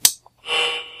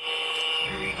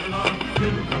Hey,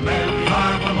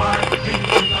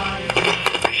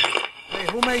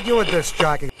 who made you a disc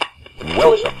jockey?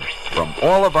 Welcome from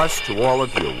all of us to all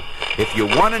of you. If you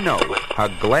want to know how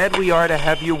glad we are to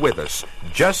have you with us,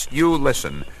 just you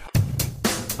listen.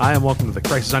 Hi, and welcome to the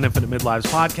Crisis on Infinite Midlives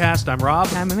podcast. I'm Rob.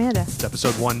 I'm Amanda. It's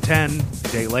episode 110,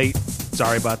 a day late.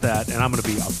 Sorry about that. And I'm going to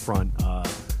be upfront.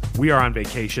 We are on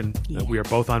vacation. Yeah. We are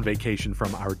both on vacation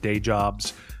from our day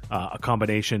jobs. A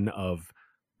combination of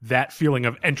that feeling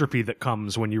of entropy that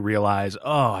comes when you realize,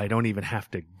 oh, I don't even have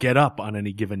to get up on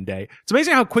any given day. It's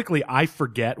amazing how quickly I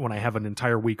forget when I have an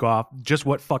entire week off just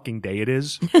what fucking day it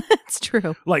is. It's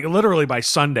true. Like literally by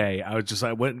Sunday, I was just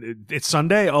like, it's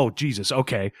Sunday? Oh, Jesus.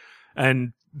 Okay.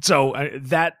 And so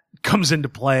that comes into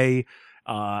play.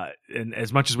 And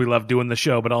as much as we love doing the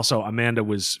show, but also Amanda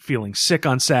was feeling sick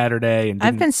on Saturday. And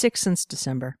I've been sick since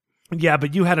December. Yeah,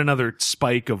 but you had another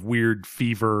spike of weird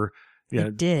fever. I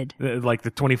did. Like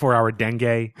the 24-hour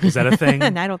dengue. Is that a thing?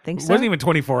 And I don't think so. It wasn't even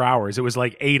 24 hours. It was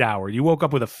like 8 hours. You woke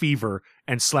up with a fever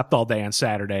and slept all day on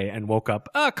Saturday and woke up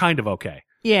kind of okay.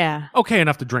 Yeah. Okay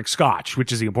enough to drink scotch,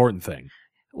 which is the important thing.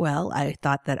 Well, I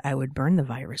thought that I would burn the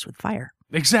virus with fire.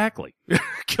 Exactly.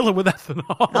 Kill it with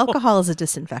ethanol. Alcohol is a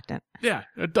disinfectant. Yeah.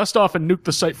 Dust off and nuke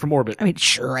the site from orbit. I mean,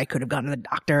 sure, I could have gone to the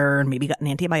doctor and maybe gotten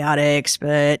antibiotics,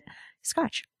 but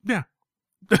scotch. Yeah.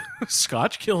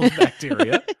 Scotch kills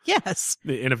bacteria. Yes.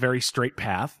 In a very straight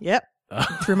path. Yep.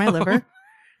 Through my liver.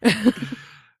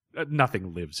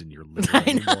 Nothing lives in your liver I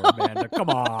anymore, know. Amanda. Come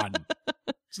on.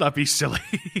 Let's not be silly.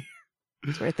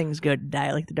 It's where things go to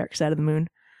die, like the dark side of the moon.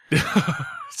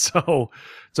 So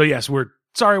yes, we're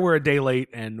sorry we're a day late.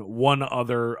 And one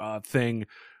other thing,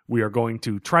 we are going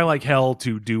to try like hell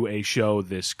to do a show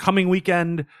this coming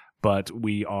weekend, but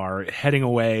we are heading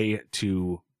away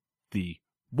to the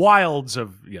wilds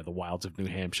of New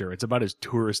Hampshire. It's about as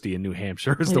touristy in New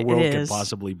Hampshire as the It world is. can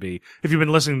possibly be. If you've been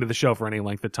listening to the show for any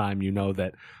length of time, you know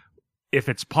that if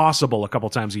it's possible, a couple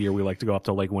times a year, we like to go up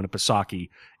to Lake Winnipesaukee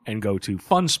and go to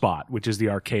Fun Spot, which is the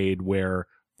arcade where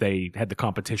they had the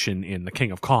competition in the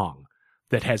King of Kong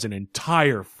that has an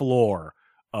entire floor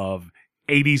of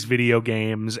 80s video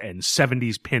games and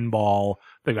 70s pinball.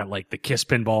 They've got like the Kiss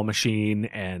pinball machine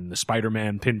and the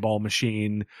Spider-Man pinball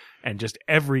machine and just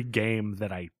every game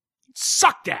that I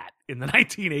sucked at in the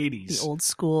 1980s. The old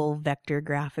school vector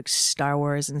graphics Star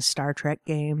Wars and Star Trek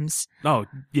games. Oh,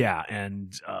 yeah.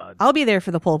 And I'll be there for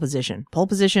the pole position. Pole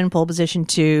position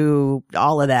 2,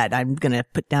 all of that. I'm going to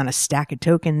put down a stack of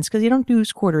tokens because you don't do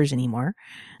quarters anymore.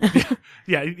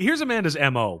 yeah, here's Amanda's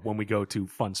MO when we go to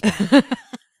Fun Spot.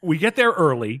 We get there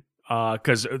early.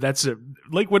 Because that's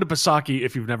Lake Winnipesaukee,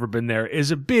 if you've never been there, is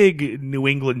a big New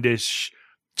Englandish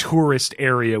tourist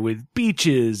area with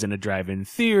beaches and a drive-in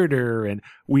theater, and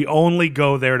we only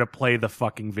go there to play the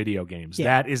fucking video games. Yeah.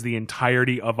 That is the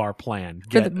entirety of our plan.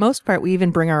 For the most part, we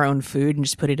even bring our own food and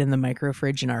just put it in the micro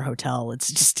fridge in our hotel.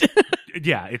 It's just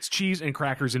Yeah, it's cheese and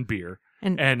crackers and beer.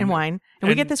 and And- wine. And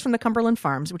we get this from the Cumberland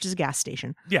Farms, which is a gas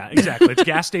station. Yeah, exactly. It's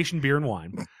gas station beer and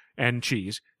wine and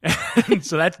cheese. And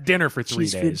so that's dinner for 3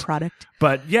 Cheese food days. product.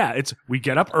 But yeah, we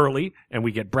get up early and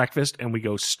we get breakfast and we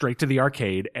go straight to the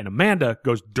arcade, and Amanda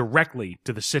goes directly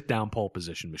to the sit-down pole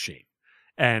position machine.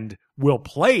 And we'll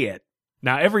play it.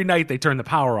 Now, every night they turn the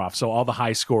power off, so all the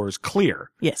high scores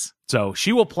clear. Yes. So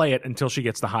she will play it until she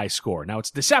gets the high score. Now,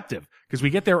 it's deceptive because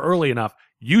we get there early enough.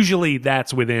 Usually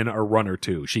that's within a run or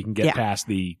two. She can get past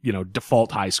the,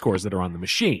 default high scores that are on the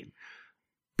machine.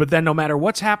 But then no matter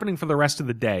what's happening for the rest of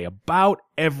the day, about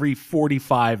every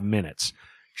 45 minutes,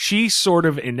 she sort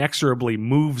of inexorably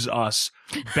moves us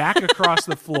back across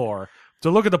the floor to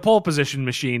look at the pole position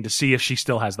machine to see if she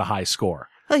still has the high score.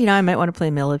 Well, I might want to play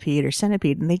Millipede or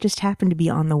Centipede, and they just happen to be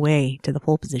on the way to the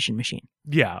pole position machine.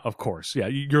 Yeah, of course. Yeah,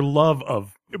 your love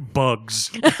of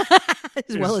bugs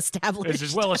It's well established.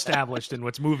 is well established in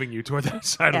what's moving you toward that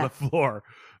side of the floor.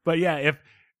 But yeah,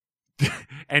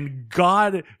 and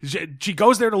God, she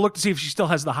goes there to look to see if she still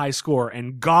has the high score,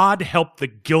 and God help the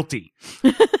guilty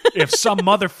if some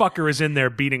motherfucker is in there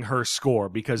beating her score,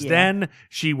 because then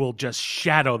she will just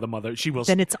shadow the mother. She will.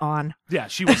 Then it's on. Yeah,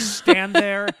 she will stand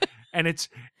there, and it's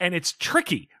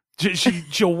tricky.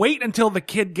 She'll wait until the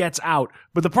kid gets out,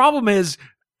 but the problem is,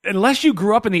 unless you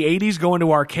grew up in the 80s going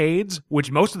to arcades, which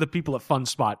most of the people at Fun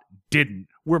Spot didn't,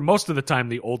 we're most of the time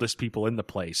the oldest people in the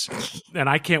place. And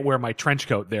I can't wear my trench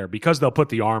coat there because they'll put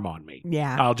the arm on me.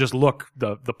 Yeah. I'll just look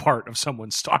the part of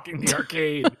someone stalking the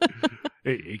arcade.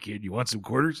 Hey, kid, you want some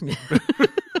quarters?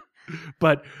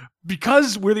 But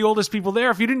because we're the oldest people there,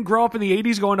 if you didn't grow up in the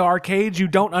 80s going to arcades, you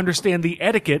don't understand the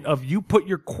etiquette of you put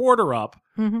your quarter up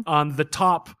on the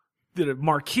top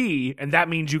marquee, and that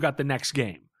means you got the next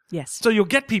game. Yes. So you'll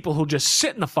get people who'll just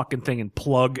sit in the fucking thing and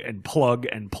plug and plug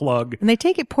and plug. And they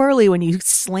take it poorly when you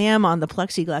slam on the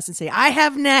plexiglass and say, I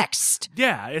have next.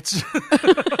 Yeah, it's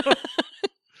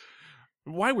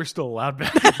why we're still allowed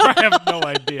back. I have no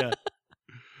idea.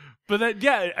 But that,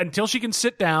 yeah, until she can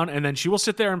sit down, and then she will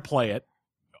sit there and play it.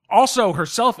 Also,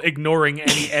 herself ignoring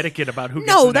any etiquette about who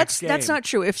gets the next game. That's not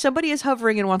true. If somebody is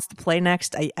hovering and wants to play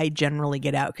next, I generally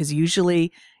get out because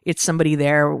usually it's somebody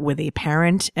there with a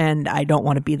parent, and I don't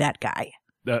want to be that guy.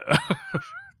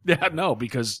 Yeah, no,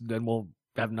 because then we'll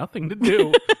have nothing to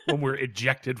do when we're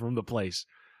ejected from the place.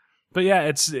 But yeah,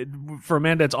 for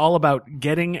Amanda, it's all about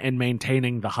getting and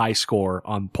maintaining the high score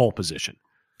on pole position.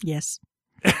 Yes.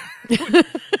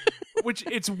 Which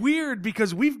it's weird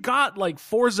because we've got like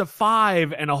Forza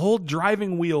 5 and a whole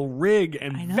driving wheel rig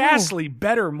and vastly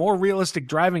better, more realistic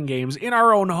driving games in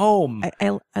our own home.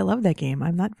 I love that game.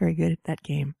 I'm not very good at that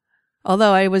game.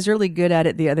 Although I was really good at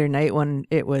it the other night when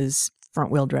it was front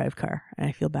wheel drive car. And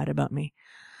I feel bad about me.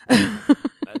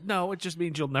 No, it just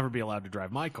means you'll never be allowed to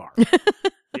drive my car.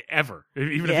 Ever.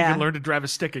 Even if you can learn to drive a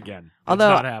stick again. Although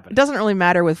not happening. It doesn't really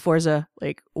matter with Forza,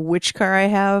 like which car I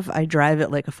have. I drive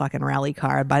it like a fucking rally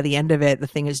car. By the end of it, the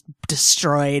thing is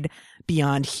destroyed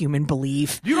beyond human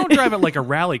belief. You don't drive it like a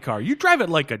rally car. You drive it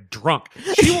like a drunk.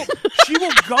 She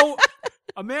will go...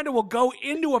 Amanda will go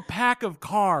into a pack of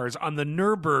cars on the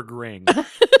Nürburgring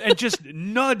and just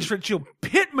nudge, she'll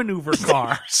pit maneuver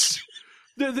cars.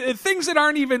 The things that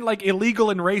aren't even like illegal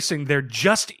in racing, they're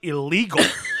just illegal.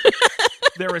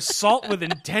 They're assault with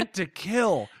intent to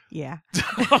kill. Yeah.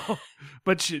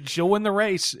 But she'll win the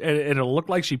race, and it'll look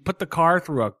like she put the car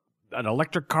through an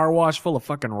electric car wash full of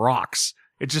fucking rocks.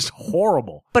 It's just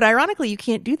horrible. But ironically, you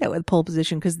can't do that with pole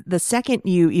position because the second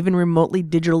you even remotely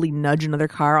digitally nudge another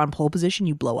car on pole position,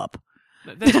 you blow up.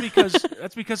 That's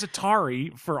because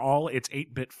Atari, for all its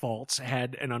 8-bit faults,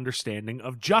 had an understanding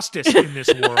of justice in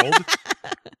this world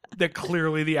that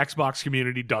clearly the Xbox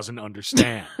community doesn't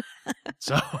understand.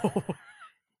 So...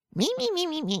 Me.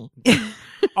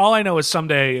 All I know is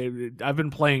someday, I've been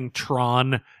playing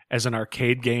Tron as an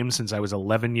arcade game since I was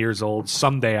 11 years old.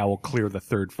 Someday I will clear the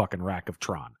third fucking rack of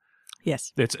Tron.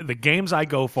 Yes. The games I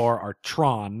go for are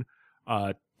Tron,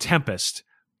 Tempest,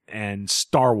 and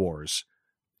Star Wars.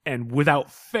 And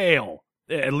without fail,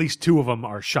 at least 2 of them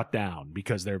are shut down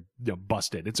because they're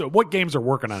busted. It's what games are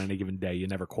working on any given day, you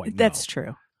never quite know. That's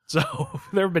true. So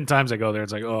there have been times I go there,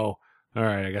 it's like, oh, all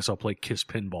right, I guess I'll play Kiss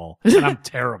Pinball. And I'm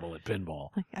terrible at pinball.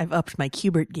 I've upped my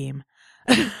Q*bert game.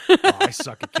 I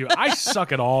suck at Q*bert. I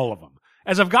suck at all of them.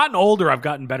 As I've gotten older, I've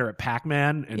gotten better at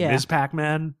Pac-Man and Ms.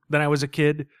 Pac-Man than I was a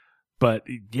kid. But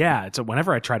yeah,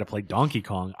 whenever I try to play Donkey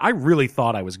Kong, I really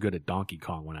thought I was good at Donkey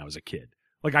Kong when I was a kid.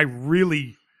 Like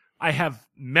I have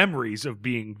memories of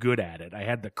being good at it. I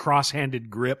had the cross-handed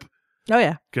grip. Oh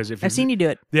yeah, because I've seen you do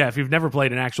it. Yeah, if you've never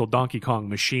played an actual Donkey Kong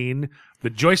machine,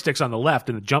 the joystick's on the left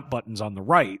and the jump button's on the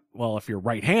right. Well, if you're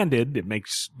right-handed, it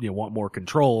makes you want more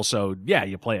control. So yeah,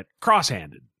 you play it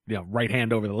cross-handed. Right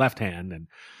hand over the left hand, and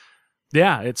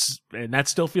yeah, and that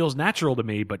still feels natural to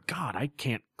me. But God, I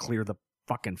can't clear the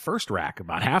fucking first rack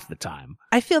about half the time.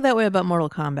 I feel that way about Mortal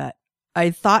Kombat.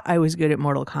 I thought I was good at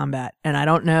Mortal Kombat, and I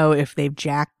don't know if they've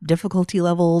jacked difficulty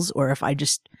levels or if I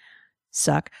just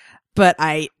suck. But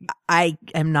I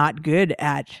am not good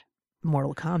at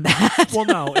Mortal Kombat. Well,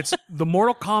 no, it's the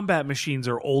Mortal Kombat machines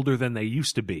are older than they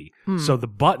used to be. So the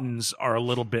buttons are a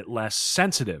little bit less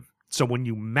sensitive. So when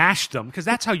you mash them, because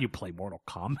that's how you play Mortal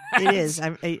Kombat. It is.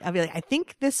 I'll be like, I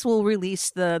think this will release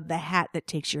the hat that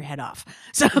takes your head off.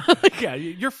 So yeah,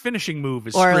 your finishing move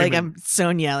is or screaming. like I'm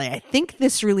Sonya. Like, I think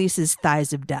this releases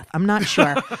Thighs of Death. I'm not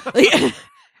sure.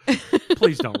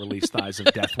 Please don't release Thighs of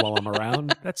Death while I'm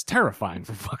around. That's terrifying,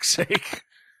 for fuck's sake.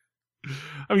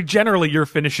 I mean, generally your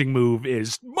finishing move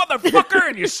is motherfucker,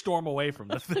 and you storm away from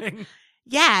the thing.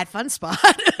 Yeah, at Fun Spot.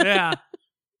 Yeah.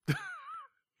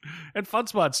 And Fun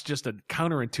Spot's just a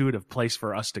counterintuitive place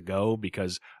for us to go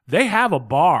because they have a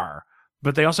bar,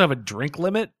 but they also have a drink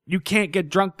limit. You can't get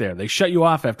drunk there. They shut you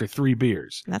off after 3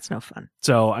 beers. That's no fun.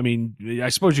 So, I mean, I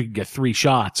suppose you could get 3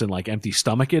 shots and like empty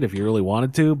stomach it if you really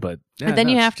wanted to, but yeah, and then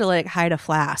you have to like hide a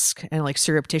flask and like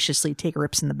surreptitiously take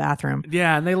rips in the bathroom.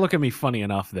 Yeah, and they look at me funny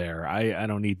enough there. I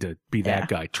don't need to be that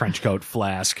guy. Trench coat,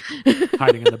 flask,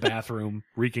 hiding in the bathroom,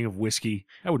 reeking of whiskey.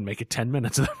 I wouldn't make it 10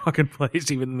 minutes of that fucking place,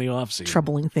 even in the off season.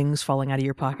 Troubling things falling out of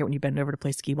your pocket when you bend over to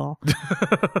play skee ball.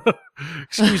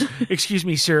 Excuse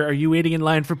me, sir. Are you waiting in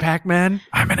line for Pac-Man?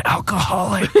 I'm an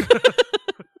alcoholic.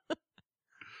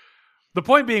 The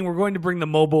point being, we're going to bring the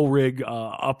mobile rig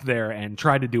up there and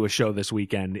try to do a show this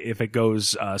weekend. If it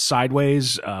goes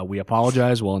sideways, we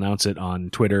apologize. We'll announce it on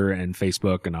Twitter and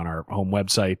Facebook and on our home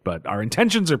website, but our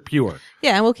intentions are pure.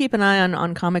 Yeah, and we'll keep an eye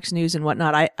on comics news and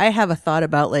whatnot. I have a thought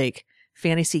about like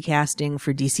fantasy casting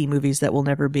for DC movies that will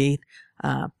never be,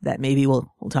 that maybe we'll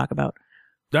talk about.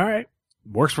 All right.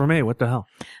 Works for me. What the hell?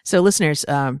 So listeners,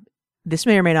 this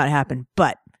may or may not happen,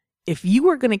 but if you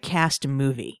were going to cast a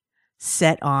movie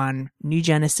set on New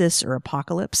Genesis or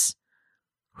Apocalypse,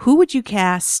 who would you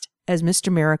cast as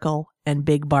Mr. Miracle and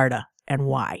Big Barda, and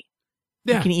why?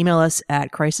 Yeah. You can email us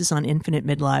at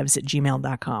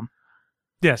crisisoninfiniteMidlives@gmail.com.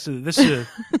 Yeah, so this would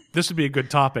be a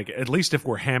good topic, at least if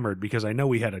we're hammered, because I know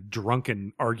we had a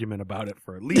drunken argument about it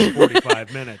for at least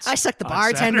 45 minutes. I sucked the on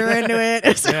bartender Saturday. into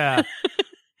it. Yeah.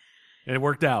 And it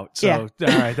worked out. So, all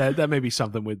right, that may be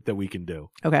something that we can do.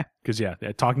 Okay. Because, yeah,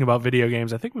 talking about video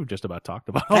games, I think we've just about talked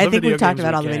about all I the think video we've talked games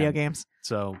about we all the video can. games.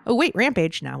 So, Oh, wait,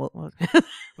 Rampage now.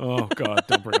 oh, God,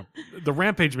 don't bring up. The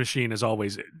Rampage machine is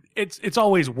always, it's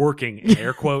always working, in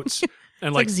air quotes. And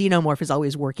It's like Xenomorph is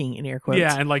always working in air quotes.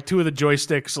 yeah, and like two of the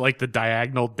joysticks, like the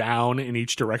diagonal down in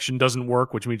each direction doesn't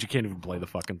work, which means you can't even play the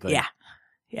fucking thing. Yeah.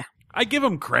 I give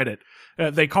them credit.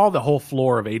 They call the whole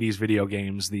floor of 80s video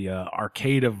games the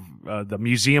arcade of the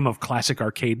Museum of Classic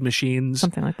Arcade Machines.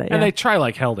 Something like that, yeah. And they try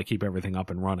like hell to keep everything up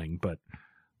and running, but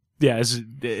yeah,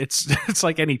 it's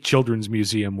like any children's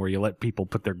museum where you let people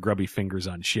put their grubby fingers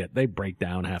on shit. They break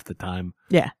down half the time.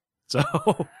 Yeah. So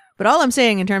But all I'm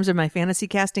saying in terms of my fantasy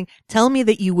casting, tell me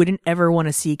that you wouldn't ever want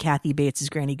to see Kathy Bates'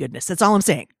 Granny Goodness. That's all I'm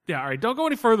saying. yeah, all right, don't go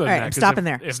any further than All right, that. I'm 'cause stopping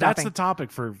there. If Stopping. that's the topic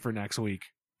for next week,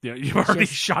 yeah, you've already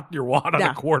Just- shot your wad on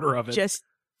No. a quarter of it.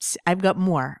 I've got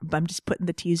more, but I'm just putting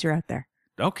the teaser out there.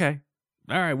 Okay.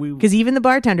 All right, Because even the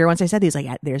bartender, once I said, he's like,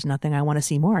 there's nothing I want to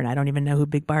see more, and I don't even know who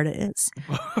Big Barda is.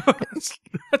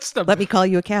 that's the Let me call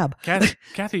you a cab.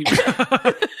 Kathy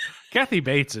Kathy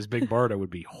Bates as Big Barda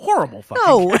would be horrible fucking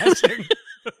No. casting.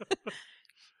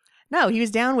 No, he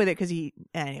was down with it because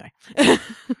anyway.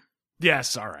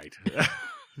 Yes, all right.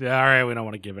 Yeah, all right, we don't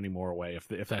want to give any more away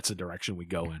if that's the direction we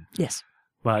go in. Yes.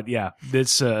 But yeah,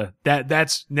 this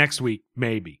that's next week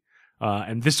maybe.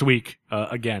 And this week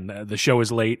again, the show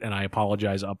is late and I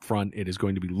apologize up front. It is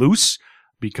going to be loose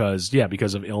because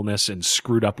of illness and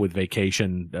screwed up with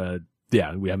vacation. We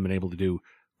haven't been able to do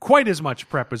quite as much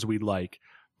prep as we'd like.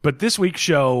 But this week's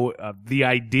show, the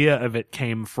idea of it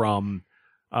came from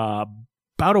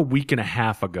about a week and a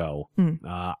half ago.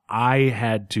 I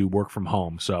had to work from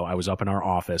home, so I was up in our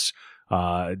office,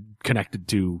 connected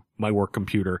to my work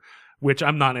computer, which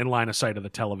I'm not in line of sight of the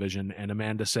television. And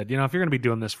Amanda said, if you're going to be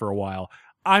doing this for a while,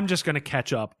 I'm just going to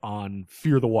catch up on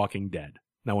Fear the Walking Dead.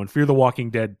 Now, when Fear the Walking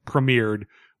Dead premiered,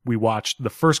 we watched the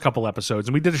first couple episodes,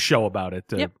 and we did a show about it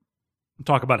to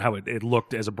talk about how it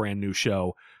looked as a brand new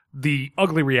show. The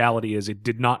ugly reality is it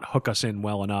did not hook us in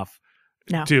well enough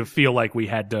to feel like we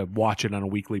had to watch it on a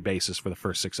weekly basis for the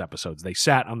first 6 episodes. They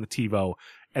sat on the TiVo,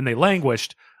 and they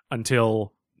languished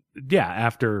until,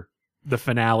 after the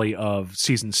finale of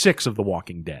season 6 of The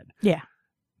Walking Dead. Yeah.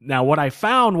 Now, what I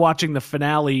found watching the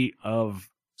finale of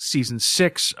season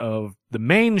 6 of the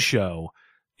main show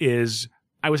is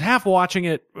I was half watching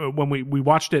it when we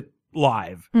watched it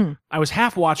live. I was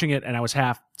half watching it and I was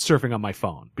half surfing on my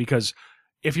phone because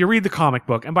if you read the comic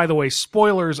book, and by the way,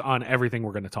 spoilers on everything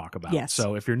we're going to talk about. Yes.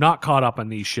 So if you're not caught up on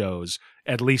these shows,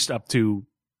 at least up to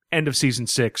end of season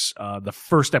 6, the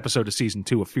first episode of season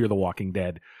 2 of Fear the Walking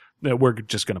Dead, we're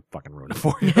just going to fucking ruin it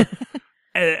for you.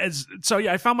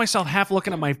 I found myself half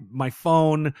looking at my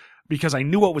phone because I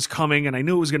knew what was coming and I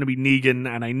knew it was going to be Negan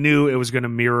and I knew it was going to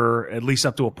mirror, at least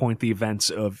up to a point, the events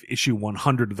of issue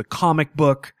 100 of the comic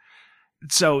book.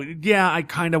 So I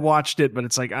kind of watched it, but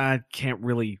it's like, I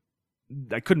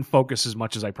couldn't focus as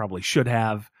much as I probably should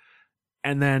have.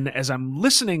 And then as I'm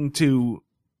listening to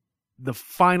the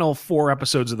final 4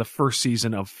 episodes of the first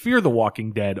season of Fear the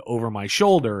Walking Dead over my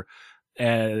shoulder,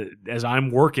 as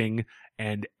I'm working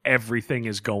and everything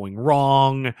is going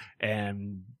wrong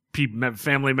and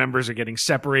family members are getting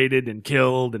separated and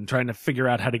killed and trying to figure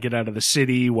out how to get out of the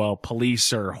city while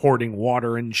police are hoarding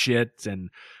water and shit. And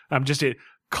I'm just a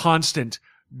constant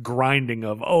grinding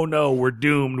of, oh no, we're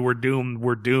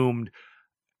doomed.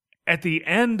 At the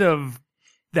end of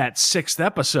that 6th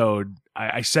episode,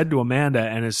 I said to Amanda,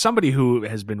 and as somebody who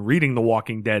has been reading The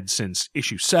Walking Dead since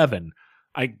issue 7,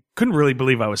 I couldn't really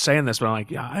believe I was saying this, but I'm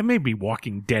like, I may be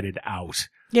Walking Deaded out.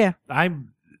 Yeah.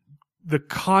 I'm the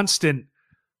constant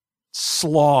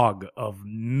slog of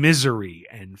misery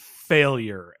and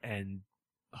failure and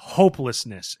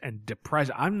hopelessness and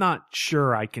depression. I'm not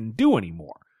sure I can do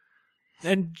anymore.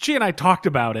 And she and I talked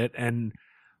about it and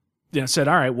said,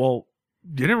 all right, well,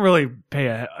 didn't really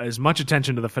pay as much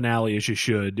attention to the finale as you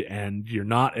should, and you're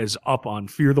not as up on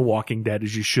Fear the Walking Dead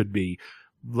as you should be,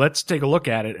 let's take a look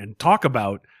at it and talk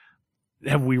about,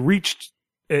 have we reached,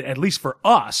 at least for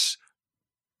us,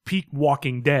 peak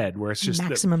Walking Dead, where it's just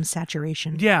maximum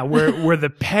saturation. Yeah, where the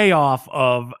payoff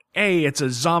of, it's a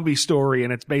zombie story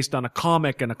and it's based on a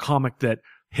comic, and a comic that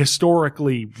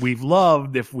historically we've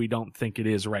loved, if we don't think it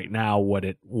is right now what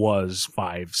it was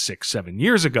 5, 6, 7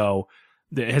 years ago.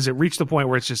 Has it reached the point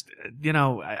where it's just,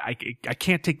 I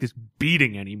can't take this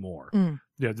beating anymore?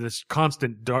 This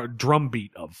constant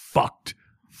drumbeat of fucked.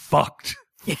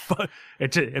 Yeah.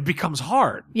 It becomes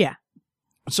hard. Yeah.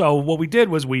 So what we did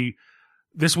was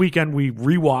this weekend we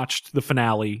rewatched the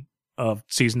finale of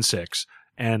season 6,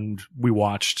 and we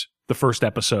watched the first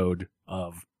episode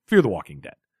of Fear the Walking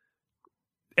Dead,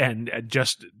 and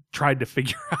just tried to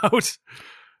figure out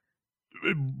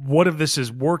what of this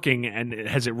is working, and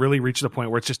has it really reached the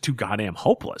point where it's just too goddamn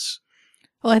hopeless?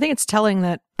 Well, I think it's telling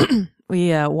that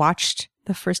we watched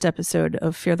the first episode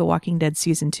of Fear the Walking Dead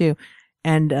season 2,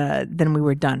 and then we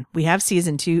were done. We have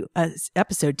season 2,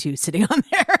 episode 2 sitting on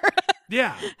there.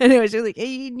 Yeah. And it was just like,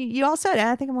 hey, you all set?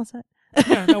 I think I'm all set.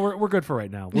 Yeah, no, we're good for right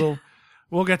now.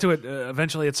 We'll get to it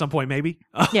eventually at some point, maybe.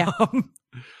 Yeah.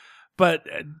 But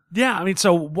yeah, I mean,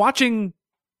 so watching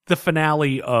the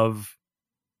finale of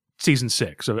season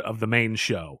 6 of the main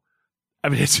show, I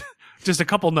mean, it's just a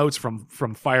couple notes from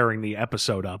firing the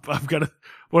episode up. I've got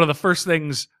one of the first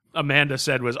things Amanda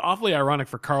said was awfully ironic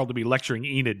for Carl to be lecturing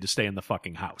Enid to stay in the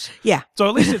fucking house. Yeah. So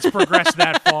at least it's progressed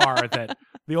that far that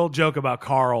the old joke about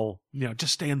Carl,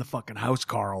 just stay in the fucking house,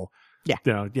 Carl.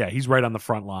 Yeah. He's right on the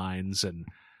front lines. And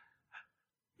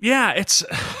yeah, it's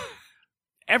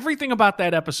everything about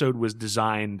that episode was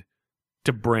designed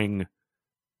to bring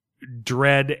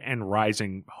dread and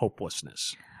rising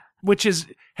hopelessness, which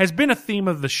has been a theme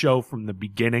of the show from the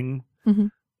beginning. Mm-hmm.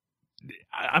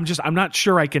 I'm not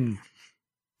sure I can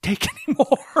take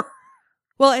anymore.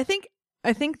 Well, I think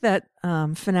that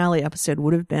finale episode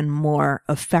would have been more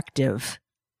effective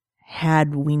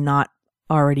had we not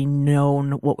already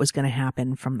known what was going to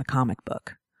happen from the comic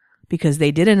book, because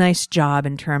they did a nice job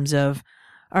in terms of,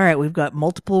 all right, we've got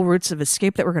multiple routes of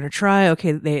escape that we're going to try.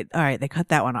 Okay, they cut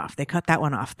that one off. They cut that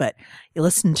one off. But you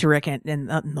listen to Rick and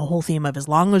the whole theme of, as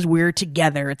long as we're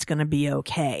together, it's going to be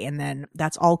okay. And then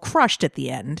that's all crushed at the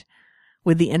end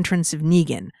with the entrance of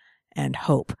Negan and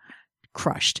Hope.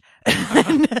 Crushed.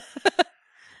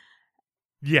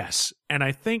 Yes. And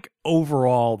I think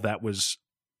overall that was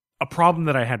a problem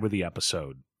that I had with the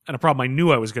episode, and a problem I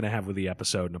knew I was going to have with the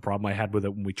episode, and a problem I had with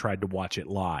it when we tried to watch it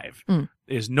live,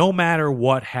 is no matter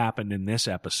what happened in this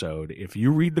episode, if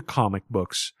you read the comic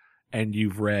books and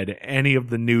you've read any of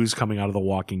the news coming out of The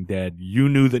Walking Dead, you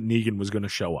knew that Negan was going to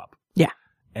show up. Yeah.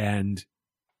 And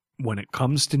when it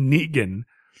comes to Negan,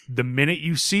 the minute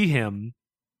you see him,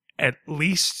 at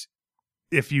least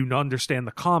if you understand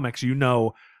the comics,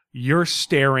 you're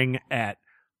staring at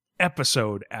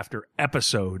episode after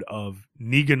episode of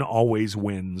Negan always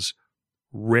wins,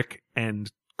 Rick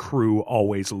and crew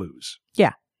always lose.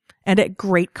 Yeah. And at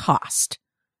great cost.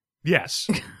 Yes.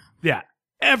 Yeah.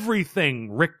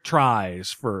 Everything Rick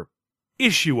tries for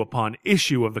issue upon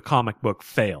issue of the comic book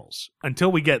fails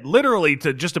until we get literally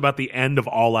to just about the end of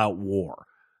All Out War,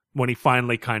 when he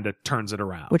finally kind of turns it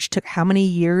around. Which took how many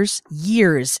years?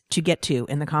 Years to get to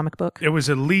in the comic book? It was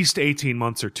at least 18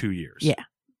 months or 2 years. Yeah.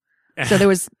 So there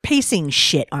was pacing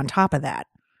shit on top of that.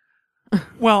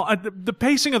 Well, the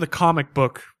pacing of the comic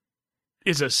book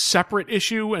is a separate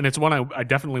issue, and it's one I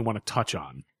definitely want to touch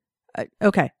on.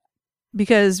 Okay.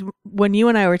 Because when you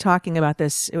and I were talking about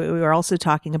this, we were also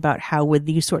talking about how with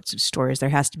these sorts of stories, there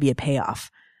has to be a payoff.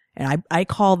 And I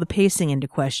call the pacing into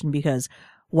question because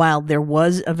while there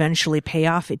was eventually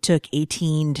payoff, it took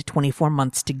 18 to 24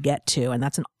 months to get to. And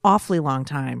that's an awfully long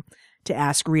time to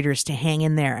ask readers to hang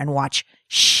in there and watch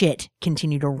shit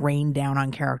continue to rain down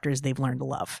on characters they've learned to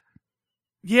love.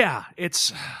 Yeah,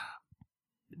 it's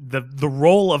the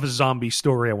role of a zombie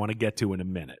story I want to get to in a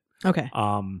minute. Okay.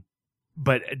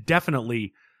 But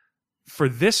definitely for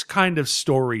this kind of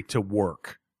story to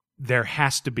work, there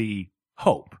has to be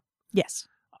hope. Yes.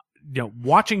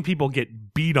 Watching people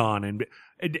get beat on, and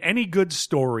any good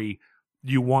story,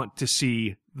 you want to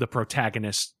see the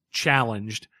protagonist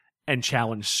challenged and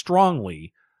challenged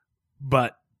strongly.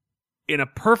 But in a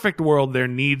perfect world, there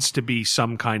needs to be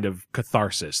some kind of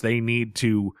catharsis. They need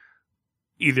to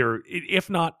either, if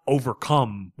not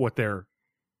overcome what they're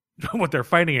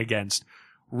fighting against,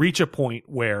 reach a point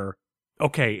where,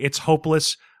 okay, it's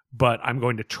hopeless, but I'm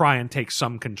going to try and take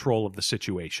some control of the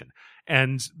situation.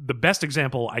 And the best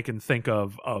example I can think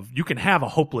of you can have a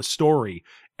hopeless story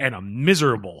and a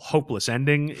miserable, hopeless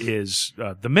ending is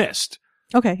The Mist,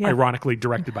 Okay, yeah. ironically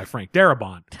directed by Frank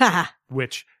Darabont, Ha.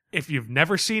 which, if you've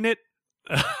never seen it,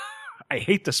 I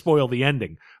hate to spoil the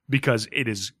ending because it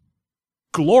is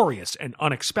glorious and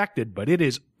unexpected, but it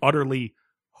is utterly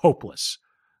hopeless.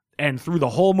 And through the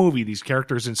whole movie, these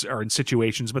characters are in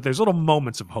situations, but there's little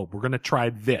moments of hope. We're going to try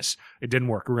this. It didn't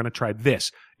work. We're going to try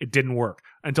this. It didn't work.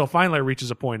 Until finally it reaches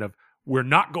a point of, we're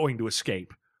not going to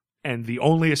escape. And the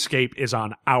only escape is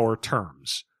on our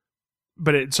terms.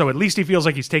 But so at least he feels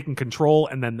like he's taking control,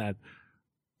 and then that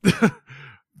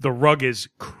the rug is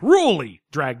cruelly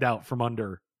dragged out from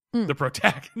under the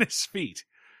protagonist's feet.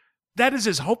 That is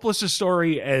as hopeless a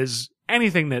story as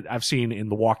anything that I've seen in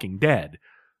The Walking Dead.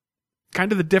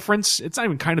 Kind of the difference, it's not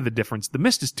even kind of the difference. The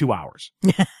Mist is 2 hours.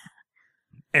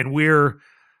 And we're,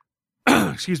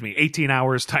 18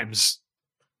 hours times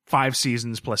 5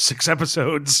 seasons plus 6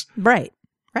 episodes. Right.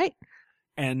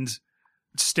 And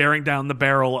staring down the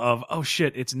barrel of, oh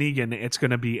shit, it's Negan. It's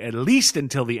going to be at least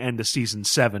until the end of season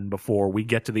 7 before we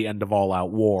get to the end of All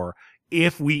Out War,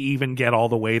 if we even get all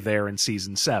the way there in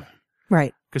season 7.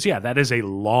 Right. Because, yeah, that is a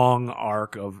long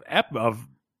arc of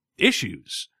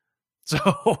issues.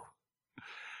 So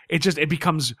it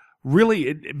becomes really,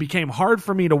 it became hard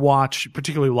for me to watch,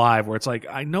 particularly live, where it's like,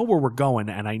 I know where we're going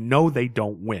and I know they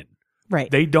don't win.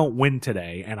 Right. They don't win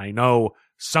today, and I know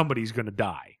somebody's going to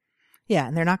die. Yeah,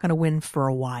 and they're not going to win for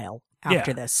a while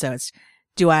after Yeah. this. So it's,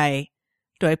 do I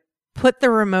put the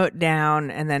remote down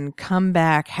and then come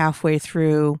back halfway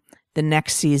through the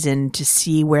next season to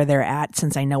see where they're at,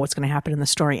 since I know what's going to happen in the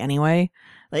story anyway?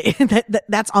 Like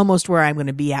that's almost where I'm going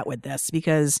to be at with this,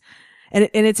 because, and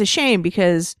it's a shame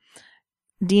because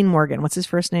Dean Morgan, what's his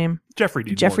first name? Jeffrey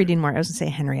Dean Morgan. I was going to say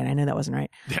Henry, and I know that wasn't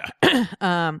right.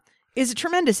 Yeah. Is a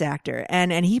tremendous actor,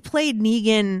 and he played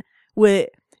Negan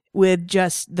with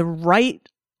just the right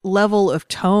level of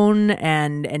tone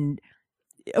and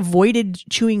avoided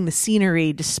chewing the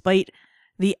scenery despite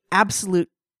the absolute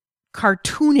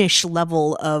cartoonish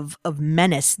level of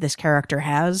menace this character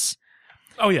has.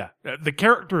 Oh, yeah. The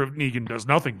character of Negan does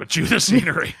nothing but chew the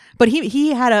scenery. But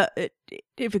he had a,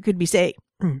 if it could be say,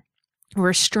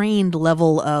 restrained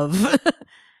level of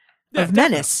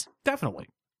menace. Definitely.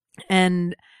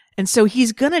 And so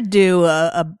he's going to do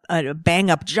a bang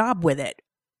up job with it.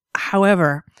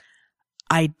 However,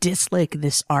 I dislike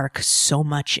this arc so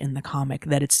much in the comic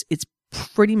that it's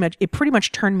pretty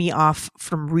much turned me off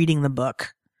from reading the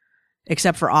book,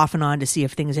 except for off and on to see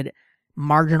if things had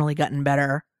marginally gotten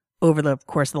better over the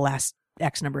course of the last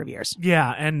X number of years.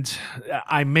 Yeah, and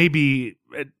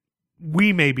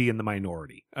we may be in the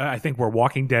minority. I think where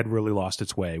Walking Dead really lost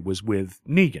its way was with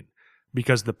Negan,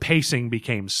 because the pacing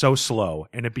became so slow,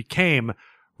 and it became,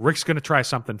 Rick's going to try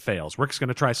something, fails. Rick's going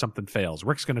to try something, fails.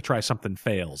 Rick's going to try something,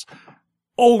 fails.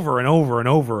 Over and over and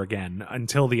over again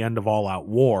until the end of All Out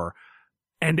War.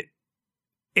 And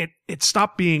it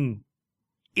stopped being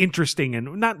interesting,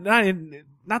 and not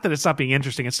that it stopped being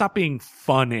interesting, it stopped being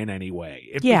fun in any way.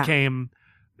 It became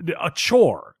a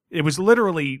chore. It was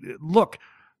literally, look,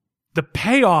 the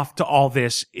payoff to all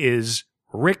this is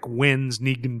Rick wins,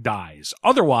 Negan dies.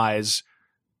 Otherwise,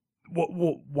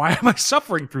 why am I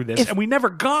suffering through this? And we never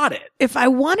got it. If I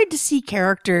wanted to see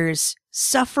characters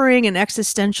suffering an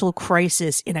existential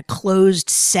crisis in a closed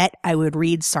set, I would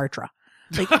read Sartre.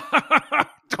 Like,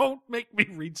 don't make me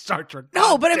read Sartre.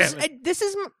 No, but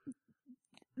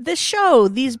this show,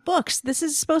 these books, this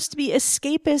is supposed to be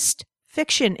escapist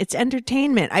fiction. It's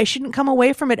entertainment. I shouldn't come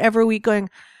away from it every week going,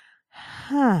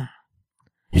 huh.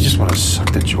 You just want to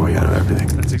suck the joy out of everything.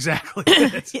 That's exactly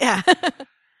it. Yeah.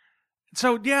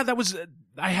 So, yeah,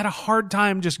 I had a hard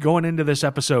time just going into this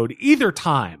episode either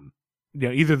time.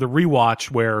 Either the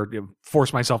rewatch where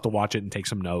force myself to watch it and take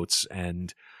some notes,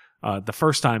 and the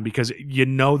first time because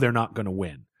they're not going to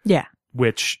win. Yeah.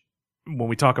 Which, when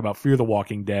we talk about Fear the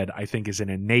Walking Dead, I think is an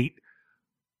innate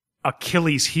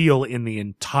Achilles heel in the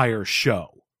entire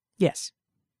show. Yes.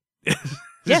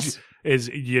 Yes.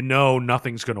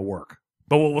 Nothing's going to work.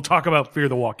 But we'll talk about Fear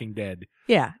the Walking Dead.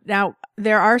 Yeah. Now,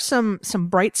 there are some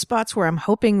bright spots where I'm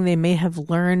hoping they may have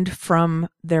learned from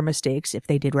their mistakes, if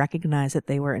they did recognize that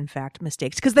they were, in fact,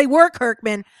 mistakes. Because they were,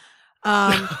 Kirkman.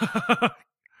 In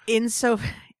the show.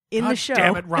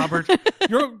 Damn it, Robert.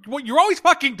 You're always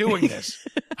fucking doing this.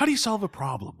 How do you solve a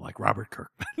problem like Robert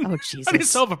Kirkman? Oh, Jesus. How do you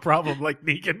solve a problem like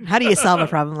Negan? How do you solve a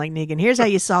problem like Negan? Here's how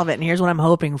you solve it, and here's what I'm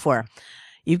hoping for.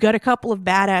 You've got a couple of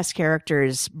badass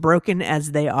characters, broken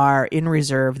as they are, in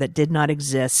reserve that did not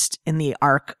exist in the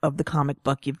arc of the comic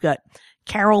book. You've got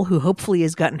Carol, who hopefully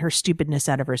has gotten her stupidness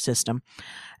out of her system.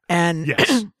 And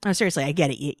yes. seriously, I get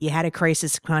it. You had a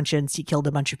crisis of conscience. You killed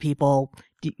a bunch of people.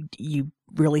 You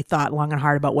really thought long and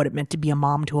hard about what it meant to be a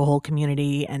mom to a whole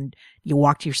community, and you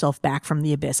walked yourself back from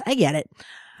the abyss. I get it.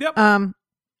 Yep.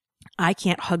 I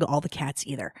can't hug all the cats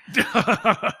either.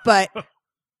 But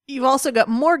you've also got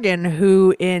Morgan,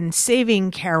 who in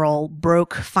saving Carol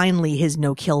broke finally his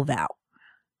no-kill vow.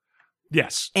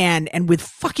 Yes. And with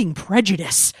fucking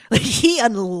prejudice. Like, he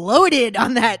unloaded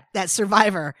on that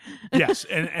survivor. Yes.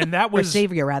 And that Or was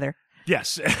savior, rather.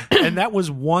 Yes. And that was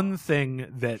one thing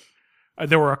that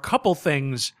there were a couple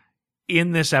things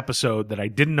in this episode that I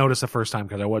didn't notice the first time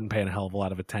because I wasn't paying a hell of a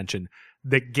lot of attention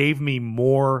that gave me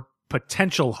more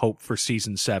potential hope for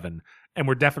season 7, and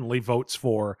were definitely votes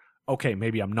for, okay,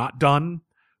 maybe I'm not done,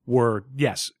 were,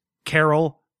 yes,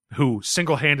 Carol, who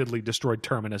single-handedly destroyed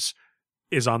Terminus,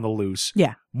 is on the loose.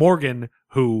 Yeah. Morgan,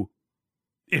 who,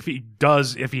 if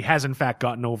he has in fact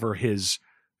gotten over his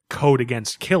code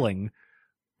against killing,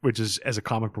 which is, as a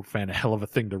comic book fan, a hell of a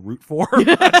thing to root for.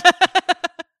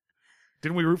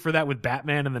 Didn't we root for that with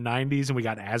Batman in the 90s and we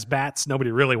got Asbats?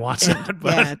 Nobody really wants it.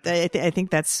 But Yeah, I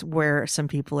think that's where some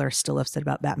people are still upset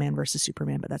about Batman versus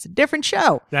Superman, but that's a different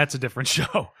show. that's a different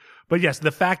show. But yes,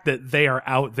 the fact that they are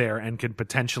out there and can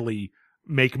potentially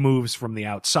make moves from the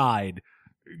outside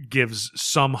gives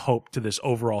some hope to this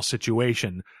overall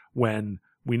situation, when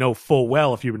we know full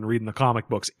well, if you've been reading the comic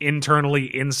books,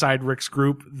 internally inside Rick's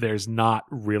group, there's not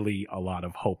really a lot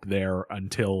of hope there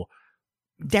until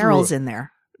Daryl's in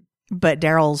there, but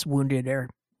Daryl's wounded or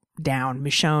down.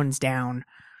 Michonne's down.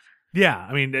 Yeah,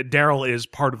 I mean, Daryl is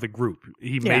part of the group.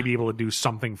 He may Yeah. be able to do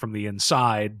something from the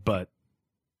inside, but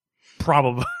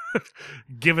probably,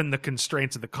 given the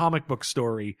constraints of the comic book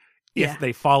story, Yeah. if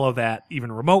they follow that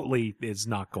even remotely, it's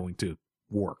not going to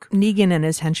work. Negan and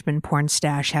his henchman Porn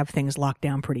Stash have things locked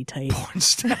down pretty tight. Porn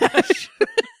stash.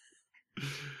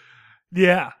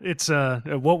 Yeah, it's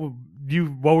while we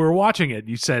were watching it,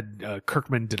 you said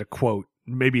Kirkman did a quote,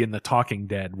 maybe in The Talking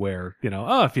Dead, where,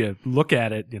 if you look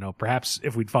at it, perhaps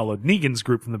if we'd followed Negan's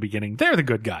group from the beginning, they're the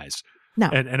good guys. No.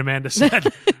 And Amanda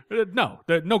said,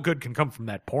 no good can come from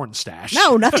that porn stash.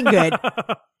 No, nothing good.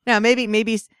 Now,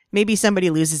 maybe somebody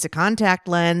loses a contact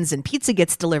lens and pizza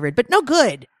gets delivered, but no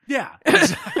good. Yeah.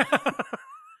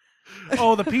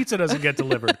 Oh, the pizza doesn't get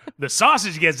delivered. The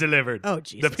sausage gets delivered. Oh,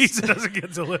 Jesus. The pizza doesn't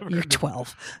get delivered. You're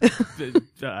 12.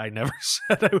 I never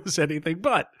said I was anything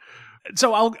but.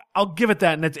 So I'll give it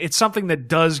that, and it's something that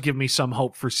does give me some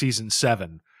hope for season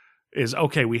 7. Is,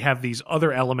 okay, we have these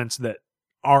other elements that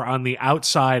are on the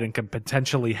outside and can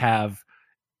potentially have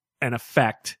an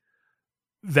effect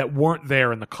that weren't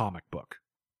there in the comic book.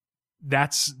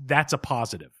 That's a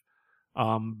positive.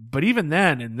 But even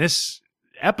then, in this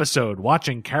episode,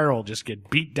 watching Carol just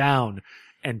get beat down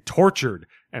and tortured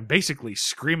and basically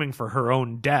screaming for her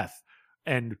own death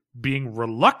and being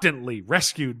reluctantly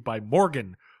rescued by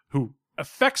Morgan, who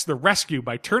affects the rescue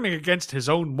by turning against his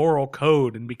own moral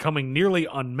code and becoming nearly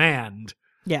unmanned.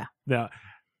 Yeah. Now,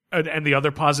 and the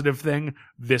other positive thing,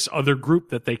 this other group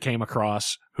that they came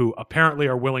across who apparently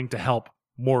are willing to help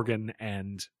Morgan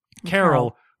and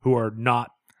Carol, who are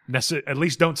not at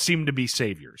least don't seem to be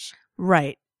saviors.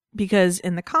 Right. Because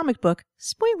in the comic book,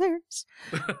 spoilers,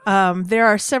 there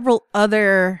are several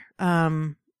other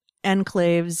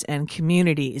enclaves and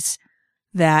communities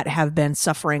that have been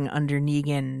suffering under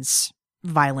Negan's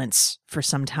violence for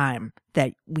some time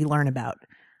that we learn about.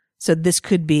 So this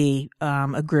could be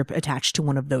a group attached to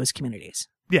one of those communities.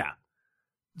 Yeah.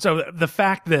 So the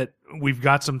fact that we've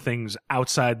got some things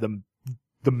outside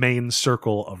the main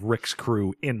circle of Rick's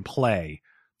crew in play,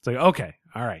 it's like, okay,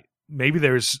 all right, maybe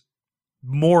there's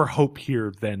more hope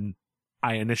here than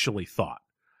I initially thought.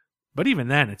 But even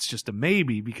then, it's just a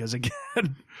maybe, because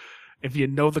again, if you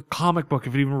know the comic book,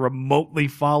 if it even remotely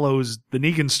follows the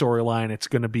Negan storyline, it's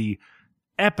going to be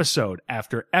episode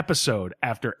after episode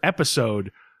after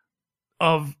episode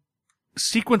of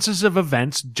sequences of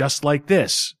events just like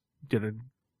this.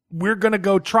 We're going to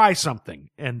go try something,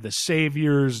 and the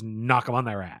saviors knock them on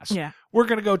their ass. Yeah. We're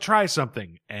going to go try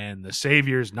something, and the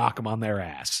saviors knock them on their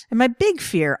ass. And my big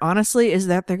fear, honestly, is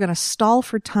that they're going to stall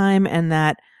for time, and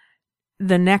that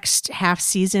the next half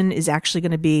season is actually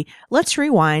going to be, let's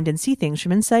rewind and see things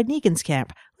from inside Negan's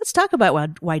camp. Let's talk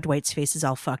about why Dwight's face is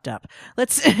all fucked up.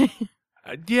 Let's...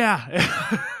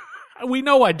 Yeah. We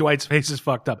know why Dwight's face is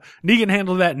fucked up. Negan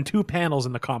handled that in 2 panels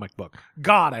in the comic book.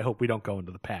 God, I hope we don't go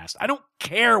into the past. I don't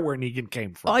care where Negan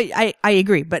came from. I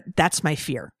agree, but that's my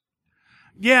fear.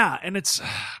 Yeah, and it's...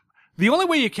 The only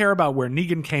way you care about where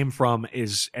Negan came from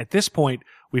is, at this point,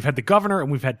 we've had the governor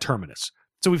and we've had Terminus.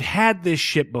 So we've had this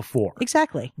shit before.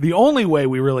 Exactly. The only way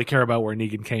we really care about where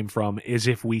Negan came from is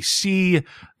if we see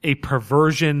a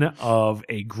perversion of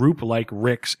a group like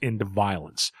Rick's into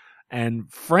violence.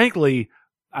 And frankly,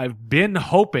 I've been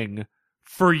hoping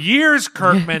for years,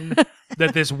 Kirkman,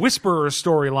 that this Whisperer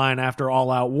storyline after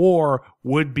All Out War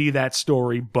would be that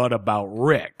story, but about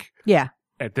Rick. Yeah.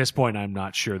 At this point, I'm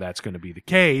not sure that's going to be the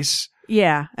case.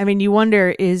 Yeah. I mean, you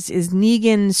wonder, is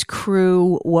Negan's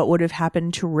crew what would have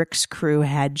happened to Rick's crew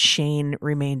had Shane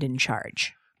remained in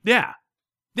charge? Yeah.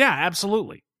 Yeah,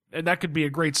 absolutely. And that could be a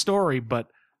great story, but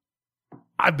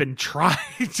I've been trying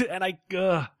to, and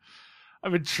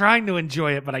I've been trying to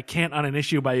enjoy it, but I can't on an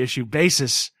issue by issue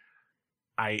basis.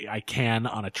 I can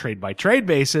on a trade by trade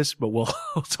basis, but we'll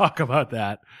talk about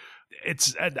that.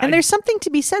 And there's something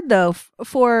to be said though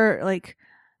for like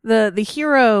the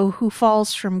hero who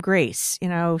falls from grace. You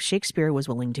know, Shakespeare was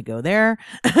willing to go there.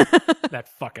 That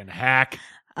fucking hack.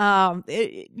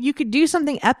 You could do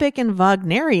something epic and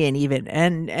Wagnerian even,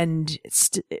 and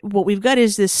what we've got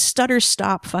is this stutter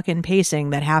stop fucking pacing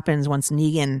that happens once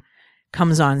Negan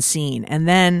comes on scene, and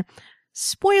then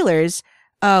spoilers.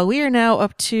 We are now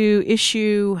up to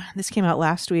issue, this came out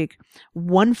last week,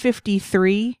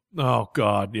 153. Oh,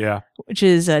 God, yeah. Which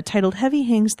is titled Heavy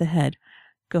Hangs the Head.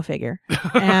 Go figure.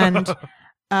 And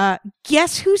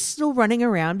guess who's still running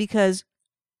around because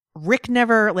Rick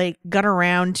never got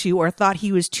around to or thought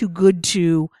he was too good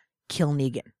to kill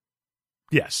Negan.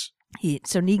 Yes.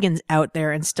 So Negan's out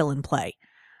there and still in play.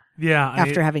 Yeah.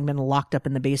 After having been locked up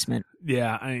in the basement.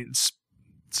 Yeah.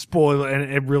 Spoiler,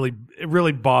 and it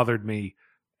really bothered me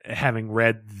having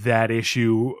read that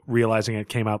issue, realizing it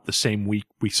came out the same week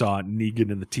we saw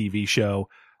Negan in the TV show.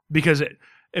 Because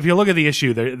if you look at the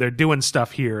issue, they're doing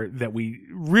stuff here that we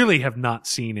really have not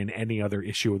seen in any other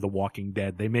issue of The Walking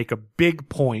Dead. They make a big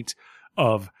point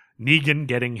of Negan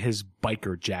getting his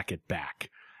biker jacket back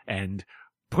and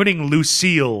putting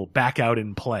Lucille back out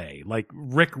in play. Like,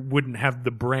 Rick wouldn't have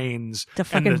the brains to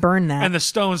fucking burn that and the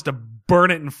stones to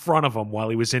burn it in front of him while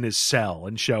he was in his cell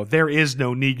and show there is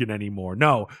no Negan anymore.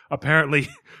 No, apparently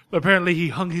he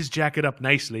hung his jacket up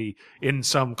nicely in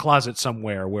some closet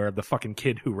somewhere where the fucking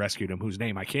kid who rescued him, whose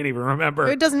name I can't even remember.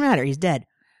 It doesn't matter. He's dead.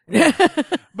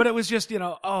 But it was just,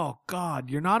 oh God,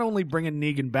 you're not only bringing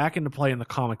Negan back into play in the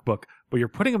comic book, but you're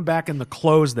putting him back in the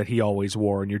clothes that he always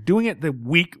wore. And you're doing it the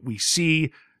week we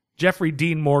see Jeffrey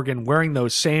Dean Morgan wearing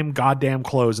those same goddamn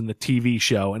clothes in the TV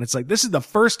show. And it's like, this is the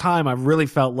first time I've really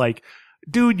felt like,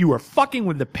 dude, you were fucking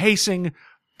with the pacing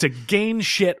to gain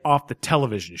shit off the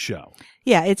television show.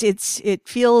 Yeah, it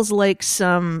feels like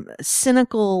some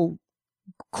cynical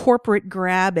corporate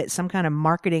grab at some kind of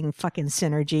marketing fucking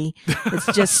synergy. It's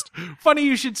just funny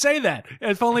you should say that.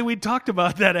 If only we'd talked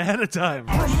about that ahead of time.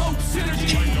 Promote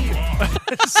synergy.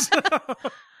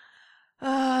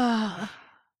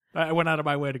 I went out of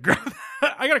my way to grab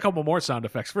that. I got a couple more sound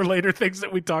effects for later things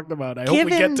that we talked about. I hope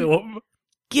we get to them.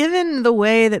 Given the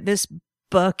way that this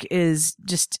book is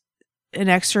just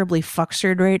inexorably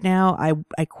fuckstered right now,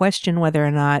 I question whether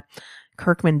or not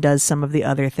Kirkman does some of the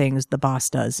other things the boss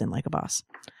does in Like a Boss.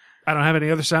 I don't have any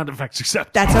other sound effects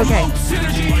except that's okay.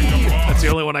 That's the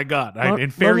only one I got. In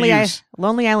fair use.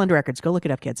 Lonely Island Records. Go look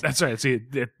it up, kids. That's right. See,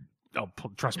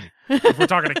 trust me. If we're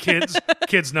talking to kids,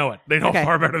 kids know it. They know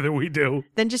far better than we do.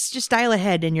 Then just dial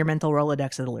ahead in your mental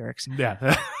Rolodex of the lyrics.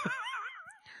 Yeah.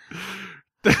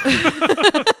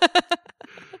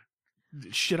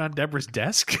 Shit on Deborah's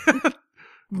desk?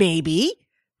 Maybe.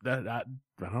 I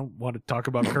don't want to talk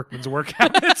about Kirkman's work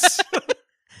habits.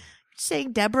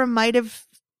 Saying Deborah might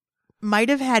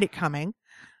have had it coming.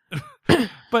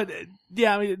 But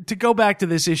yeah, I mean, to go back to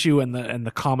this issue and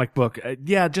the comic book,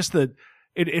 just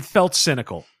it felt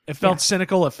cynical. It felt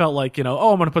cynical. It felt like, I'm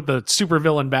going to put the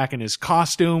supervillain back in his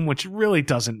costume, which really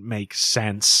doesn't make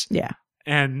sense. Yeah.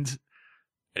 And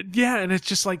it's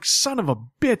just like, son of a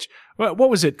bitch. What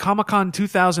was it? Comic-Con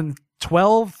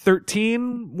 2012,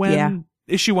 13 when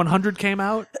issue 100 came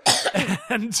out?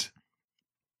 And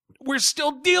we're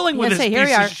still dealing with this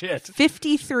piece of shit.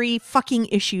 53 fucking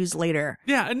issues later.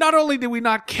 Yeah, and not only did we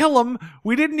not kill him,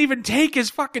 we didn't even take his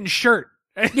fucking shirt.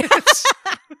 I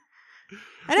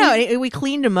know. We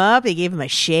cleaned him up. They gave him a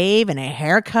shave and a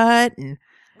haircut and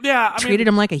treated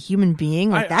him like a human being.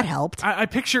 That helped. I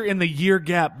picture in the year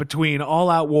gap between All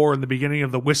Out War and the beginning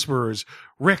of The Whisperers,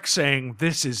 Rick saying,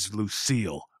 "This is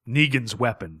Lucille, Negan's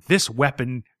weapon. This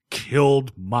weapon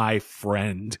killed my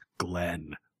friend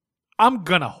Glenn. I'm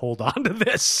gonna hold on to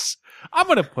this. I'm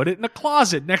gonna put it in a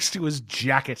closet next to his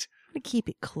jacket. I'm gonna keep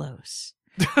it close."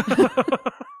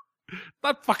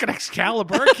 Not fucking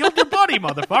Excalibur. I killed your buddy,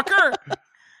 motherfucker.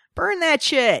 Burn that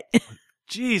shit.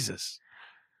 Jesus.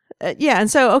 yeah, and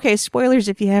so, okay, spoilers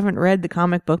if you haven't read the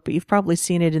comic book, but you've probably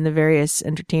seen it in the various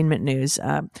entertainment news.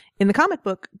 In the comic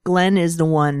book, Glenn is the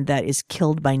one that is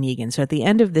killed by Negan. So at the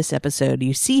end of this episode,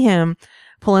 you see him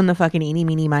pull in the fucking eeny,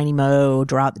 meeny, miny, mo,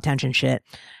 draw out the tension shit,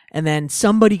 and then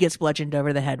somebody gets bludgeoned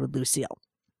over the head with Lucille,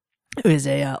 who is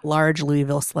a large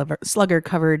Louisville slugger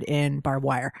covered in barbed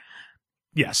wire.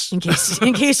 Yes.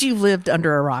 In case you've lived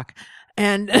under a rock.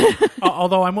 And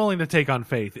although I'm willing to take on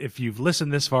faith, if you've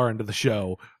listened this far into the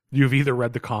show, you've either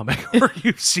read the comic or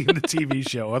you've seen the TV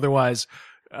show. Otherwise,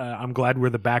 I'm glad we're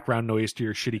the background noise to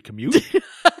your shitty commute.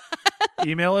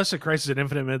 Email us at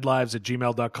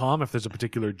crisisatinfinitemidlives@gmail.com if there's a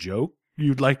particular joke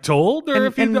you'd like told, or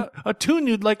if you've got a tune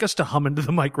you'd like us to hum into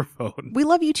the microphone. We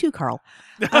love you too, Carl.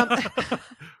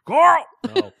 Carl!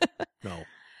 No.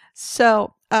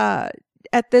 So, at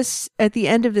the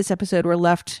end of this episode, we're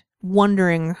left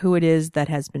wondering who it is that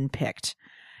has been picked.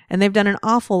 And they've done an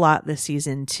awful lot this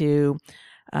season to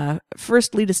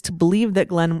first lead us to believe that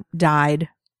Glenn died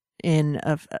in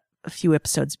a few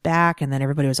episodes back, and then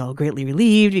everybody was all greatly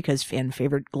relieved because fan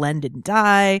favorite Glenn didn't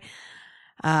die.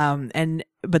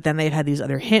 But then they've had these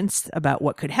other hints about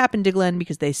what could happen to Glenn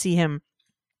because they see him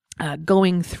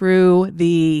going through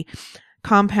the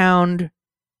compound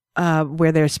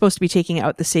where they're supposed to be taking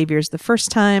out the saviors the first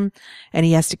time, and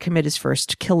he has to commit his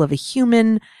first kill of a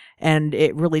human, and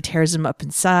it really tears him up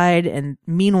inside. And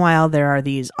meanwhile, there are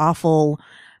these awful,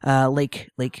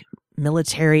 like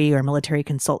military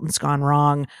consultants gone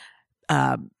wrong,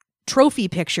 trophy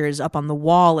pictures up on the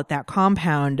wall at that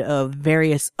compound of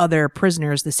various other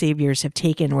prisoners the saviors have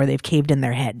taken where they've caved in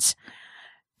their heads,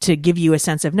 to give you a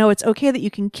sense of, no, it's okay that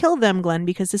you can kill them, Glenn,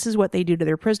 because this is what they do to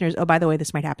their prisoners. Oh, by the way,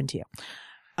 this might happen to you.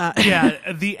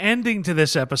 Yeah, the ending to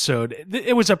this episode,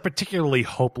 it was a particularly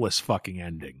hopeless fucking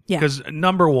ending. Yeah. Because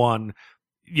number one,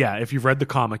 yeah, if you've read the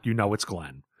comic, you know it's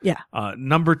Glenn. Yeah.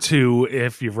 Number two,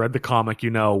 if you've read the comic, you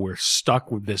know we're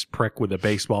stuck with this prick with a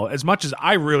baseball. As much as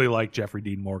I really like Jeffrey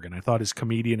Dean Morgan, I thought his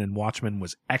comedian in Watchmen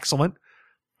was excellent.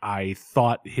 I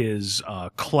thought his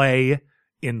Clay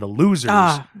in The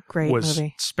Losers great was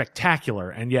movie.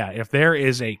 spectacular. And yeah, if there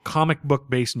is a comic book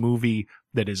based movie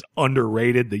that is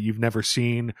underrated that you've never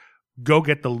seen, go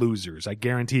get The Losers. I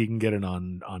guarantee you can get it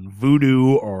on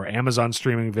Vudu or Amazon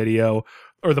streaming video,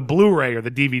 or the Blu-ray or the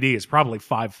DVD is probably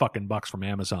 $5 from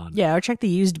Amazon. Yeah, or check the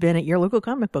used bin at your local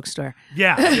comic book store.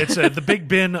 Yeah, it's the big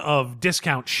bin of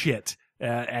discount shit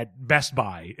at Best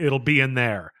Buy. It'll be in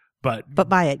there. But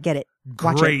buy it, get it.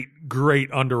 Watch it. Great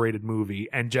underrated movie,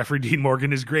 and Jeffrey Dean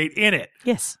Morgan is great in it.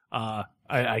 Yes.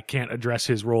 I can't address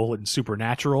his role in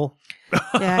Supernatural.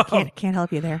 Yeah, I can't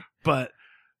help you there. But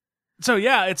so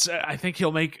yeah, I think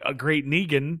he'll make a great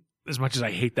Negan, as much as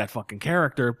I hate that fucking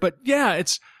character. But yeah,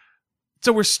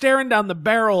 so we're staring down the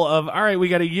barrel of, all right, we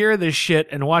got a year of this shit,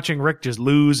 and watching Rick just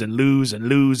lose and lose and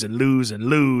lose and lose and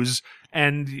lose.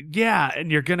 And yeah,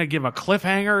 and you're gonna give a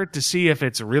cliffhanger to see if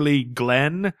it's really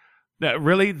Glenn.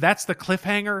 Really? That's the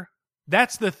cliffhanger?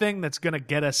 That's the thing that's going to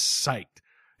get us psyched.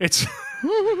 It's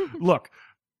look,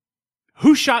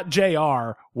 Who Shot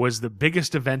JR was the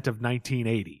biggest event of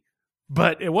 1980,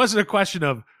 but it wasn't a question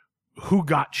of who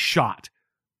got shot.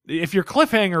 If your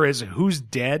cliffhanger is who's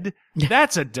dead,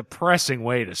 that's a depressing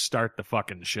way to start the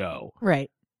fucking show.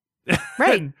 Right.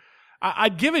 Right.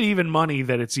 I'd give it even money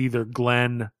that it's either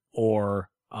Glenn or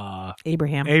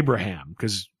Abraham.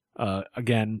 Because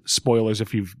again, spoilers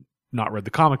if you've not read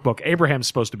the comic book, Abraham's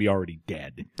supposed to be already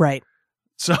dead. Right.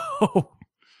 So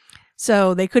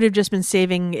they could have just been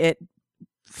saving it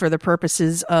for the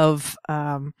purposes of,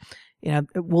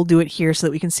 we'll do it here so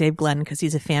that we can save Glenn because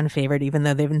he's a fan favorite, even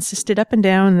though they've insisted up and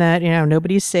down that,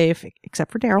 nobody's safe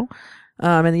except for Daryl.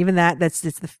 And even it's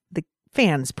the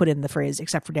fans put in the phrase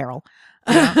except for Daryl.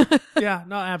 Yeah,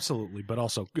 no, absolutely. But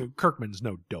also Kirkman's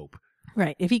no dope.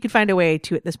 Right. If he could find a way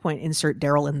to, at this point, insert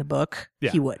Daryl in the book,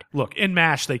 he would. Look, in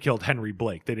MASH, they killed Henry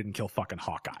Blake. They didn't kill fucking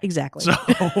Hawkeye. Exactly. So,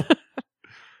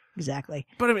 exactly.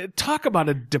 But I mean, talk about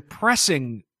a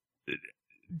depressing,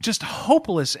 just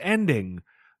hopeless ending.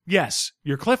 Yes,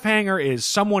 your cliffhanger is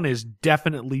someone is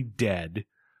definitely dead.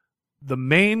 The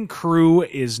main crew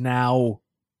is now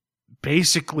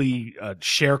basically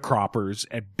sharecroppers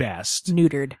at best.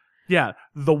 Neutered. Yeah,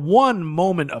 the one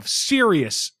moment of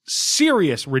serious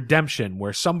redemption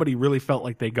where somebody really felt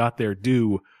like they got their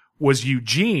due was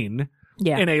Eugene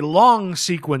in a long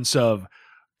sequence of,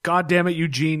 God damn it,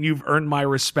 Eugene, you've earned my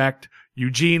respect.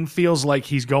 Eugene feels like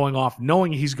he's going off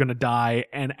knowing he's going to die.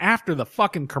 And after the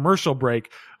fucking commercial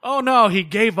break, oh no, he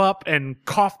gave up and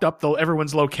coughed up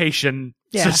everyone's location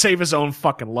to save his own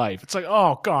fucking life. It's like,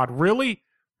 oh God, really?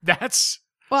 That's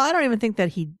Well, I don't even think that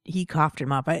he coughed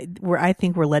him up. I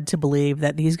think we're led to believe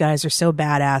that these guys are so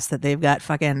badass that they've got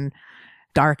fucking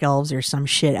dark elves or some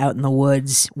shit out in the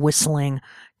woods whistling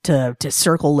to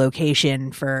circle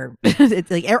location for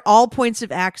it's like all points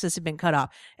of access have been cut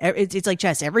off. It's like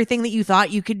chess. Everything that you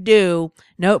thought you could do.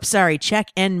 Nope. Sorry. Check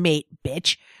and mate,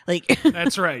 bitch. Like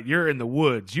That's right. You're in the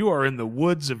woods. You are in the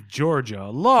woods of Georgia,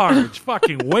 a large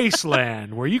fucking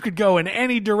wasteland where you could go in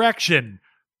any direction.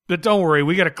 But don't worry,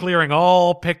 we got a clearing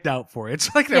all picked out for you.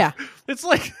 It's like it's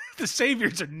like the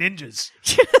saviors are ninjas.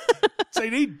 It's like they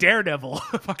need Daredevil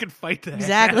to fucking fight the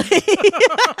exactly.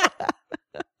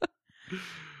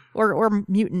 Or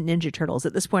mutant Ninja Turtles.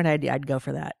 At this point, I'd go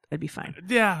for that. I'd be fine.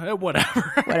 Yeah,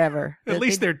 whatever. Whatever. At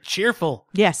least they're cheerful.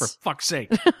 Yes. For fuck's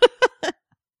sake.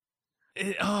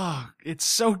 It's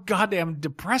so goddamn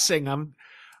depressing.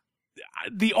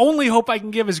 The only hope I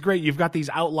can give is great. You've got these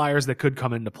outliers that could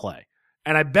come into play.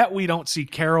 And I bet we don't see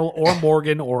Carol or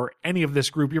Morgan or any of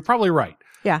this group. You're probably right.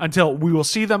 Yeah. Until we will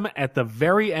see them at the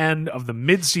very end of the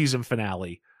mid-season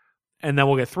finale. And then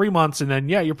we'll get 3 months. And then,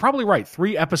 yeah, you're probably right.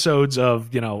 3 episodes of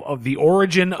the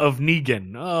origin of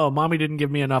Negan. Oh, mommy didn't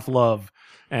give me enough love.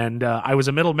 And I was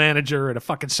a middle manager at a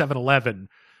fucking 7-Eleven.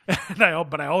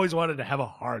 But I always wanted to have a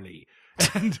Harley.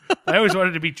 And I always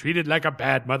wanted to be treated like a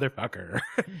bad motherfucker.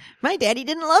 My daddy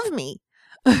didn't love me.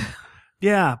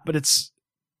 Yeah, but it's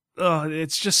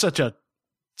just such a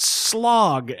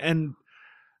slog, and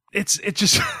it's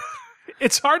just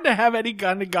it's hard to have any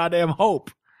kind of goddamn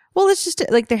hope. Well, it's just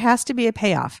like there has to be a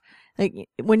payoff. Like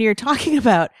when you're talking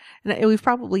about, and we've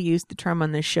probably used the term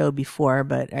on this show before,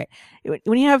 but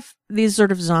when you have these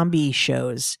sort of zombie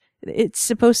shows, it's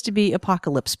supposed to be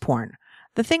apocalypse porn.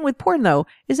 The thing with porn, though,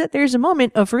 is that there's a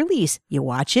moment of release. You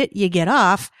watch it, you get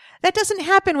off. That doesn't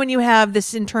happen when you have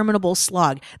this interminable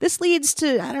slog. This leads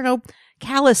to, I don't know,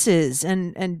 calluses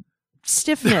and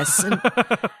stiffness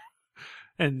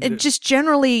and just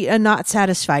generally a not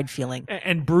satisfied feeling.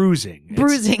 And bruising.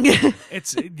 Bruising.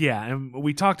 And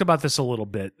we talked about this a little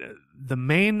bit. The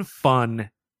main fun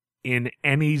in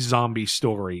any zombie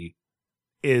story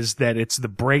is that it's the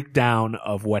breakdown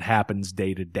of what happens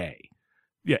day to day.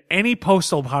 Yeah, any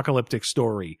post-apocalyptic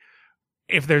story,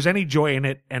 if there's any joy in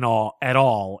it at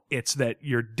all, it's that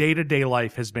your day-to-day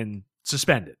life has been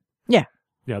suspended. Yeah.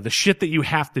 You know, the shit that you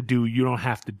have to do, you don't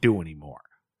have to do anymore.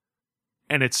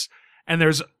 And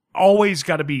there's always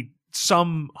got to be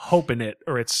some hope in it,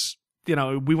 or it's, we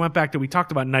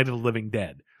talked about Night of the Living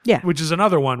Dead. Yeah. Which is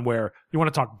another one where you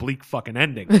want to talk bleak fucking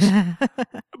endings.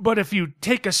 But if you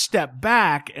take a step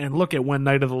back and look at when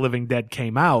Night of the Living Dead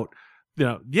came out,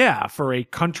 for a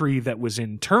country that was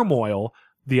in turmoil,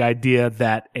 the idea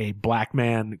that a black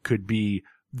man could be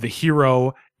the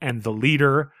hero and the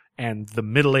leader and the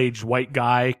middle-aged white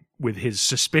guy with his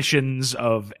suspicions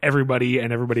of everybody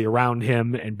and everybody around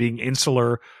him and being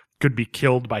insular could be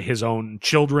killed by his own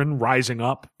children rising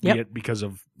up, be it because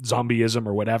of zombieism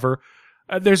or whatever.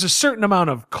 There's a certain amount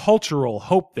of cultural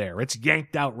hope there. It's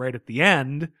yanked out right at the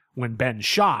end when Ben's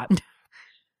shot.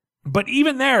 But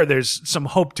even there's some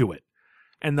hope to it.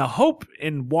 And the hope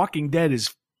in Walking Dead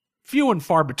is few and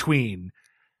far between.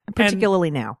 Particularly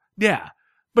now. Yeah.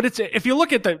 But if you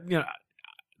look at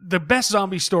the best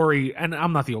zombie story, and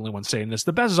I'm not the only one saying this,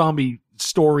 the best zombie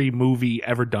story movie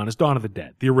ever done is Dawn of the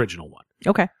Dead, the original one.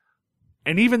 Okay.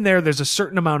 And even there's a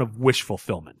certain amount of wish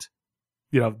fulfillment.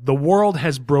 The world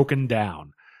has broken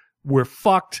down. We're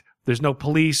fucked. There's no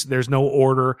police. There's no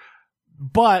order.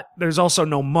 But there's also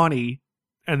no money.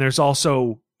 And there's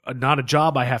also not a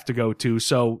job I have to go to.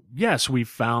 So, yes, we've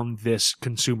found this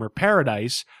consumer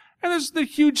paradise. And there's the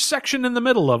huge section in the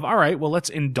middle of, all right, well, let's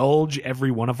indulge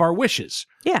every one of our wishes.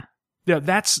 Yeah. Yeah,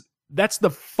 that's the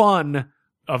fun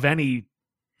of any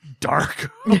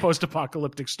dark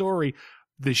post-apocalyptic story.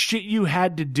 The shit you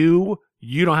had to do,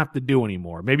 you don't have to do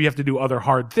anymore. Maybe you have to do other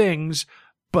hard things,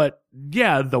 but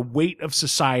yeah, the weight of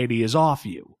society is off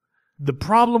you. The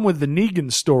problem with the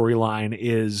Negan storyline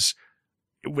is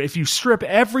if you strip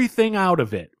everything out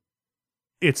of it,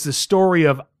 it's the story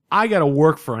of, I gotta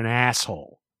work for an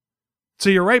asshole. So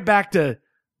you're right back to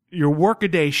your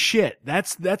workaday shit.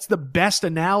 That's the best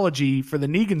analogy for the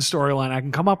Negan storyline I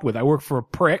can come up with. I work for a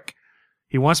prick.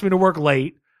 He wants me to work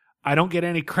late. I don't get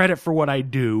any credit for what I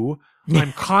do.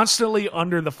 I'm constantly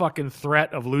under the fucking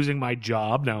threat of losing my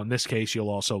job. Now, in this case, you'll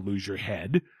also lose your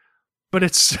head. But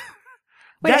it's...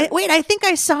 Wait, I think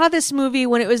I saw this movie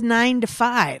when it was 9 to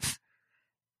 5.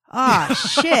 Ah,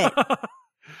 shit.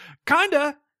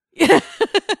 Kinda.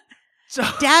 So,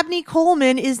 Dabney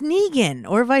Coleman is Negan,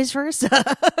 or vice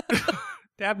versa.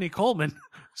 Dabney Coleman,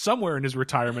 somewhere in his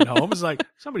retirement home, is like,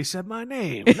 somebody said my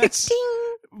name. That's,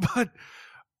 Ding. but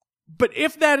But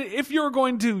if you're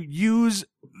going to use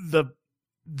the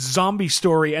zombie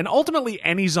story, and ultimately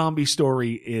any zombie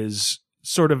story is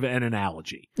sort of an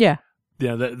analogy. Yeah.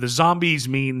 The zombies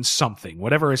mean something.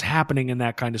 Whatever is happening in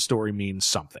that kind of story means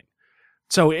something.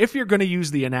 So if you're going to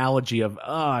use the analogy of,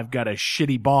 I've got a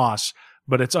shitty boss,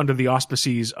 but it's under the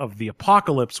auspices of the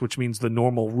apocalypse, which means the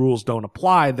normal rules don't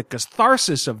apply, the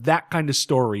catharsis of that kind of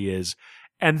story is,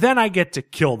 and then I get to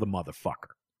kill the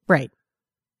motherfucker. Right.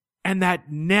 And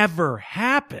that never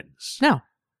happens. No.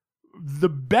 The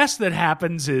best that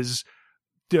happens is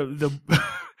the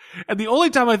and the only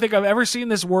time I think I've ever seen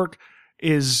this work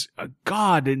is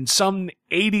in some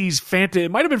 80s fantasy,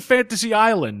 it might have been Fantasy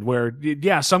Island, where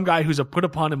some guy who's a put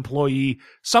upon employee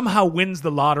somehow wins the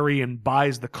lottery and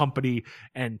buys the company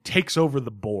and takes over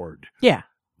the board. Yeah.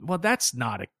 Well, that's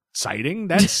not exciting.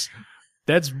 That's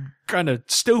kind of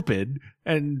stupid.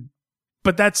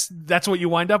 But that's what you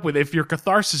wind up with. If your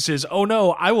catharsis is, oh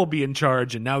no, I will be in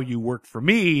charge and now you work for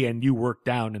me and you work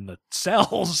down in the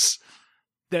cells.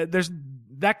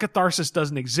 That catharsis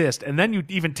doesn't exist. And then you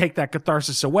even take that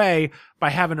catharsis away by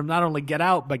having him not only get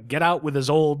out, but get out with his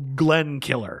old Glenn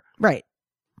killer. Right.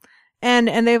 And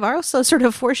they've also sort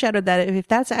of foreshadowed that if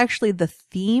that's actually the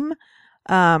theme,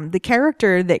 the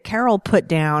character that Carol put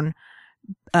down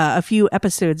a few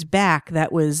episodes back,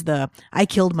 that was I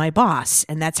killed my boss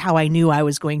and that's how I knew I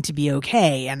was going to be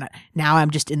okay. And now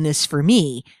I'm just in this for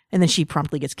me. And then she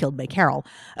promptly gets killed by Carol.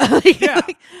 Yeah.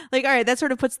 Like, all right, that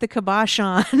sort of puts the kibosh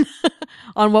on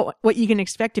what you can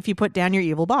expect if you put down your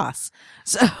evil boss.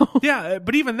 So yeah,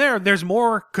 but even there's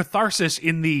more catharsis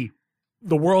in the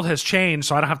world has changed,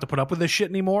 so I don't have to put up with this shit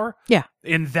anymore. Yeah.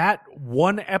 In that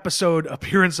one episode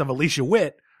appearance of Alicia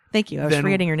Witt. Thank you. I was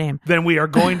forgetting your name. Then we are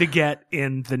going to get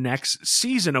in the next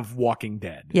season of Walking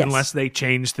Dead. Yes. Unless they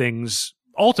change things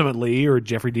ultimately, or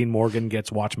Jeffrey Dean Morgan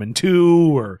gets Watchmen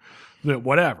 2, or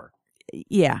whatever.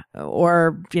 Yeah.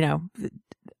 Or,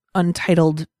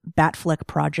 untitled Batfleck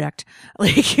project.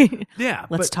 Like, yeah.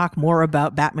 let's talk more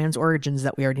about Batman's origins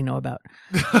that we already know about.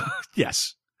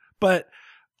 Yes. But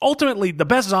ultimately, the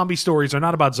best zombie stories are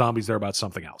not about zombies, they're about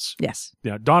something else. Yes.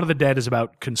 Dawn of the Dead is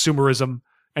about consumerism.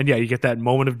 And yeah, you get that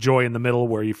moment of joy in the middle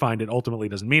where you find it ultimately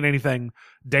doesn't mean anything.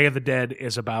 Day of the Dead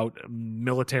is about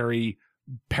military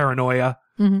paranoia,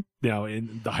 in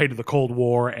the height of the Cold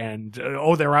War, and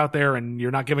they're out there and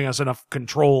you're not giving us enough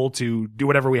control to do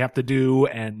whatever we have to do,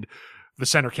 and the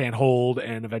center can't hold,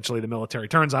 and eventually the military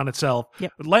turns on itself.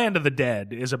 Yep. Land of the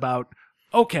Dead is about,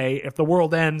 okay, if the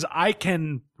world ends, I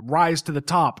can rise to the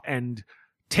top and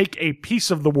take a piece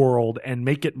of the world and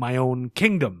make it my own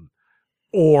kingdom.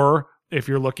 Or if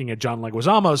you're looking at John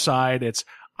Leguizamo's side, it's,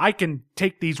 I can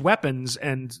take these weapons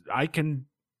and I can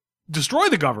destroy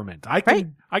the government. I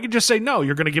can just say, no,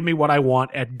 you're going to give me what I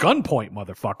want at gunpoint,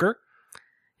 motherfucker.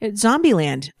 It's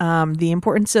Zombieland. The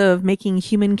importance of making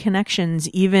human connections,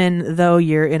 even though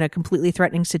you're in a completely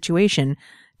threatening situation,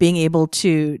 being able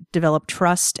to develop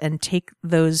trust and take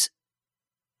those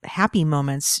happy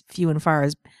moments, few and far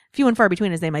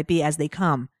between as they might be, as they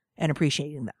come, and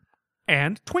appreciating them.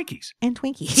 And Twinkies. And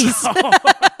Twinkies.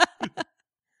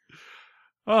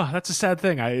 Oh, that's a sad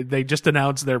thing. They just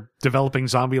announced they're developing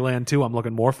Zombieland 2. I'm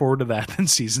looking more forward to that than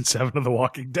season 7 of The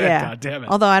Walking Dead. Yeah. God damn it.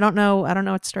 Although I don't know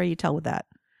what story you tell with that.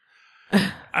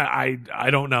 I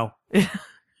don't know.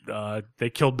 They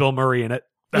killed Bill Murray in it.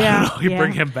 Yeah, I don't know. You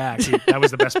bring him back. That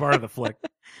was the best part of the flick.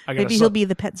 Maybe he'll be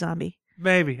the pet zombie.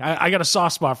 Maybe. I got a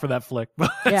soft spot for that flick,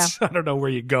 but Yeah. I don't know where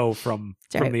you go from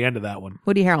right. the end of that one.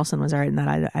 Woody Harrelson was all right in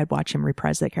that. I'd watch him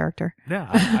reprise that character. Yeah,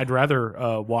 I'd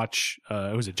rather watch,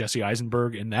 was it Jesse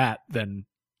Eisenberg in that than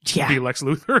be Lex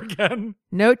Luthor again?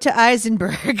 Note to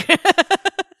Eisenberg.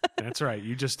 That's right.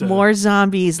 You just... More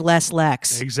zombies, less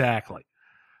Lex. Exactly.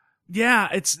 Yeah,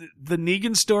 it's the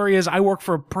Negan story is I work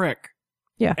for a prick.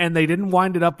 Yeah. And they didn't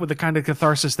wind it up with the kind of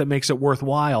catharsis that makes it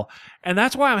worthwhile. And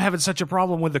that's why I'm having such a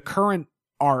problem with the current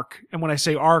arc. And when I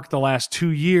say arc, the last 2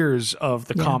 years of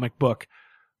the comic book,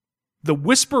 the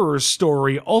Whisperer's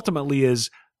story ultimately is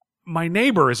my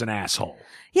neighbor is an asshole.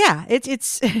 Yeah,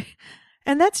 it's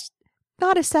and that's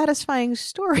not a satisfying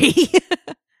story.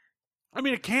 I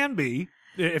mean, it can be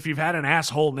if you've had an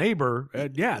asshole neighbor.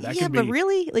 That can be. Yeah, but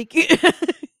really, like,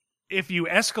 if you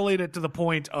escalate it to the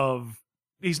point of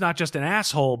he's not just an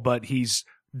asshole, but he's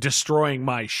destroying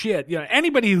my shit.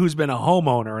 Anybody who's been a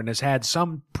homeowner and has had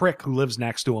some prick who lives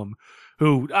next to him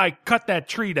who, I cut that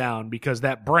tree down because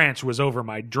that branch was over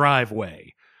my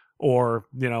driveway. Or,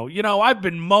 I've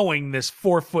been mowing this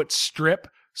 4-foot strip,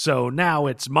 so now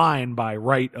it's mine by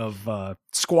right of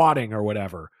squatting or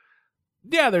whatever.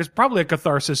 yeah, there's probably a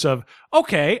catharsis of,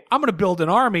 okay, I'm going to build an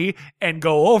army and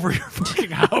go over your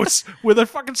fucking house with a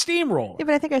fucking steamroller. Yeah,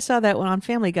 but I think I saw that one on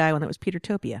Family Guy when it was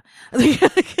Petertopia.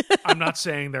 I'm not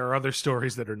saying there are other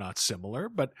stories that are not similar,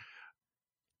 but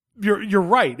you're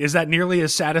right. Is that nearly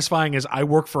as satisfying as I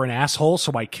work for an asshole,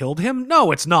 so I killed him?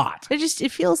 No, it's not.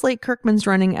 It feels like Kirkman's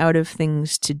running out of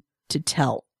things to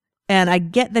tell. And I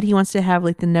get that he wants to have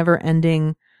like the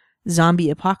never-ending zombie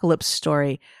apocalypse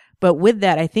story. But with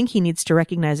that, I think he needs to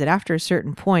recognize that after a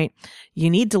certain point, you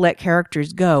need to let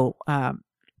characters go.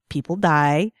 People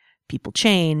die, people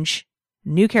change,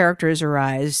 new characters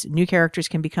arise, new characters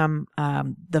can become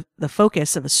the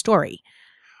focus of a story.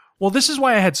 Well, this is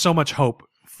why I had so much hope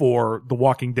for The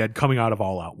Walking Dead coming out of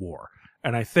All Out War.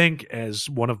 And I think as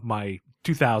one of my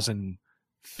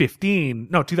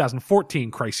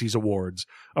 2014 Crises Awards,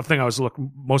 a thing I was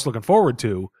most looking forward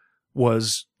to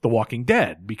was The Walking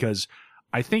Dead, because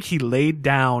I think he laid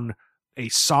down a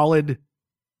solid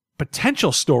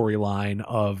potential storyline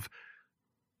of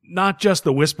not just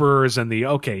the Whisperers and the,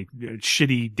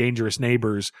 shitty, dangerous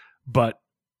neighbors, but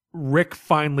Rick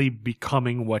finally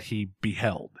becoming what he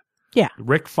beheld. Yeah.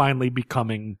 Rick finally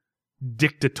becoming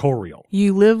dictatorial.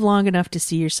 You live long enough to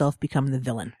see yourself become the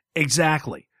villain.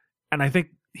 Exactly. And I think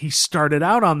he started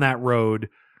out on that road,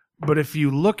 but if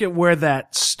you look at where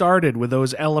that started with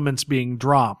those elements being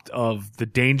dropped of the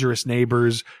dangerous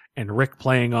neighbors and Rick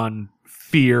playing on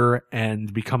fear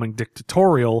and becoming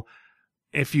dictatorial,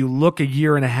 if you look a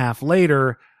year and a half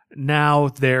later, now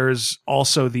there's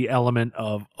also the element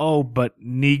of, but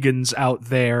Negan's out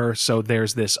there, so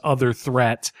there's this other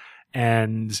threat,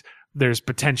 and there's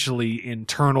potentially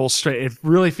internal it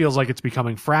really feels like it's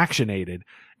becoming fractionated.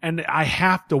 And I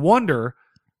have to wonder,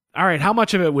 all right, how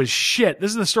much of it was shit?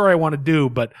 This is the story I want to do,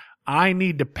 but I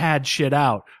need to pad shit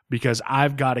out because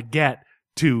I've got to get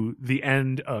to the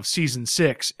end of season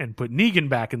 6 and put Negan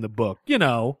back in the book,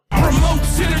 Promote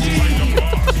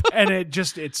synergy! And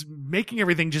it's making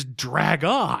everything just drag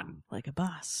on. Like a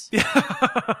boss.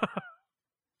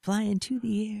 Fly into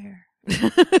the air.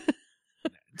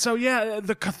 So yeah,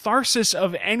 the catharsis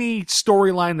of any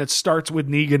storyline that starts with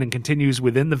Negan and continues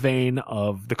within the vein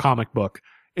of the comic book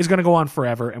is going to go on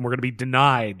forever, and we're going to be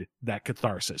denied that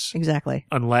catharsis. Exactly.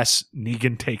 Unless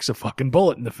Negan takes a fucking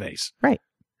bullet in the face. Right.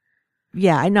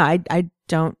 Yeah, I know. I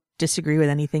don't disagree with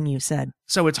anything you said.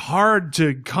 So it's hard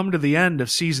to come to the end of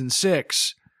season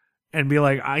 6 and be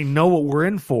like, I know what we're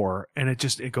in for, and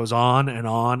it goes on and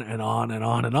on and on and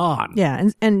on and on. Yeah,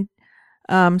 and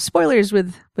spoilers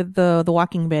with the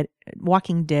Walking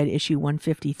Dead issue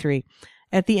 153.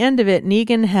 At the end of it,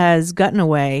 Negan has gotten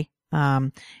away.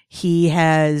 He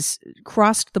has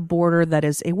crossed the border that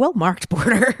is a well-marked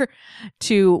border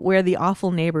to where the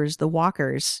awful neighbors, the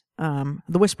Walkers, the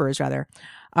Whisperers rather,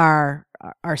 are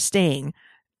staying.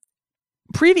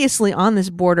 Previously on this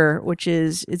border, which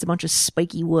is a bunch of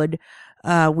spiky wood,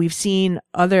 we've seen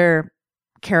other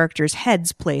characters'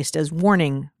 heads placed as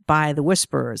warning by the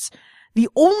Whisperers. The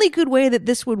only good way that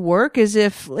this would work is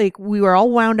if we were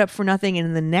all wound up for nothing, and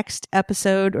in the next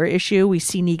episode or issue, we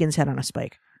see Negan's head on a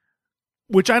spike.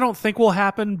 Which I don't think will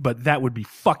happen, but that would be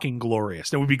fucking glorious.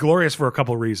 That would be glorious for a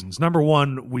couple of reasons. Number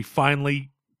one, we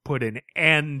finally put an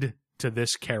end to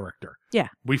this character. Yeah.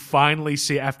 We finally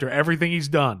see, after everything he's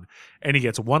done, and he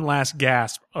gets one last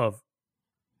gasp of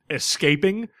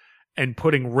escaping and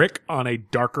putting Rick on a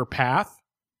darker path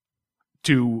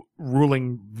to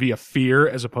ruling via fear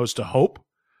as opposed to hope.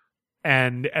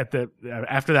 And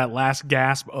after that last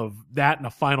gasp of that and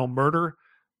a final murder,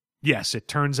 yes, it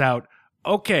turns out,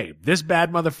 okay, this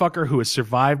bad motherfucker who has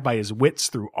survived by his wits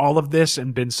through all of this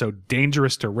and been so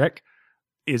dangerous to Rick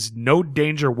is no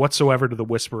danger whatsoever to the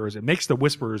Whisperers. It makes the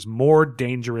Whisperers more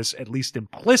dangerous, at least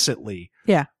implicitly,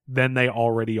 than they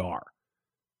already are.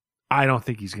 I don't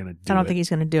think he's going to do it. I don't think he's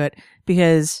going to do it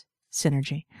because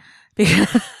synergy.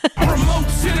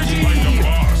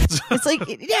 It's like,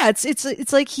 yeah,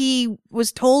 it's like he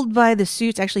was told by the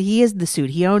suits. Actually, he is the suit.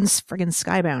 He owns friggin'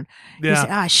 Skybound.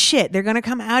 Yeah. He's, shit, they're gonna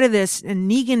come out of this, and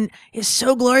Negan is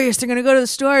so glorious. They're gonna go to the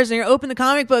stores and they're gonna open the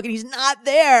comic book, and he's not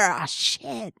there.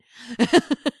 Shit.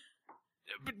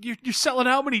 But you're selling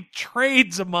how many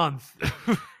trades a month?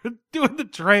 Doing the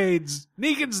trades.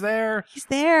 Negan's there. He's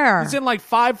there. He's in like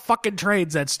 5 fucking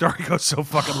trades. That story goes so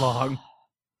fucking long.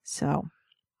 So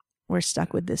we're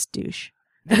stuck with this douche.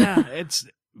 Yeah,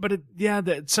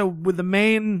 so with the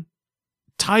main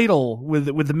title, with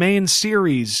the main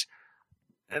series,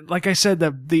 like I said,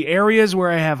 the areas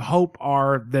where I have hope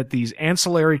are that these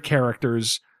ancillary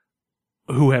characters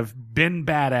who have been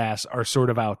badass are sort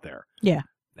of out there. Yeah.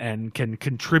 And can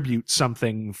contribute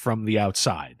something from the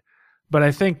outside. But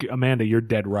I think, Amanda, you're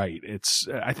dead right. It's,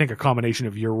 I think, a combination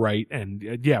of you're right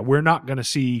and, yeah, we're not going to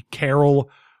see Carol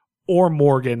or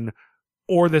Morgan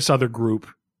or this other group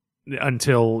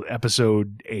until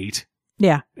episode 8.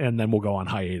 Yeah. And then we'll go on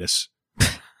hiatus.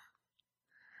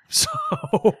 So.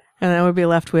 And then we'll be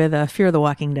left with Fear the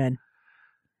Walking Dead.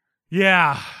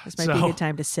 Yeah. This might be a good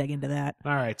time to seg into that.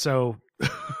 All right. So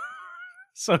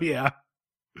yeah.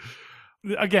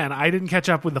 Again, I didn't catch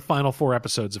up with the final 4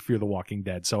 episodes of Fear the Walking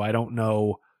Dead, so I don't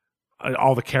know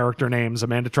all the character names.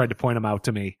 Amanda tried to point them out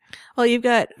to me. Well, you've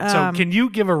got... So can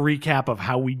you give a recap of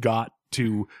how we got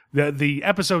to... The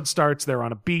episode starts, they're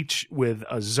on a beach with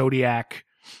a Zodiac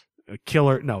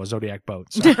killer... No, a Zodiac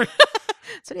boat. Sorry.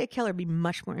 Zodiac Killer would be a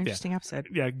much more interesting episode.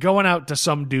 Yeah, going out to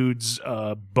some dude's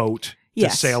boat to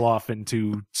sail off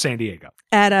into San Diego.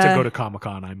 To go to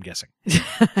Comic-Con, I'm guessing.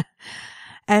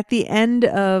 At the end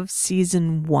of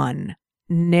season 1,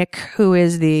 Nick, who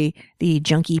is the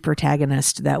junkie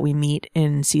protagonist that we meet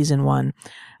in season 1,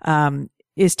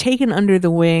 is taken under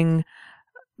the wing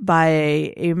by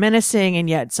a menacing and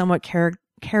yet somewhat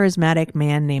charismatic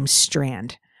man named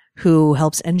Strand, who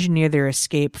helps engineer their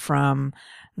escape from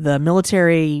the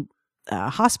military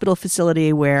hospital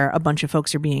facility where a bunch of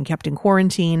folks are being kept in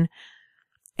quarantine.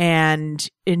 And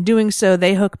in doing so,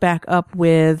 they hook back up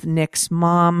with Nick's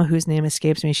mom, whose name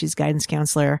escapes me. She's guidance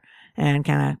counselor and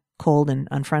kind of cold and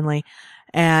unfriendly.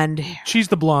 And she's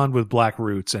the blonde with black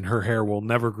roots, and her hair will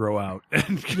never grow out.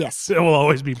 And yes, it will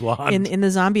always be blonde. In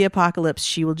the zombie apocalypse,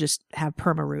 she will just have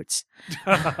perma roots.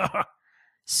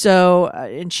 So,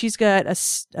 and she's got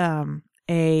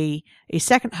a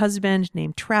second husband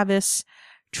named Travis.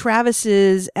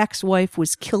 Travis's ex-wife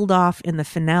was killed off in the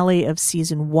finale of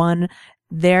season 1.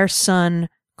 Their son,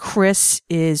 Chris,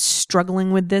 is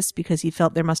struggling with this because he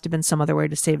felt there must have been some other way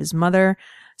to save his mother.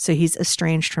 So he's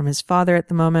estranged from his father at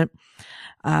the moment.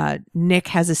 Nick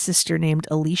has a sister named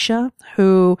Alicia,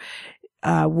 who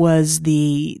was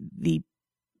the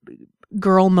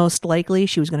girl most likely.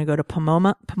 She was going to go to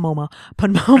Pomona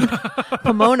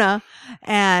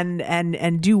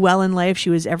and do well in life. She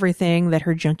was everything that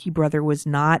her junkie brother was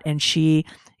not, and she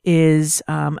is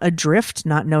adrift,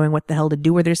 not knowing what the hell to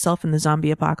do with herself in the zombie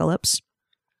apocalypse.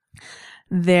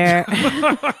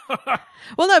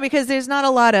 Well, no, because there's not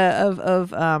a lot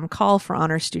of call for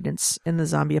honor students in the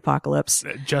zombie apocalypse.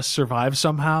 Just survive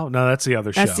somehow? No, that's the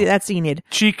other show. That's Enid.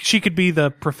 She could be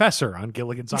the professor on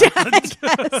Gilligan's Island.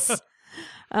 Yes.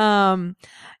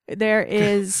 There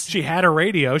is. She had a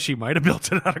radio. She might have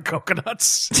built it out of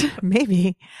coconuts.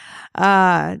 Maybe.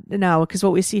 No, because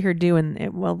what we see her do,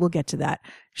 we'll get to that.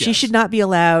 She should not be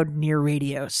allowed near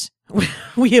radios.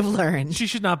 We have learned. She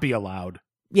should not be allowed.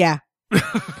 Yeah.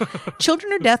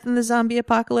 Children are death in the zombie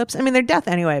apocalypse. I mean, they're death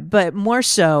anyway, but more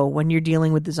so when you're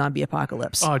dealing with the zombie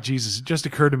apocalypse. Oh, Jesus. It just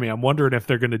occurred to me. I'm wondering if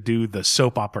they're going to do the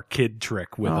soap opera kid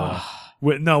trick with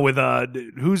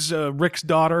who's Rick's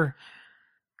daughter?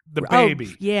 The baby.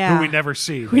 Oh, yeah. Who we never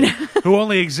see. Who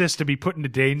only exists to be put into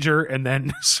danger and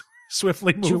then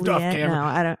swiftly moved off camera. No,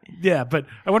 I don't. Yeah, but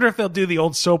I wonder if they'll do the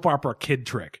old soap opera kid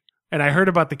trick. And I heard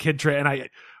about the kid trick, and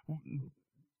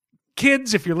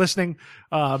kids, if you're listening,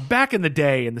 back in the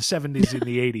day, in the 70s and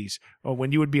the 80s,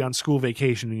 when you would be on school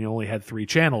vacation and you only had 3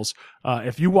 channels,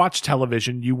 if you watched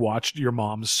television, you watched your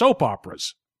mom's soap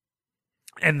operas.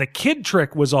 And the kid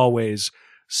trick was always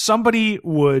somebody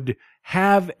would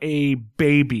have a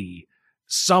baby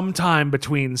sometime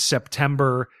between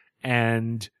September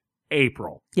and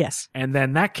April. Yes. And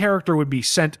then that character would be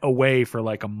sent away for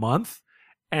like a month,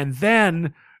 and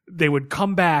then they would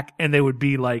come back and they would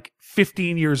be like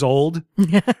 15 years old.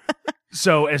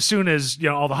 So as soon as,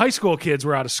 all the high school kids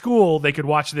were out of school, they could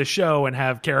watch this show and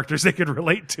have characters they could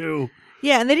relate to.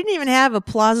 Yeah, and they didn't even have a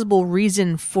plausible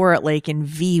reason for it, like in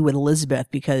V with Elizabeth,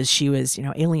 because she was,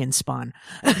 alien spawn.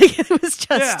 It was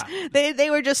just, they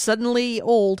were just suddenly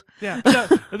old. Yeah,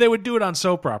 they would do it on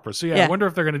soap operas. So I wonder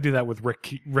if they're going to do that with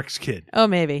Rick's kid. Oh,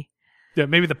 maybe. Yeah,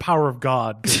 maybe the power of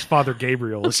God, because Father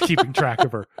Gabriel is keeping track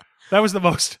of her. That was the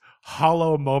most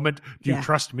hollow moment. Do you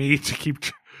trust me to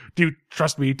do you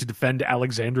trust me to defend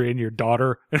Alexandria and your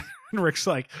daughter? And Rick's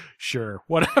like, sure,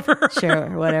 whatever.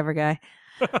 Sure, whatever, guy.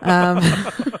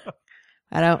 I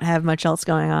don't have much else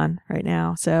going on right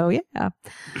now. So yeah.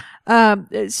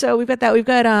 So we've got that. We've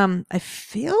got, I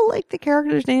feel like the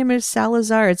character's name is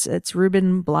Salazar. It's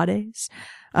Ruben Blades.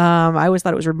 I always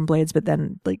thought it was Ruben Blades, but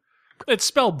then it's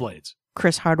spelled Blades.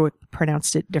 Chris Hardwick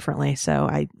pronounced it differently. So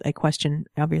I question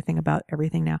everything about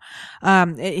everything now.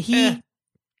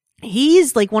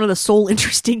 He's like one of the sole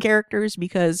interesting characters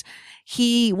because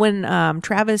when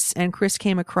Travis and Chris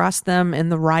came across them in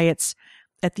the riots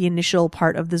at the initial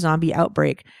part of the zombie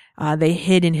outbreak, They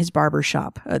hid in his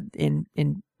barbershop, in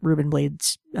Ruben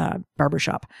Blade's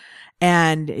barbershop.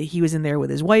 And he was in there with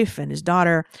his wife and his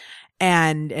daughter.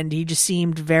 And he just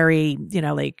seemed very,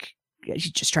 like,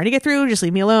 she's just trying to get through. Just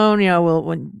leave me alone.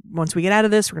 Once we get out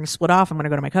of this, we're going to split off. I'm going to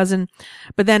go to my cousin.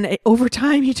 But then over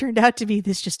time, he turned out to be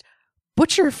this just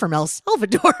butcher from El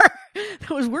Salvador that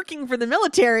was working for the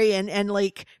military and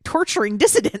like torturing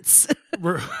dissidents.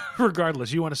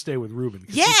 Regardless, you want to stay with Ruben.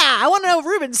 Yeah, I want to know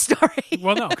Ruben's story.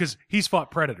 Well, no, because he's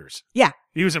fought predators. Yeah.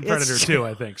 He was in Predator too,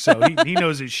 I think. So he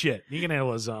knows his shit. He can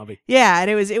handle a zombie. Yeah, and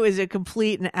it was a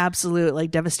complete and absolute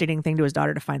like devastating thing to his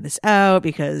daughter to find this out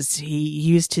because he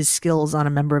used his skills on a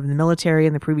member of the military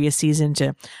in the previous season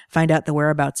to find out the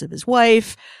whereabouts of his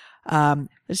wife.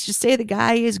 Let's just say the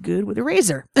guy is good with a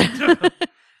razor.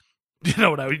 You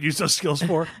know what I would use those skills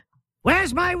for?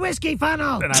 Where's my whiskey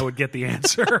funnel? And I would get the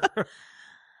answer.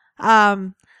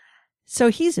 So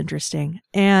he's interesting,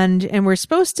 and we're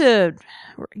supposed to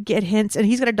get hints. And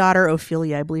he's got a daughter,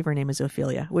 Ophelia. I believe her name is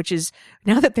Ophelia, which is,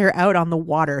 now that they're out on the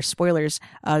water, spoilers,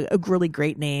 a really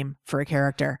great name for a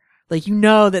character. Like,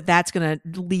 that's going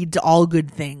to lead to all good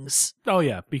things. Oh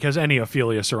yeah, because any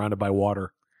Ophelia surrounded by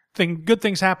water, good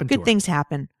things happen to her. Good things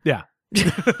happen. Yeah.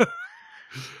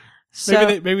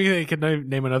 So maybe they could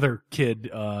name another kid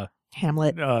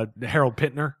Hamlet. Harold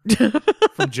Pittner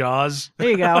from Jaws. There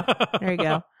you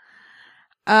go.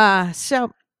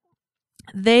 So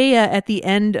they at the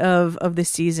end of the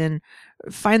season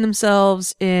find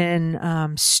themselves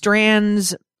in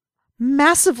Strand's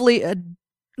massively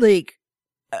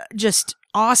just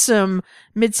awesome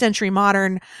mid-century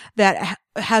modern that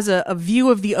has a view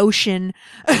of the ocean.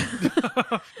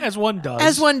 As one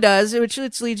does. Which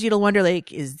leads you to wonder,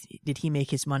 like, did he make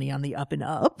his money on the up and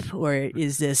up? Or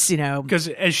is this, Because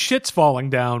as shit's falling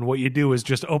down, what you do is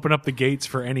just open up the gates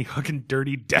for any fucking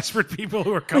dirty, desperate people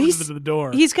who are coming to the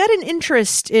door. He's got an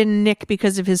interest in Nick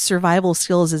because of his survival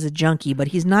skills as a junkie, but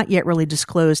he's not yet really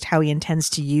disclosed how he intends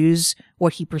to use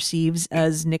what he perceives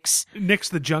as Nick's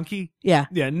the junkie? Yeah.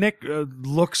 Yeah, Nick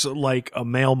looks like a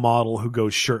male model who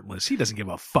goes shirtless. He doesn't give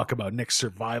a fuck about Nick's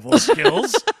survival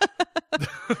skills.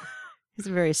 It's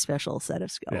a very special set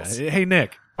of skills. Yeah. Hey,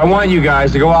 Nick. I want you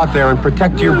guys to go out there and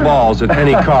protect your balls at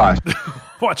any cost.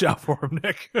 Watch out for him,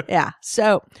 Nick. Yeah.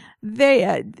 So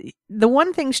they, the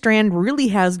one thing Strand really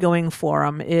has going for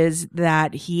him is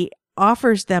that he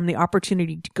offers them the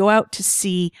opportunity to go out to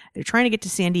sea. They're trying to get to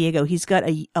San Diego. He's got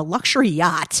a luxury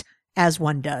yacht, as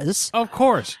one does. Of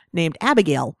course. Named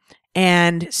Abigail.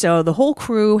 And so the whole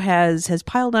crew has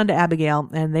piled onto Abigail,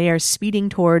 and they are speeding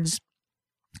towards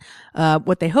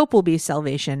what they hope will be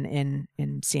salvation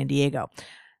in San Diego.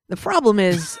 The problem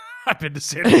is, I've been to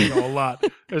San Diego a lot.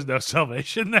 There's no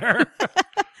salvation there.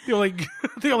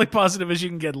 The only positive is you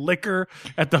can get liquor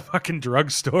at the fucking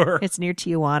drugstore. It's near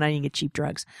Tijuana. You can get cheap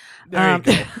drugs. There you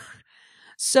go.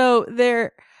 So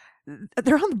they're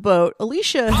on the boat.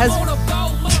 Alicia has. I'm on a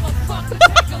boat, motherfucker,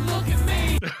 take a look at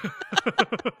me.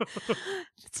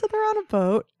 So they're on a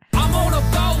boat. I'm on a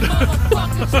boat,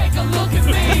 motherfucker, take a look at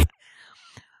me.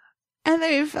 And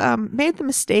they've made the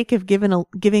mistake of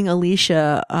giving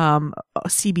Alicia a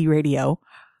CB radio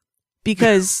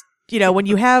because, when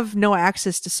you have no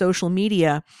access to social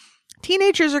media,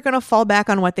 teenagers are going to fall back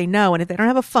on what they know. And if they don't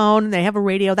have a phone and they have a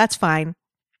radio, that's fine.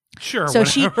 Sure. So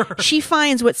whatever. she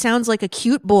finds what sounds like a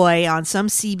cute boy on some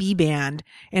CB band.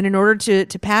 And in order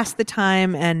to pass the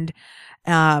time and,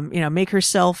 make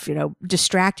herself,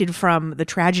 distracted from the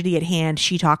tragedy at hand,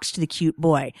 she talks to the cute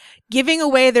boy, giving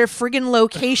away their friggin'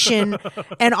 location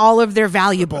and all of their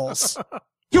valuables.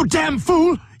 You damn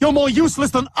fool! You're more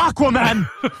useless than Aquaman!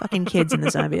 Fucking kids in the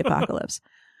zombie apocalypse.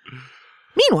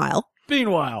 Meanwhile,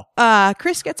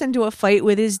 Chris gets into a fight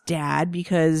with his dad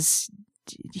because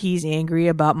he's angry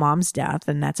about mom's death,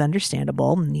 and that's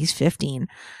understandable. And he's 15.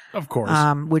 Of course.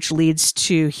 Which leads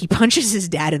to he punches his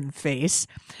dad in the face.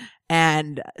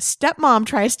 And stepmom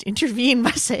tries to intervene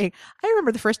by saying, I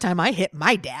remember the first time I hit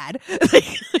my dad.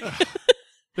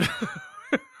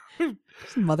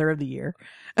 Mother of the year.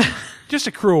 Just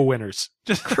a crew of winners.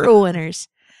 Cruel winners.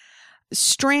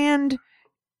 Strand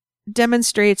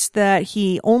demonstrates that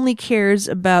he only cares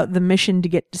about the mission to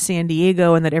get to San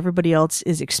Diego and that everybody else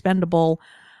is expendable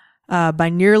by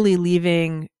nearly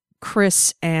leaving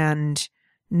Chris and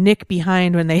Nick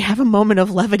behind when they have a moment of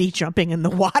levity jumping in the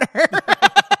water.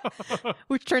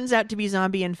 Which turns out to be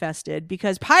zombie infested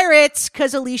because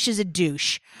Alicia's a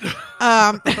douche.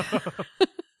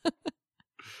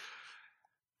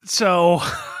 So,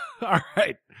 all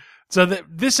right. So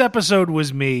this episode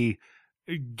was me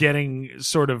getting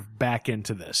sort of back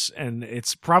into this. And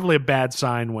it's probably a bad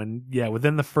sign when,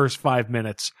 within the first 5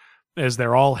 minutes, as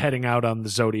they're all heading out on the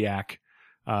Zodiac,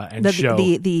 and The, show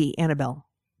the Annabelle.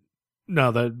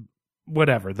 no the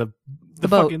whatever the boat.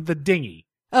 fucking the dinghy.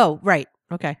 Oh, right.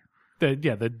 Okay. The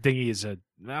dinghy is I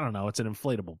don't know, it's an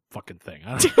inflatable fucking thing.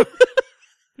 I don't know.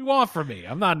 You want from me?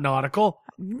 I'm not nautical,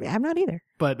 I'm not either.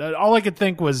 but all I could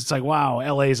think was, it's like, wow,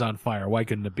 LA's on fire. Why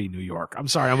couldn't it be New York? I'm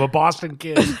sorry, I'm a Boston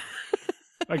kid.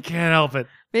 I can't help it.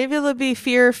 Maybe it'll be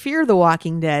Fear the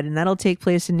Walking Dead, and that'll take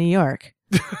place in New York.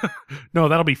 No,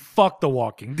 that'll be Fuck the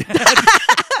Walking Dead.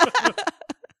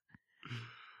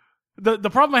 The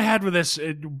problem I had with this,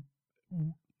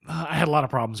 I had a lot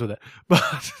of problems with it,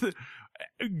 but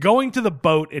going to the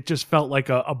boat, it just felt like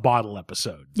a bottle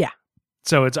episode. Yeah.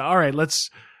 So it's all right.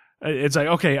 It's like,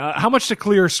 okay, how much to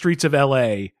clear streets of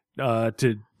LA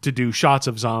to do shots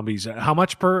of zombies? How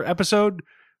much per episode?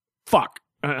 Fuck.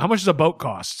 How much does a boat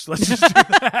cost? Let's just do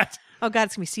that. Oh God,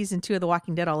 it's gonna be season 2 of The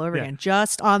Walking Dead all over Yeah. again,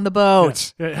 just on the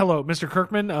boat. Yeah. Hello, Mr.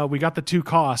 Kirkman. We got the 2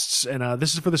 costs, and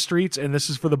this is for the streets, and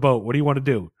this is for the boat. What do you want to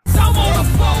do? I'm on a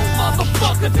boat,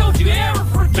 motherfucker, don't you ever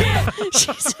forget.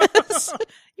 Jesus,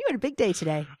 you had a big day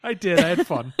today. I did. I had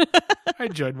fun. I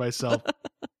enjoyed myself.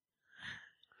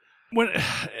 When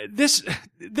this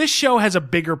show has a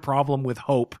bigger problem with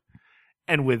hope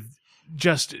and with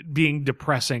just being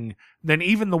depressing than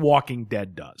even The Walking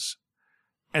Dead does.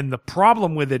 And the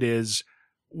problem with it is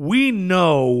we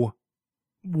know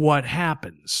what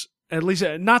happens, at least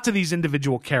not to these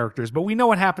individual characters, but we know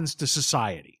what happens to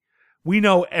society. We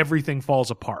know everything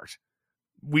falls apart.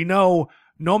 We know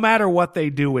no matter what they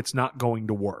do, it's not going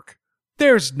to work.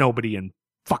 There's nobody in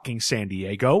fucking San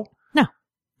Diego.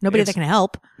 Nobody It's- that can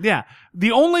help. Yeah.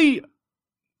 The only,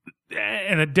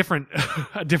 and a different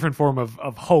form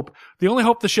of hope, the only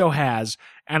hope the show has,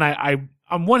 and I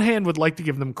on one hand would like to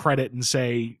give them credit and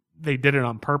say they did it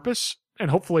on purpose,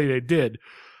 and hopefully they did.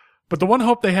 But the one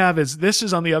hope they have is this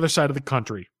is on the other side of the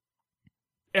country,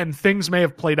 and things may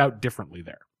have played out differently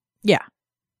there. Yeah.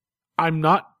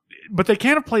 But they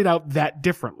can't have played out that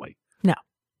differently. No.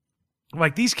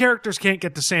 Like, these characters can't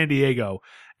get to San Diego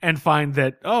and find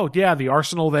that, oh, yeah, the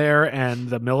arsenal there and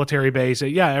the military base,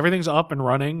 yeah, everything's up and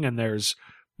running, and there's,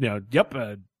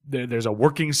 there's a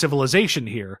working civilization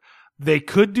here. They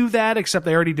could do that, except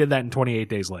they already did that in 28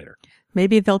 days later.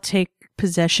 Maybe they'll take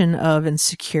possession of and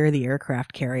secure the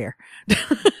aircraft carrier.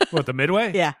 What, the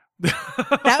Midway? Yeah.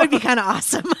 That would be kind of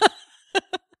awesome.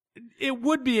 It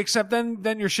would be, except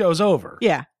then your show's over.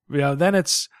 Yeah. Then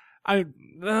it's,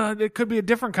 it could be a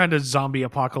different kind of zombie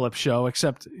apocalypse show,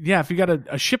 except, yeah, if you got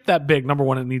a ship that big, number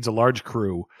one, it needs a large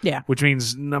crew. Yeah. Which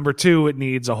means, number two, it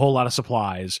needs a whole lot of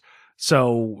supplies.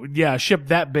 So, yeah, a ship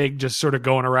that big just sort of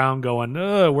going around going,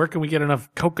 where can we get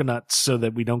enough coconuts so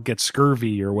that we don't get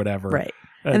scurvy or whatever? Right.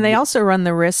 And they also run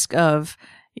the risk of,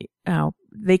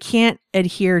 they can't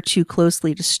adhere too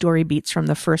closely to story beats from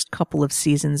the first couple of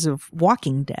seasons of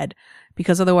Walking Dead,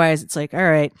 because otherwise it's like, all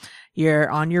right, you're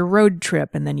on your road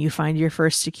trip and then you find your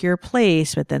first secure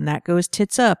place, but then that goes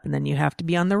tits up, and then you have to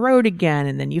be on the road again,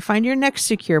 and then you find your next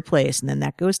secure place, and then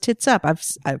that goes tits up.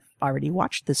 I've already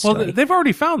watched this story. Well, they've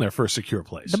already found their first secure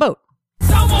place. The boat.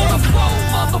 I'm on a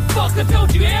boat, motherfucker,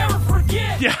 don't you ever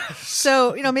forget. Yeah.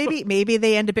 So, maybe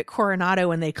they end up at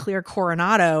Coronado and they clear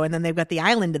Coronado, and then they've got the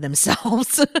island to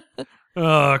themselves.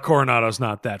 Coronado's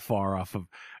not that far off of.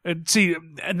 And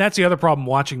that's the other problem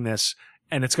watching this,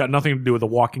 and it's got nothing to do with The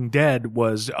Walking Dead,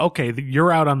 was, okay,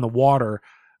 you're out on the water.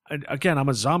 And again, I'm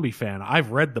a zombie fan.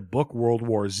 I've read the book World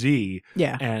War Z.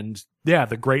 Yeah. And yeah,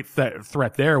 the great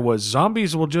threat there was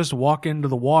zombies will just walk into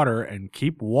the water and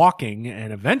keep walking,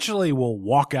 and eventually will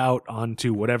walk out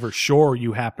onto whatever shore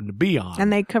you happen to be on.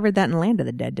 And they covered that in Land of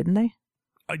the Dead, didn't they?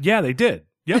 Yeah, they did.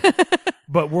 Yep.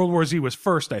 But World War Z was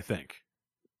first, I think.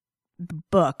 The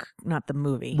book, not the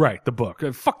movie. Right, the book.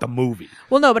 Fuck the movie.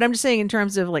 Well, no, but I'm just saying in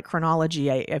terms of like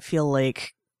chronology, I feel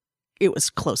like it was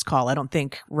close call. I don't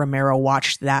think Romero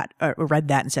watched that or read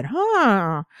that and said,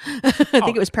 huh. I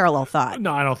think it was parallel thought.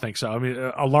 No, I don't think so. I mean,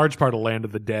 a large part of Land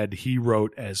of the Dead he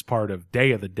wrote as part of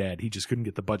Day of the Dead. He just couldn't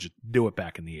get the budget to do it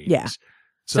back in the 80s. Yeah.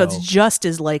 So it's just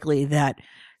as likely that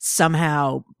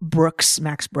somehow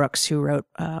Max Brooks, who wrote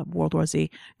World War Z,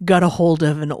 got a hold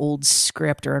of an old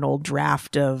script or an old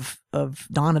draft of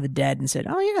Dawn of the Dead and said,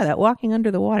 oh yeah, that walking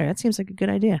under the water, that seems like a good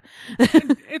idea.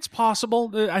 It's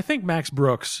possible. I think Max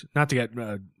Brooks, not to get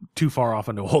too far off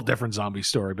into a whole different zombie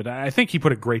story, but I think he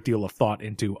put a great deal of thought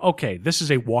into, okay, this is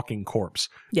a walking corpse.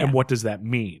 Yeah. And what does that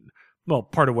mean? Well,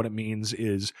 part of what it means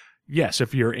is, yes,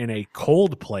 if you're in a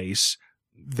cold place,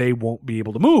 they won't be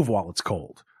able to move while it's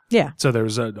cold. Yeah. So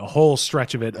there's a whole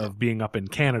stretch of it of being up in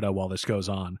Canada while this goes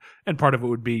on. And part of it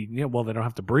would be, well, they don't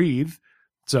have to breathe.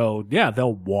 So yeah,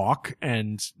 they'll walk,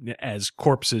 and as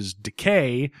corpses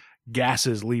decay,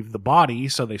 gases leave the body,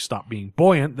 so they stop being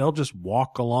buoyant, they'll just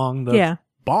walk along the Yeah.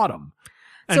 bottom.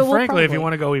 And So we'll frankly, if you probably-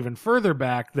 want to go even further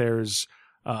back, there's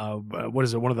what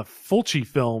is it? One of the Fulci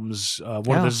films, one of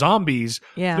Oh. the zombies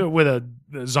Yeah. with a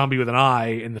zombie with an eye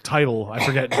in the title. I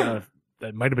forget.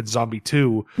 That might have been Zombie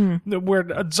 2, where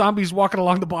a zombie's walking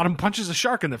along the bottom, punches a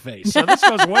shark in the face. So this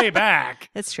goes way back.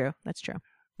 That's true. That's true.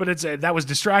 But it's that was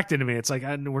distracting to me. It's like,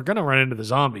 we're going to run into the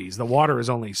zombies. The water is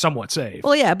only somewhat safe.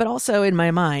 Well, yeah, but also in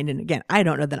my mind, and again, I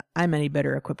don't know that I'm any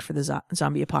better equipped for the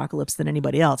zombie apocalypse than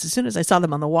anybody else. As soon as I saw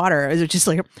them on the water, it was just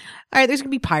like, all right, there's going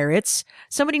to be pirates.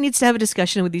 Somebody needs to have a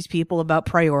discussion with these people about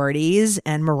priorities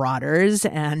and marauders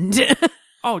and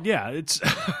Oh yeah, it's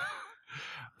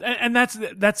and that's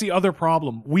the other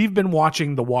problem. We've been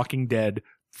watching The Walking Dead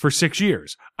for 6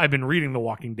 years. I've been reading The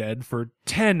Walking Dead for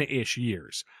 10-ish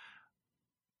years.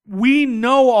 We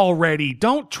know already.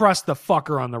 Don't trust the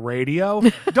fucker on the radio.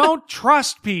 Don't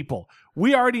trust people.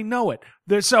 We already know it.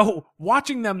 So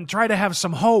watching them try to have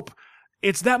some hope,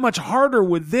 it's that much harder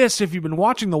with this if you've been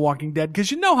watching The Walking Dead, because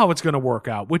you know how it's going to work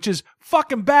out, which is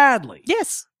fucking badly.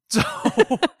 yes.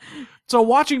 So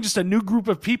watching just a new group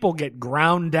of people get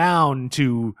ground down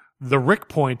to the Rick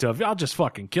point of, I'll just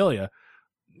fucking kill you.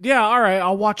 Yeah, all right,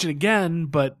 I'll watch it again,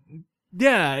 but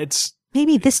yeah, it's...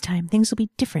 Maybe this time things will be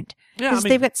different Yeah, because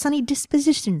they've got sunny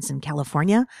dispositions in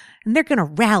California and they're going to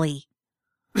rally.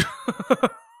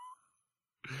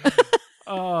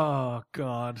 Oh,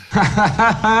 God.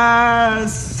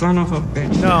 Son of a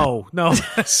bitch. No.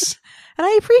 that's- And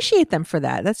I appreciate them for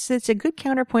that. It's a good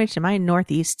counterpoint to my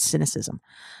Northeast cynicism.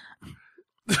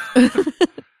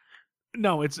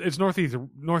 No, it's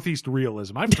Northeast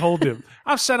realism. I've told him,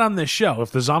 I've said on this show,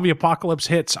 if the zombie apocalypse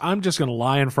hits, I'm just going to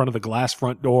lie in front of the glass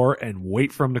front door and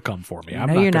wait for him to come for me. I'm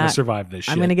No, not you're going to not. survive this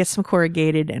shit. I'm going to get some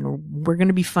corrugated and we're going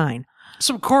to be fine.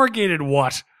 Some corrugated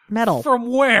what? Metal. From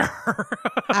where?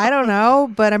 I don't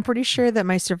know, but I'm pretty sure that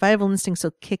my survival instincts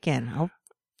will kick in. I'll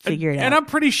figure it out. And I'm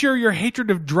pretty sure your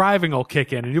hatred of driving will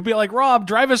kick in, and you'll be like, Rob,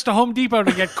 drive us to Home Depot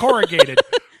to get corrugated.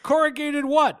 Corrugated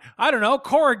what? I don't know.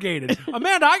 Corrugated.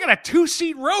 Amanda, I got a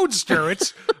 2-seat Roadster.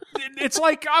 It's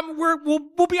like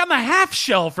we'll be on the half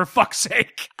shell, for fuck's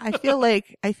sake. I feel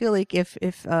like if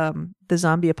the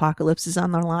zombie apocalypse is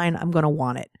on the line, I'm going to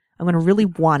want it. I'm going to really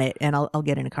want it, and I'll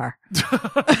get in a car.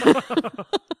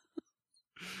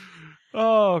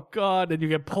 Oh God! And you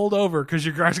get pulled over because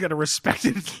your car's got a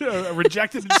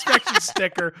rejected inspection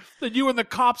sticker. Then you and the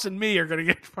cops and me are gonna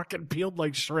get fucking peeled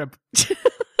like shrimp.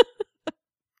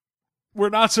 We're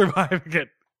not surviving it.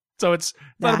 So it's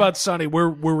not Nah. about Sunny. We're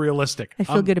realistic. I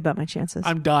feel good about my chances.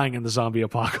 I'm dying in the zombie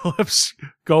apocalypse.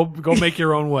 Go make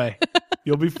your own way.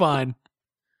 You'll be fine.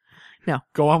 No.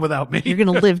 Go on without me. You're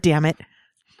going to live, damn it.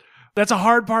 That's a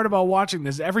hard part about watching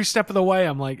this. Every step of the way,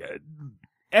 I'm like,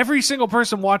 every single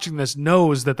person watching this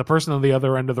knows that the person on the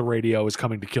other end of the radio is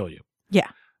coming to kill you. Yeah.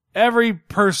 Every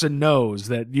person knows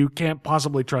that you can't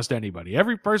possibly trust anybody.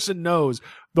 Every person knows.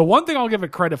 The one thing I'll give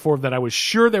it credit for that I was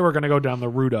sure they were going to go down the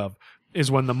route of is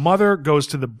when the mother goes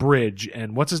to the bridge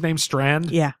and what's his name,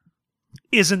 Strand, Yeah.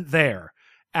 isn't there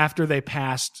after they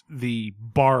passed the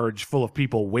barge full of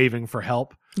people waving for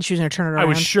help. She was going to turn it around. I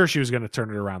was sure she was going to turn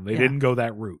it around. They Yeah. didn't go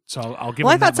that route. So I'll give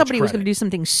Well, I them that thought much somebody was going credit. to do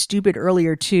something stupid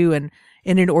earlier too, and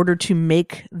in order to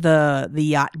make the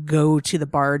yacht go to the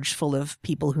barge full of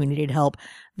people who needed help,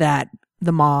 that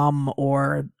the mom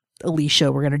or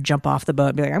Alicia were going to jump off the boat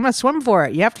and be like, "I'm going to swim for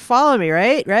it. You have to follow me,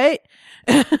 right? Right?"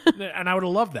 And I would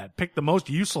have loved that. Pick the most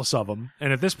useless of them.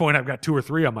 And at this point, I've got 2 or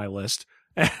 3 on my list.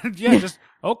 And yeah, just,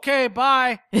 okay,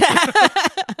 bye.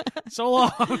 So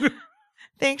long.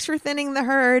 Thanks for thinning the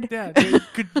herd. Yeah, dude,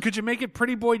 could you make it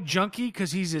Pretty Boy Junkie?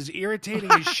 Because he's as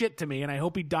irritating as shit to me, and I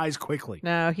hope he dies quickly.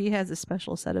 No, he has a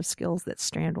special set of skills that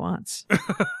Strand wants.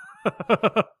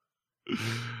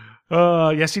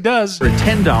 Yes, he does. For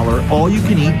 $10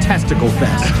 all-you-can-eat testicle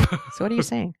fest. So what are you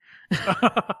saying?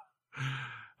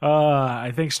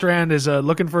 I think Strand is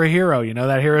looking for a hero. You know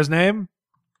that hero's name?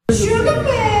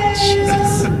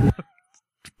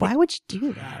 Why would you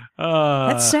do that?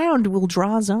 That That sound will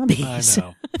draw zombies. I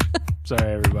know.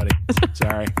 Sorry, everybody.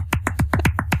 Sorry.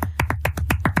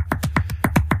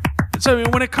 So, I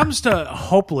mean, when it comes to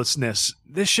hopelessness,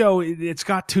 this show, it's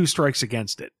got 2 strikes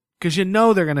against it. Because you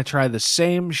know they're going to try the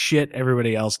same shit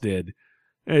everybody else did.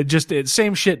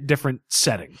 Same shit, different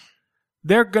setting.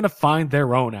 They're going to find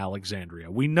their own Alexandria.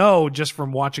 We know just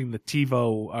from watching the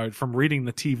TiVo, or from reading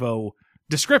the TiVo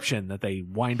description, that they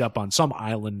wind up on some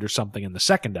island or something in the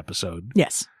 2nd episode.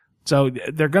 Yes. So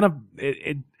they're gonna,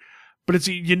 but it's,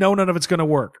 you know, none of it's gonna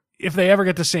work. If they ever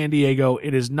get to San Diego,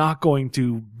 it is not going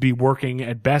to be working.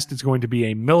 At best, it's going to be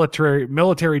a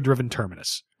military driven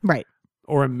terminus. Right.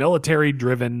 or a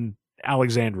military-driven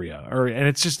Alexandria, and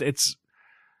it's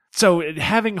so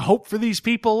having hope for these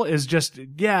people is just,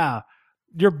 yeah,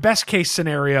 your best case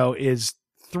scenario is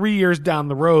 3 years down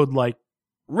the road, like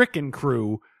Rick and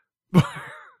crew,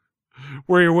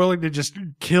 where you're willing to just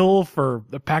kill for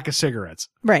a pack of cigarettes.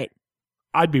 Right.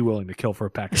 I'd be willing to kill for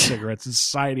a pack of cigarettes, and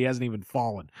society hasn't even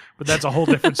fallen, but that's a whole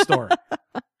different story.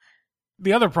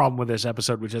 The other problem with this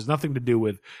episode, which has nothing to do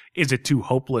with, is it too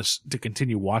hopeless to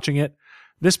continue watching it?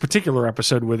 This particular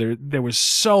episode where there was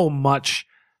so much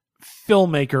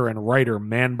filmmaker and writer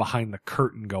man behind the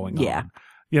curtain going on.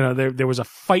 You know, there was a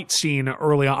fight scene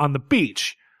early on the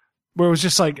beach where it was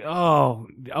just like, oh,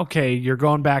 okay, you're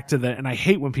going back to and I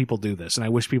hate when people do this, and I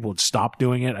wish people would stop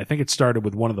doing it. I think it started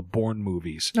with one of the Bourne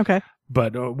movies. Okay.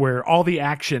 But where all the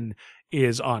action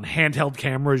is on handheld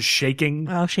cameras shaking.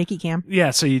 Oh, shaky cam.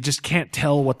 Yeah, so you just can't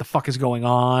tell what the fuck is going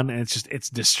on, and it's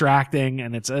distracting,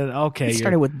 and it's okay. It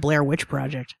started with Blair Witch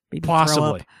Project. Maybe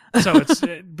Possibly. So it's,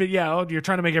 but yeah, you're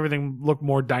trying to make everything look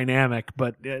more dynamic,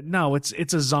 but no,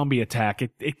 it's a zombie attack.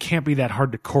 It can't be that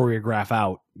hard to choreograph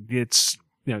out. It's,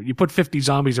 you know, you put 50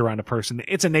 zombies around a person,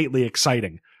 it's innately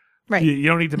exciting. Right. You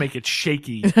don't need to make it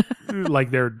shaky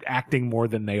like they're acting more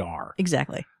than they are.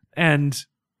 Exactly. And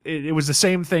it was the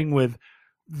same thing with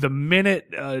the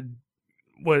minute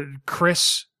what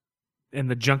Chris and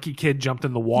the junkie kid jumped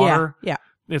in the water. Yeah.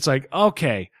 It's like,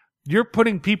 okay, you're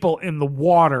putting people in the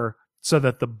water so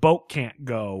that the boat can't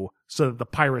go, so that the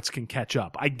pirates can catch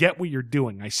up. I get what you're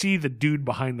doing. I see the dude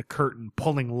behind the curtain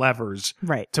pulling levers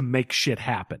Right. to make shit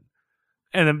happen.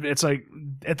 And it's like,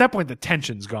 at that point, the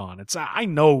tension's gone. I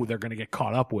know they're going to get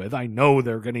caught up with. I know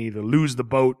they're going to either lose the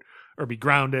boat or be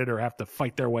grounded or have to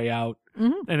fight their way out.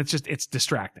 Mm-hmm. And it's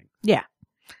distracting. Yeah.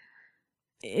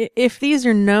 If these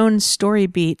are known story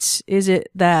beats, is it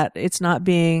that it's not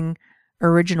being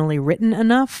originally written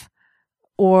enough?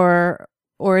 Or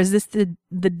is this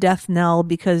the death knell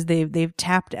because they've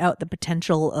tapped out the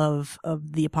potential of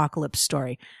the apocalypse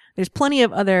story? There's plenty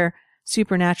of other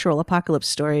supernatural apocalypse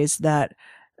stories that,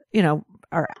 you know,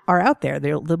 are out there.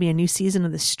 There'll be a new season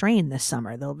of The Strain this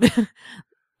summer. There'll be, you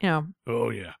know. Oh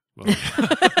yeah. You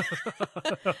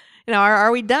know,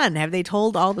 are we done? Have they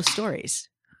told all the stories?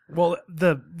 Well,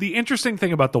 the interesting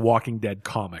thing about the Walking Dead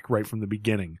comic right from the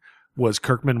beginning was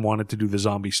Kirkman wanted to do the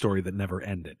zombie story that never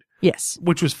ended. Yes.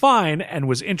 Which was fine and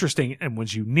was interesting and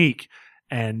was unique.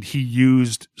 And he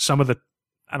used some of the,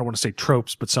 I don't want to say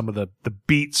tropes, but some of the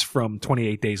beats from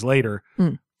 28 Days Later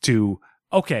to,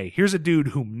 okay, here's a dude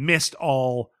who missed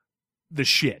all the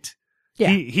shit. Yeah.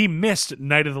 He missed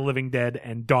Night of the Living Dead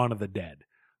and Dawn of the Dead.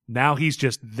 Now he's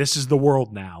just, this is the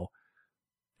world now.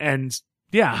 And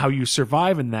yeah, how you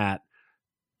survive in that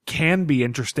can be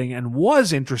interesting and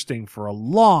was interesting for a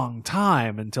long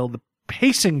time until the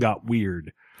pacing got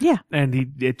weird. Yeah.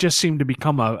 And it just seemed to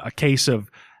become a case of,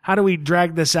 how do we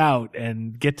drag this out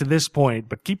and get to this point,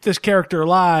 but keep this character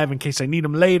alive in case I need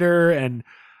him later? And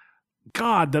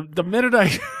God, the minute I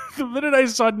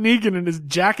saw Negan in his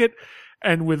jacket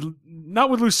and not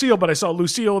with Lucille, but I saw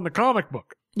Lucille in the comic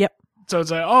book. Yep. So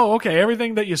it's like, oh, okay,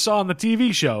 everything that you saw on the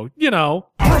TV show, you know.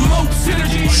 Promote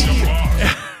synergy.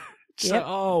 So, Yep.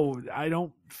 oh, I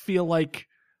don't feel like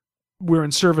we're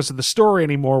in service of the story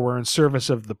anymore. We're in service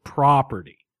of the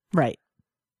property. Right.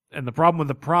 And the problem with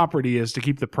the property is to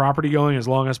keep the property going as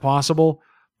long as possible,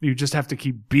 you just have to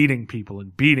keep beating people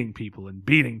and beating people and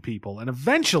beating people. And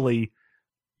eventually,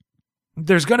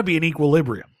 there's going to be an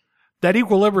equilibrium. That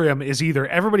equilibrium is either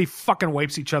everybody fucking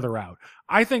wipes each other out.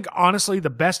 I think, honestly, the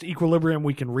best equilibrium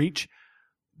we can reach,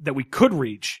 that we could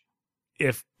reach,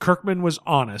 if Kirkman was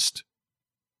honest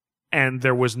and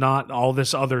there was not all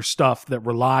this other stuff that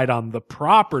relied on the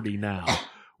property now,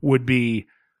 would be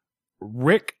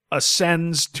Rick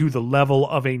ascends to the level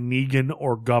of a Negan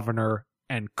or Governor,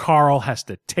 and Carl has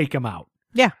to take him out.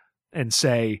 Yeah. And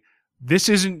say, this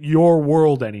isn't your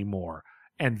world anymore.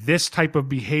 And this type of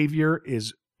behavior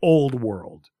is old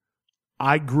world.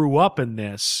 I grew up in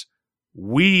this.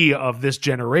 We of this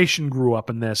generation grew up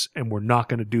in this, and we're not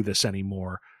going to do this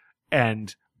anymore.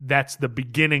 And that's the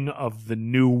beginning of the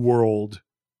new world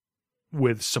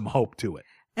with some hope to it.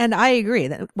 And I agree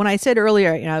that when I said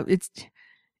earlier, you know,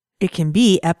 it can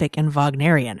be epic and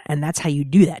Wagnerian, and that's how you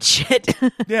do that shit.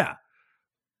 Yeah.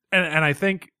 And I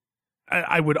think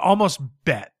I would almost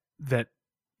bet that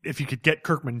if you could get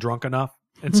Kirkman drunk enough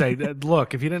and say,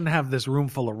 look, if you didn't have this room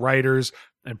full of writers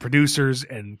and producers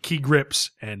and key grips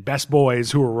and best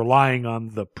boys who are relying on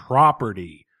the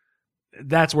property,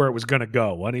 that's where it was going to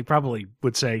go. And he probably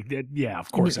would say, yeah,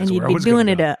 of course, and that's you'd where it be was doing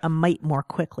going to it go. a mite more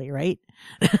quickly, right?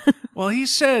 Well, he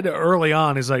said early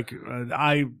on, he's like,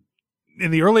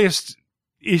 in the earliest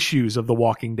issues of The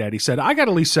Walking Dead, he said, I got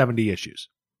at least 70 issues.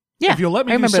 Yeah, If you'll let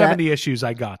me I do remember 70 issues,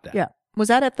 I got that. Yeah. Was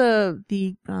that at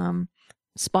the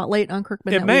spotlight on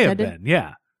Kirkman? It that may week have I did? been,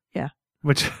 yeah. Yeah.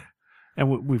 Which,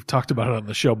 and we've talked about it on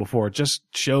the show before, it just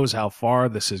shows how far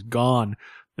this has gone.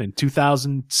 In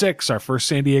 2006, our first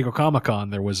San Diego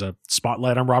Comic-Con, there was a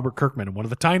spotlight on Robert Kirkman in one of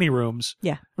the tiny rooms.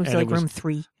 Yeah. It was And like it was- room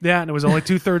 3. Yeah, and it was only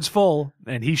 2/3 full.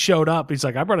 And he showed up. He's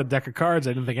like, I brought a deck of cards.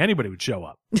 I didn't think anybody would show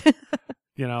up.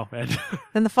 You know, and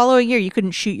Then the following year, you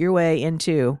couldn't shoot your way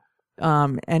into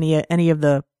any of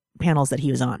the panels that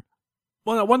he was on.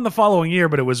 well, it wasn't the following year,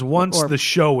 but it was once Or- the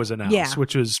show was announced, Yeah.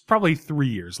 which was probably 3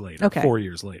 years later, Okay. 4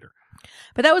 years later.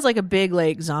 But that was like a big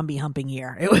like zombie humping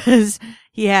year. It was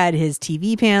he had his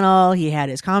TV panel, he had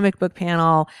his comic book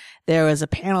panel. There was a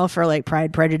panel for like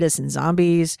Pride, Prejudice, and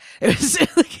Zombies. It was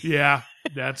like, Yeah,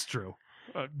 that's true.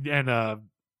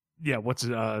 What's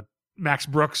Max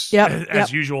Brooks, Yep,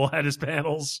 as usual, had his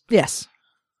panels. yes.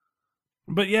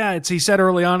 But yeah, he said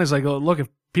early on, he's like, oh, look, if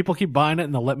people keep buying it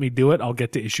and they'll let me do it, I'll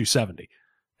get to issue 70.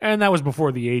 And that was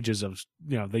before the ages of,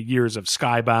 the years of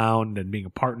Skybound and being a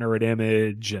partner at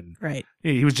Image. And Right.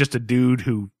 he was just a dude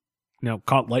who,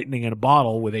 caught lightning in a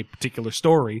bottle with a particular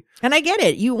story. And I get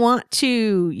it. You want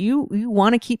to you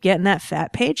want to keep getting that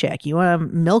fat paycheck. You want to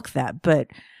milk that, but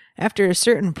after a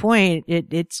certain point, you're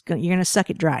going to suck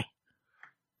it dry.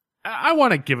 I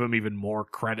want to give him even more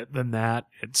credit than that.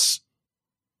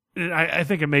 I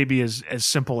think it may be as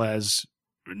simple as,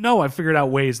 no, I've figured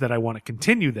out ways that I want to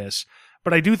continue this,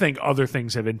 but I do think other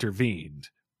things have intervened.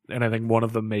 And I think one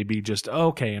of them may be just,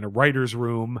 okay, in a writer's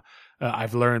room,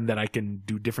 I've learned that I can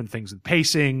do different things with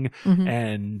pacing, Mhm.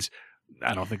 and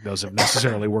I don't think those have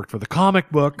necessarily worked for the comic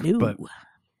book, No. but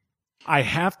I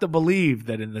have to believe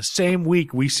that in the same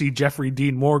week we see Jeffrey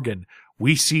Dean Morgan,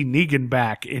 we see Negan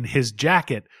back in his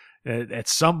jacket. At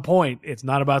some point, it's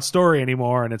not about story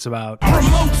anymore, and it's about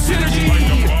Promote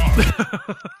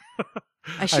synergy.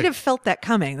 I should have felt that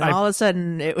coming. Then I- all of a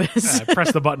sudden, it was. I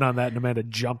pressed the button on that, and Amanda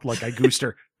jumped like I goosed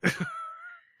her.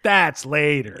 That's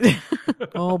later.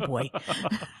 Oh boy.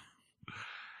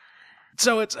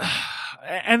 So it's,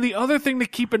 and the other thing to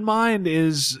keep in mind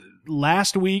is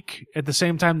last week, at the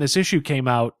same time this issue came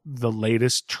out, the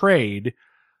latest trade.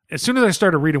 As soon as I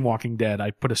started reading Walking Dead,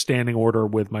 I put a standing order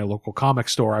with my local comic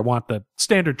store. I want the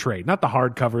standard trade, not the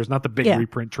hardcovers, not the big Yeah.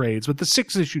 reprint trades, but the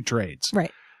 6-issue trades.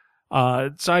 Right.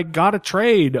 So I got a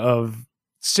trade of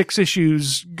 6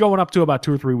 issues going up to about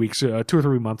 2 or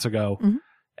 3 months ago. Mhm.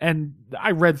 And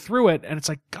I read through it, and it's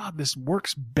like, God, this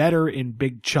works better in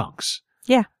big chunks.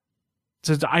 Yeah.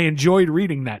 So I enjoyed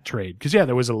reading that trade because,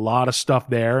 there was a lot of stuff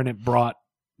there, and it brought,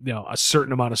 a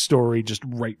certain amount of story just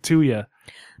right to you.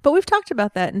 But we've talked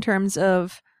about that in terms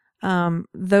of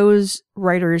those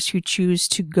writers who choose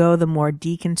to go the more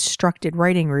deconstructed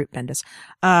writing route, Bendis.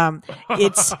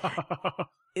 It's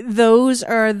those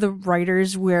are the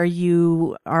writers where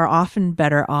you are often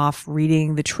better off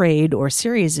reading the trade or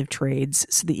series of trades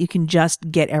so that you can just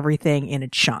get everything in a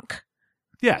chunk.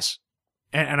 Yes.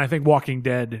 And I think Walking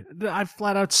Dead, I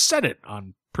flat out said it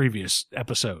on previous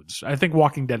episodes. I think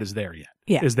Walking Dead is there yet.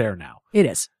 Yeah. Is there now. It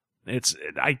is.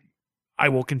 I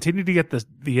will continue to get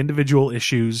the individual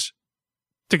issues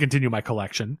to continue my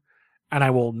collection, and I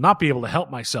will not be able to help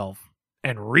myself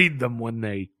and read them when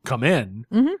they come in.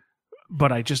 Mhm.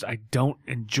 But I don't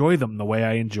enjoy them the way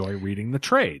I enjoy reading the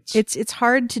trades. It's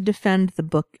hard to defend the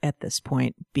book at this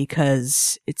point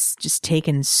because it's just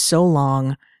taken so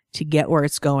long to get where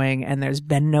it's going, and there's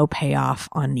been no payoff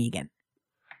on Negan.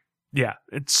 Yeah,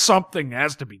 it's something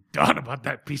has to be done about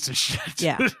that piece of shit.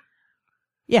 Yeah.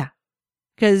 Yeah.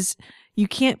 Because you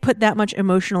can't put that much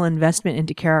emotional investment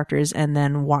into characters and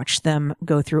then watch them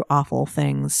go through awful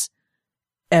things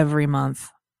every month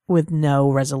with no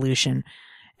resolution.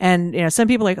 And, some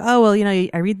people are like, oh, well,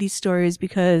 I read these stories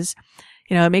because,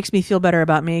 it makes me feel better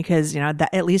about me because, that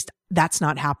at least that's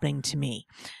not happening to me.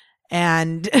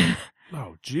 And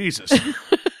Oh, Jesus.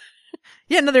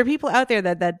 yeah, no, there are people out there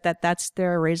that's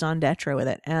their raison d'etre with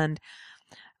it. And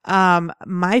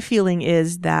my feeling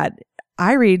is that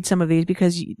I read some of these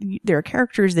because there are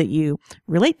characters that you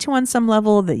relate to on some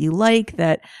level, that you like,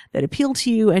 that appeal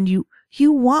to you, and you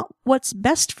want what's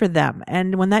best for them.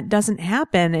 And when that doesn't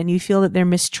happen and you feel that they're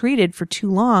mistreated for too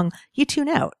long, you tune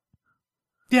out.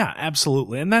 Yeah,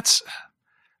 absolutely. And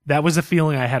that was a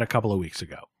feeling I had a couple of weeks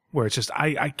ago where it's just,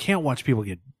 I can't watch people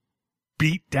get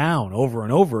beat down over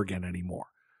and over again anymore.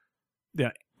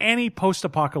 Any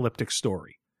post-apocalyptic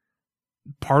story,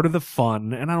 part of the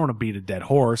fun, and I don't want to beat a dead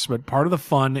horse, but part of the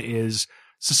fun is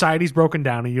society's broken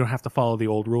down and you don't have to follow the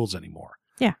old rules anymore.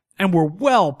 Yeah. And we're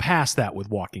well past that with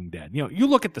Walking Dead. You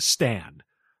look at The Stand.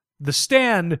 The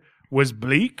Stand was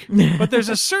bleak, but there's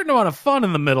a certain amount of fun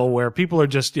in the middle where people are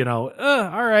just, all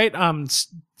right, I'm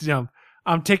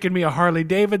taking me a Harley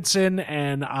Davidson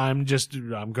and I'm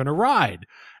going to ride.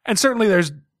 And certainly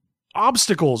there's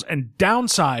obstacles and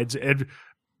downsides. And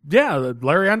yeah,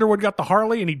 Larry Underwood got the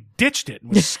Harley and he ditched it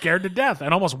and was scared to death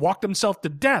and almost walked himself to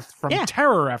death from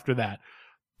terror after that.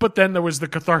 But then there was the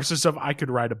catharsis of I could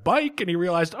ride a bike, and he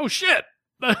realized, oh shit,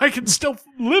 I can still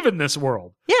live in this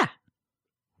world. Yeah.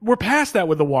 We're past that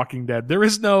with The Walking Dead. There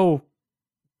is no,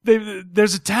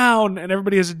 there's a town and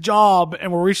everybody has a job,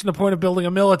 and we're reaching the point of building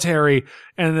a military,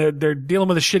 and they're dealing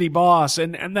with a shitty boss,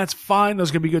 and that's fine. Those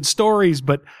can be good stories,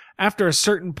 but after a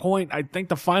certain point, I think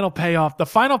the final payoff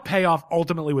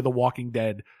ultimately with The Walking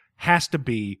Dead has to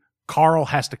be Carl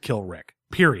has to kill Rick.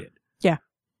 Period. Yeah.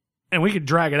 And we can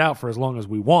drag it out for as long as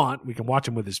we want. We can watch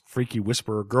him with his freaky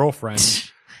whisperer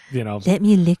girlfriend, Let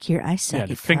me lick your eye socket.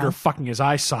 Yeah, finger Carl. fucking his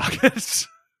eye sockets.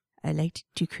 I like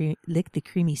to lick the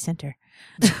creamy center.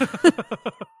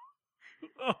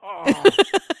 Oh.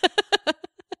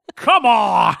 Come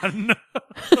on!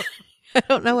 I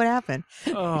don't know what happened.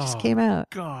 Oh, It just came out.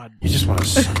 God. You just want to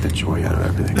suck the joy out of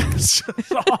everything. This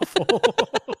is awful.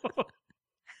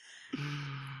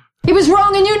 He was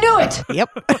wrong and you knew it. Yep.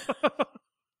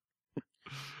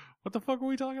 What the fuck are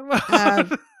we talking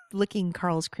about? Licking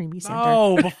Carl's creamy center.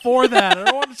 No, before that. I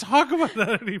don't want to talk about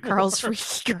that anymore. Carl's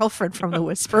freaky girlfriend from The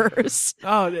Whisperers.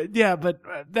 Oh, yeah, but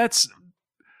I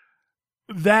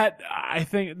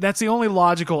think that's the only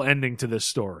logical ending to this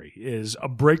story is a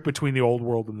break between the old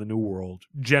world and the new world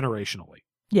generationally.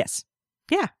 Yes.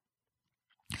 Yeah.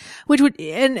 Which would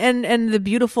and the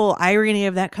beautiful irony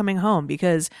of that coming home,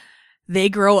 because they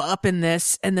grow up in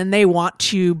this and then they want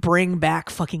to bring back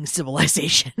fucking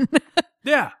civilization.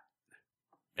 Yeah.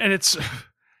 And it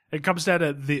comes down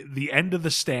to the end of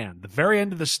the stand. The very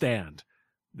end of the stand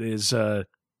is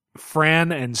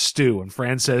Fran and Stu. And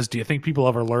Fran says, "Do you think people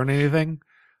ever learn anything?"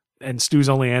 And Stu's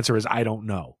only answer is, "I don't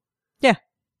know." Yeah.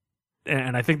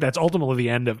 And I think that's ultimately the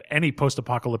end of any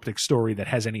post-apocalyptic story that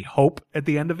has any hope at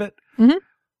the end of it. Mm-hmm.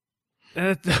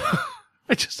 And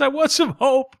I want some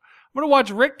hope. I'm going to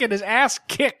watch Rick get his ass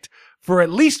kicked for at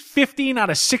least 15 out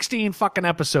of 16 fucking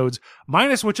episodes,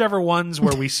 minus whichever ones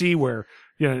where we see where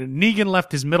Negan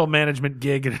left his middle management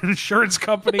gig at an insurance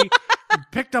company, and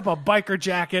picked up a biker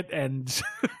jacket, and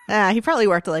He probably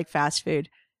worked at like fast food.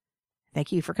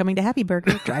 Thank you for coming to Happy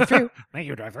Burger. Drive through. Thank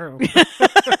you, drive through.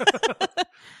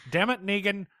 Damn it,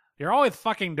 Negan. You're always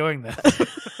fucking doing this.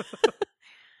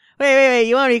 Wait.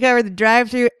 You want me to cover the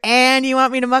drive through and you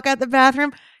want me to muck out the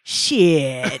bathroom?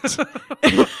 Shit.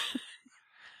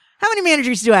 How many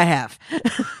managers do I have?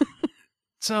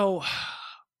 So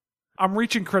I'm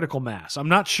reaching critical mass. I'm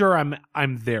not sure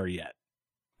I'm there yet.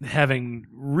 Having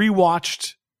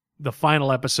rewatched the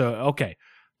final episode, okay,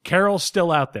 Carol's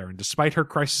still out there, and despite her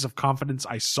crisis of confidence,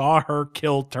 I saw her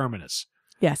kill Terminus.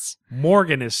 Yes.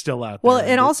 Morgan is still out there. Well,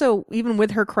 and also, even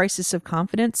with her crisis of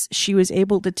confidence, she was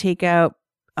able to take out,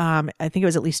 I think it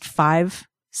was at least 5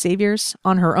 saviors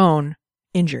on her own,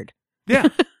 injured. Yeah.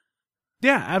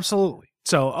 Yeah, absolutely.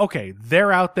 So, okay,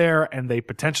 they're out there, and they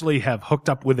potentially have hooked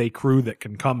up with a crew that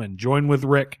can come and join with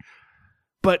Rick.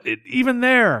 But even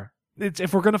there,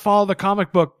 if we're going to follow the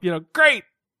comic book, great.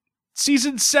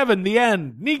 Season 7, the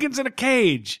end. Negan's in a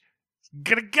cage.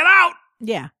 Gonna get out.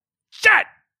 Yeah. Shit.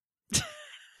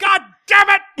 God damn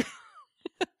it.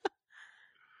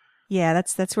 Yeah,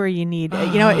 that's where you need,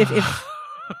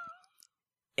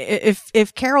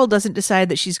 if Carol doesn't decide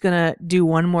that she's going to do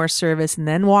one more service and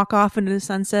then walk off into the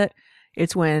sunset,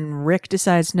 it's when Rick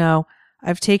decides, no,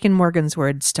 I've taken Morgan's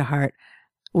words to heart.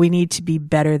 We need to be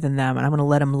better than them, and I'm going to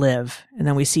let him live. And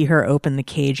then we see her open the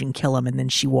cage and kill him, and then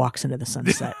she walks into the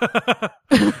sunset.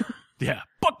 Yeah.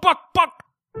 Buck.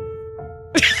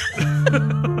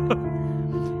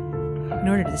 In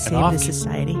order to save the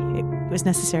society, it was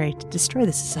necessary to destroy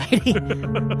the society.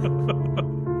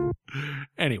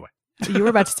 Anyway. You were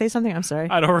about to say something? I'm sorry.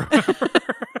 I don't remember.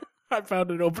 I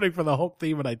found an opening for the Hulk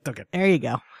theme and I took it. There you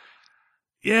go.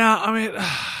 Yeah, I mean,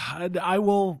 I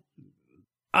will.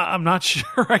 I'm not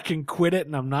sure I can quit it,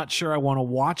 and I'm not sure I want to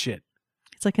watch it.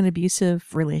 It's like an abusive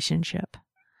relationship.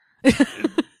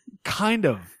 Kind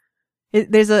of.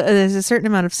 There's a certain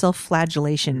amount of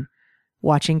self-flagellation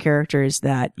watching characters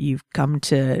that you've come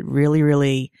to really,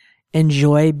 really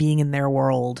enjoy being in their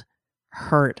world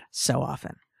hurt so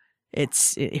often.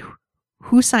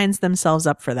 Who signs themselves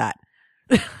up for that?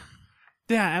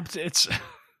 Yeah, it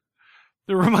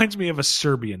reminds me of a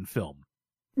Serbian film,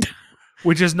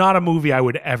 which is not a movie I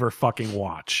would ever fucking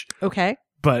watch. Okay.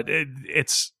 But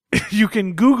it's you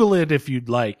can Google it if you'd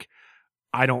like.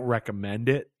 I don't recommend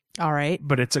it. All right.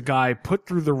 but it's a guy put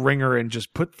through the ringer and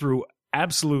just put through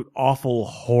absolute awful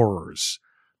horrors.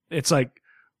 It's like,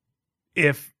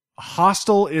 if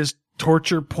Hostel is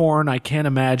torture porn, I can't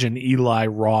imagine Eli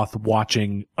Roth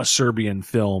watching a Serbian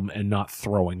film and not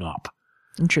throwing up.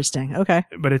 Interesting. Okay.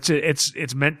 But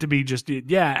it's meant to be just,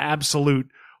 absolute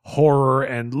horror,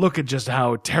 and look at just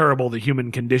how terrible the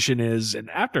human condition is. And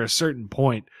after a certain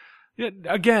point,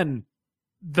 again,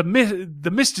 the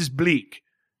mist is bleak.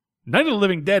 Night of the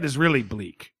Living Dead is really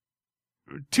bleak.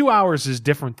 2 hours is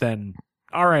different than,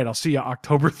 all right, I'll see you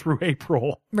October through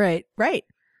April. Right.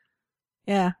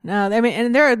 Yeah. No, I mean,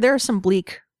 and there are some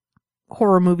bleak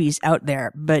horror movies out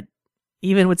there, but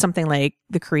even with something like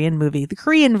the Korean movie, the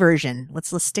Korean version,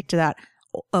 let's stick to that,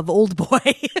 of Old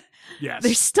Boy, Yes.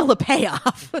 there's still a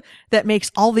payoff that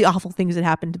makes all the awful things that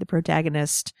happen to the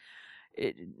protagonist,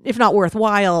 if not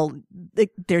worthwhile,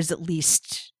 there's at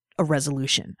least a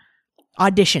resolution.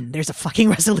 Audition, there's a fucking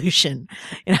resolution.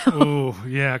 You know? Ooh,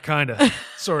 yeah, kind of,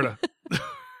 sort of.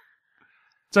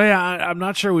 So yeah, I'm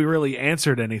not sure we really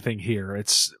answered anything here.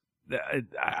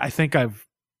 I think I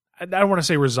don't want to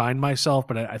say resigned myself,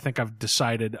 but I think I've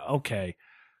decided, okay,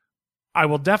 I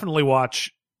will definitely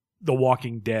watch The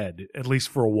Walking Dead, at least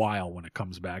for a while when it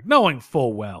comes back, knowing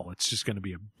full well it's just going to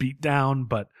be a beatdown,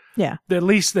 but Yeah. at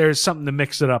least there's something to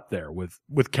mix it up there with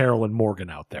Carol and Morgan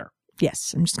out there.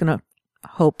 Yes, I'm just going to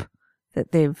hope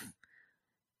that they've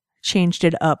changed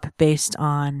it up based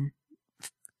on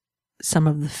some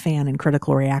of the fan and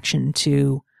critical reaction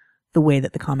to the way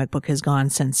that the comic book has gone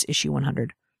since issue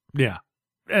 100. Yeah.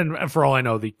 And for all I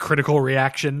know, the critical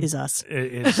reaction Is us.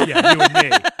 is you and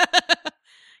me.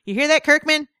 You hear that,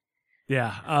 Kirkman?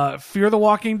 Yeah. Fear the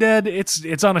Walking Dead,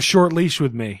 it's on a short leash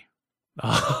with me.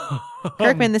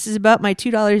 Kirkman, this is about my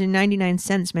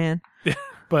 $2.99, man.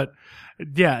 But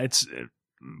yeah, it's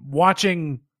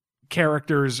watching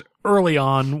characters early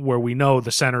on where we know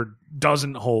the center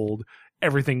doesn't hold,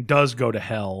 everything does go to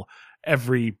hell,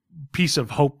 every piece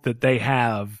of hope that they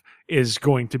have is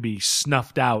going to be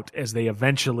snuffed out as they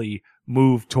eventually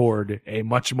move toward a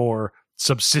much more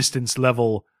subsistence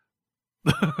level.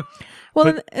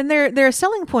 Well, and their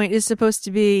selling point is supposed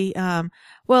to be,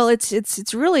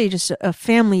 it's really just a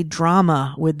family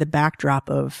drama with the backdrop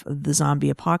of the zombie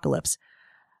apocalypse.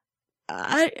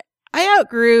 I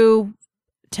outgrew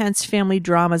tense family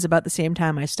dramas about the same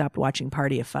time I stopped watching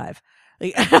Party of Five.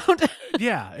 Like,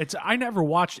 Yeah, I never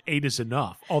watched 8 is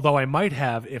Enough, although I might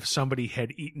have if somebody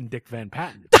had eaten Dick Van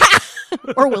Patten.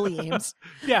 or Willie Ames.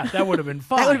 Yeah, that would have been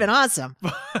fun. That would have been awesome.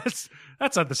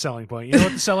 That's not the selling point. You know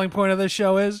what the selling point of this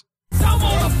show is? I'm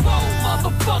on the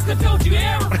phone, motherfucker, don't you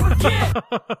ever forget.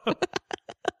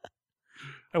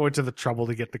 I went to the trouble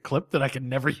to get the clip that I can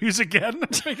never use again. I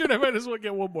figured I might as well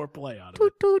get one more play out of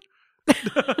Toot toot.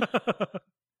 it.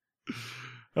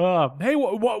 Hey,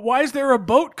 why is there a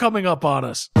boat coming up on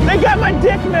us? They got my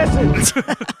dick message.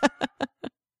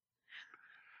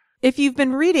 If you've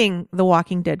been reading the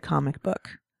Walking Dead comic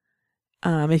book,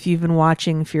 if you've been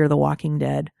watching Fear the Walking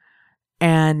Dead,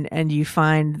 and you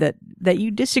find that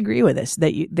you disagree with us,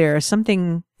 that there's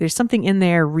something in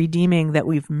there redeeming that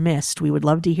we've missed, we would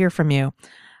love to hear from you.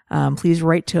 Please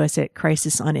write to us at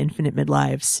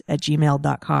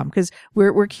crisisoninfiniteMidlives@gmail.com, because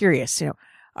we're curious. You know,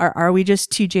 are we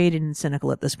just too jaded and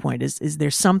cynical at this point? Is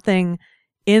there something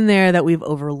in there that we've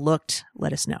overlooked?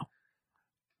 Let us know.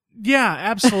 Yeah,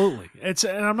 absolutely. And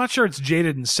I'm not sure it's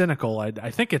jaded and cynical.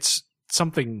 I think it's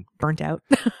something Burnt out.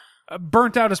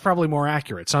 burnt out is probably more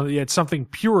accurate. It's something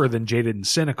purer than jaded and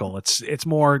cynical. It's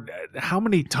more, how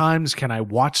many times can I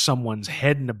watch someone's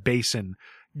head in a basin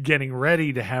getting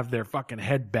ready to have their fucking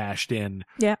head bashed in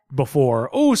Yeah. before,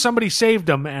 oh, somebody saved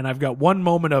them, and I've got one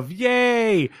moment of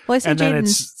yay. Well, I say And then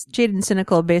jaded and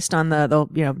cynical based on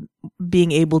the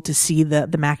being able to see the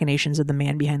machinations of the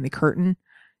man behind the curtain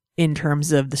in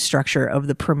terms of the structure of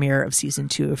the premiere of season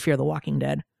 2 of Fear the Walking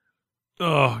Dead.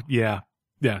 Oh, yeah.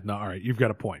 Yeah, no, all right, you've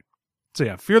got a point. So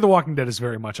yeah, Fear the Walking Dead is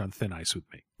very much on thin ice with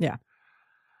me. Yeah.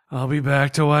 I'll be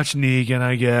back to watch Negan,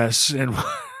 I guess, in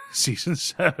season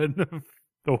 7 of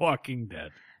The Walking Dead.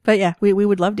 But yeah, we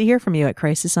would love to hear from you at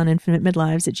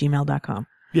crisisoninfiniteMidlives@gmail.com.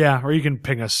 Yeah, or you can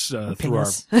ping us through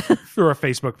our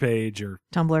Facebook page or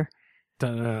Tumblr,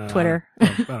 Twitter.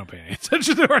 I don't pay any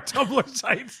attention to our Tumblr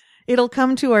site. It'll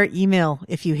come to our email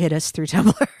if you hit us through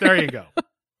Tumblr. There you go.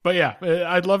 But yeah,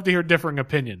 I'd love to hear differing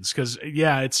opinions because you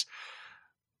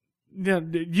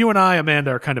and I,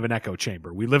 Amanda, are kind of an echo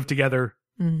chamber. We live together,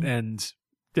 and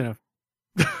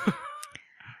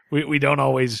we don't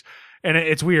always. And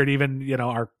it's weird. Even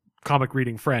our comic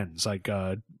reading friends, like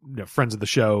friends of the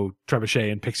show,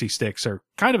 Trebuchet and Pixie Sticks, are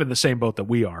kind of in the same boat that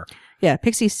we are. Yeah,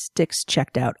 Pixie Sticks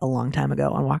checked out a long time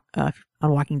ago on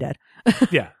Walking Dead.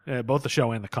 Yeah, both the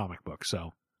show and the comic book.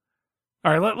 So,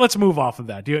 all right, let's move off of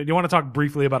that. Do you want to talk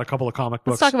briefly about a couple of comic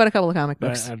books? Let's talk about a couple of comic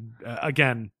books.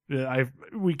 Again,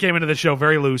 we came into the show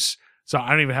very loose, so I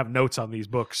don't even have notes on these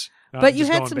books. But you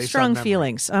had some strong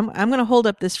feelings. I'm going to hold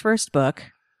up this first book.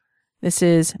 This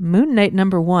is Moon Knight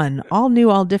 #1, All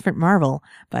New, All Different Marvel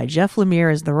by Jeff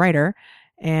Lemire as the writer.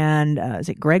 And is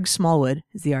it Greg Smallwood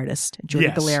is the artist?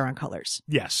 Jordi Belair on colors.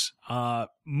 Yes.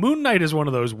 Moon Knight is one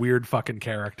of those weird fucking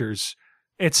characters.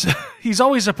 He's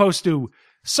always supposed to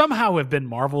somehow have been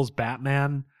Marvel's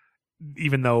Batman,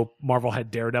 even though Marvel had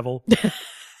Daredevil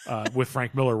with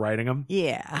Frank Miller writing him.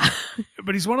 Yeah.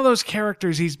 But he's one of those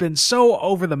characters. He's been so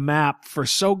over the map for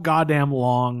so goddamn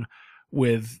long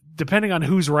with, depending on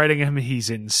who's writing him, he's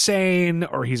insane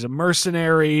or he's a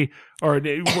mercenary, or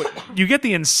you get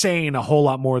the insane a whole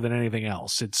lot more than anything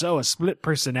else. It's a split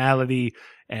personality,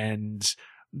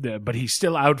 but he's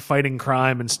still out fighting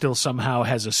crime and still somehow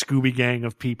has a Scooby gang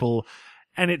of people.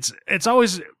 And it's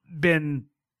always been,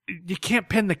 you can't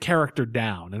pin the character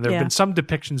down. And there have been some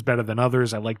depictions better than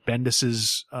others. I like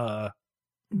Bendis's run.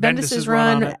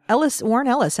 Warren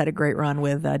Ellis had a great run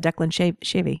with Declan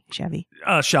Shalvey.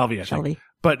 Shalvey, I think.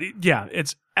 But yeah,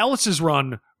 it's Ellis's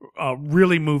run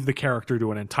really moved the character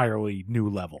to an entirely new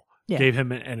level. Yeah. Gave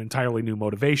him an entirely new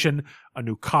motivation, a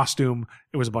new costume.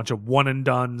 It was a bunch of one and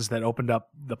dones that opened up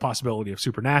the possibility of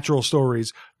supernatural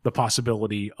stories, the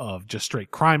possibility of just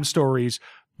straight crime stories.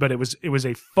 But it was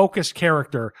a focused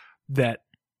character that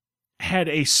had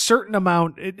a certain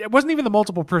amount. It wasn't even the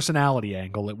multiple personality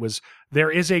angle. It was,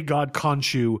 there is a god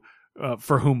Khonshu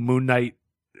for whom Moon Knight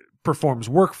performs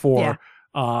work for. Yeah.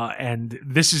 And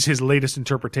this is his latest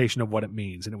interpretation of what it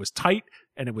means. And it was tight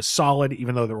and it was solid,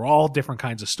 even though they were all different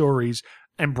kinds of stories.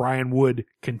 And Brian Wood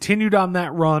continued on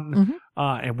that run,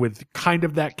 and with kind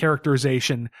of that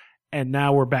characterization. And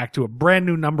now we're back to a brand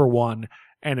new #1.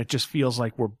 And it just feels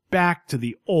like we're back to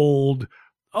the old,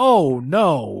 oh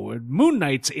no, Moon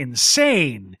Knight's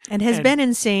insane. And has been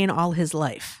insane all his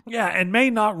life. Yeah, and may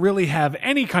not really have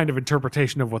any kind of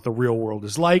interpretation of what the real world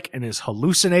is like, and is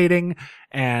hallucinating.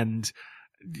 And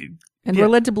we're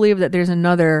led to believe that there's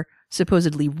another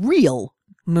supposedly real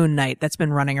Moon Knight that's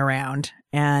been running around,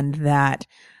 and that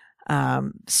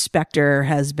Spectre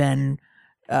has been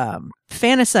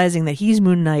fantasizing that he's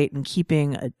Moon Knight and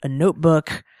keeping a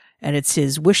notebook, and it's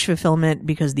his wish fulfillment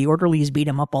because the orderlies beat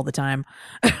him up all the time.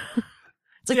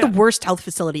 It's like the worst health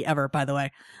facility ever, by the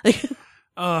way.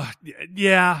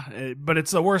 Yeah, but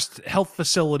it's the worst health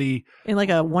facility in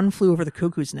like a One Flew Over the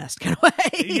Cuckoo's Nest kind of way.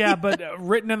 Yeah, but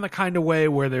written in the kind of way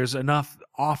where there's enough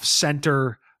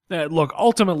off-center that, look,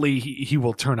 ultimately he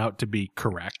will turn out to be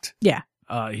correct. Yeah.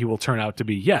 He will turn out to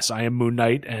be, yes, I am Moon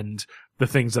Knight, and the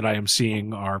things that I am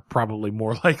seeing are probably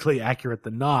more likely accurate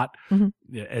than not,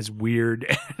 as weird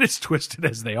and as twisted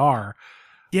as they are.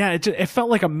 Yeah, it felt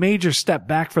like a major step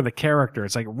back for the character.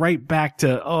 It's like right back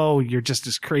to, oh, you're just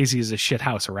as crazy as a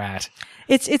shithouse rat.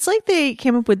 It's like they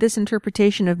came up with this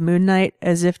interpretation of Moon Knight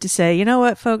as if to say, you know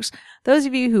what, folks, those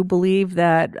of you who believe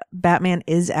that Batman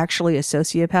is actually a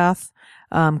sociopath,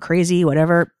 crazy,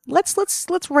 whatever, let's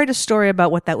write a story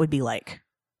about what that would be like.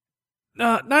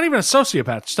 Not even a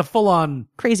sociopath, just a full-on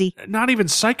crazy. Not even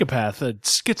psychopath, a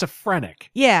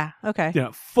schizophrenic. Yeah, okay. You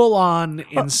know, full-on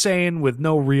insane with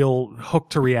no real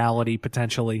hook to reality,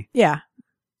 potentially. Yeah,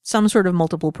 some sort of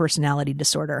multiple personality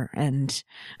disorder, and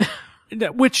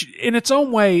which, in its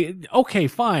own way, okay,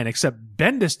 fine. Except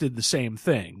Bendis did the same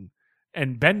thing,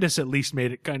 and Bendis at least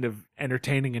made it kind of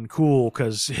entertaining and cool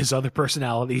because his other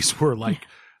personalities were like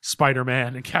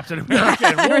Spider-Man and Captain America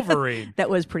and Wolverine.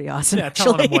 That was pretty awesome. Yeah,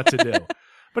 telling him what to do.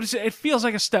 But it feels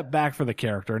like a step back for the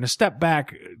character, and a step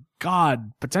back,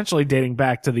 God, potentially dating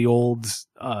back to the old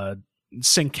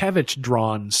Sienkiewicz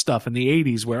drawn stuff in the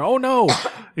 80s where, oh no,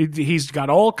 he's got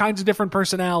all kinds of different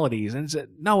personalities. And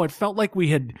it felt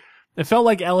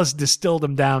like Ellis distilled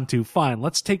him down to, fine,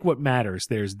 let's take what matters.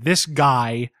 There's this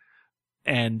guy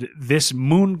and this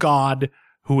moon god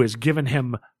who has given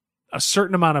him a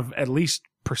certain amount of at least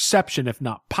perception, if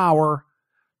not power,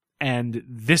 and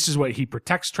this is what he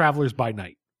protects travelers by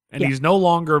night. And he's no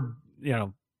longer,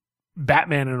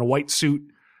 Batman in a white suit.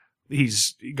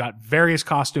 He's got various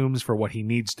costumes for what he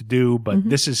needs to do, but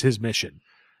this is his mission.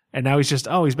 And now he's just,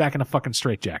 he's back in a fucking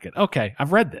straitjacket. Okay,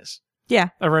 I've read this. Yeah.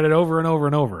 I've read it over and over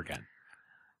and over again.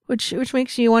 Which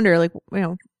makes you wonder,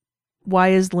 why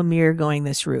is Lemire going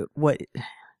this route? What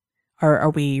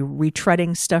are we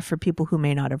retreading stuff for people who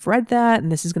may not have read that,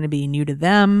 and this is going to be new to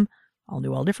them, all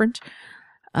new, all different?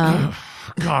 God,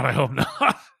 I hope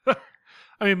not.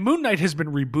 I mean, Moon Knight has been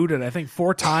rebooted, I think,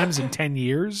 4 times in 10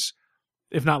 years,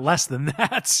 if not less than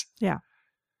that. Yeah.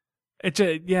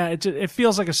 It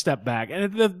feels like a step back.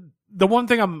 And the one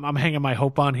thing I'm hanging my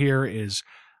hope on here is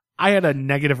I had a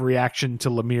negative reaction to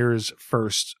Lemire's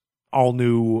first all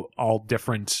new, all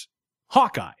different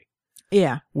Hawkeye,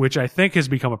 Yeah. which I think has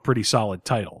become a pretty solid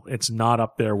title. It's not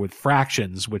up there with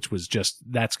Fractions, which was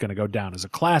that's going to go down as a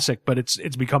classic, but it's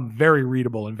become very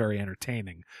readable and very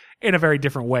entertaining in a very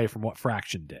different way from what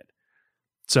Fraction did.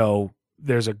 So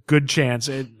there's a good chance.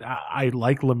 I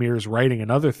like Lemire's writing and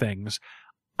other things.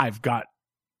 I've got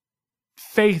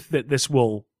faith that this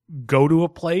will go to a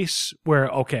place where,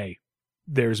 okay,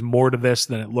 there's more to this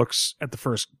than it looks at the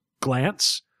first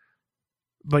glance.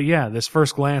 But yeah, this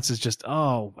first glance is just,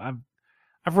 I've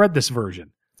read this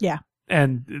version. Yeah.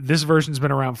 And this version's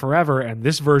been around forever, and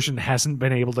this version hasn't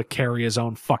been able to carry his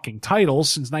own fucking titles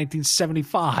since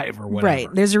 1975 or whatever. Right.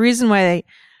 There's a reason why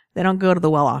they don't go to the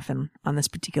well often on this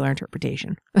particular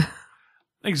interpretation.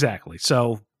 Exactly.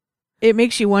 So it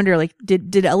makes you wonder, like,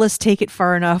 did Ellis take it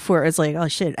far enough where it's like, oh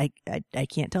shit, I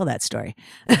can't tell that story.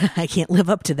 I can't live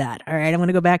up to that. All right, I'm going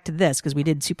to go back to this because we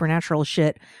did supernatural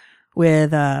shit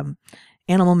with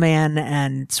Animal Man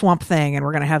and Swamp Thing, and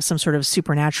we're going to have some sort of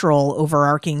supernatural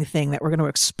overarching thing that we're going to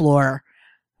explore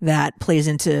that plays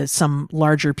into some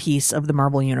larger piece of the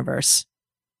Marvel universe.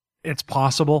 it's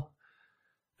possible.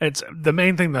 It's the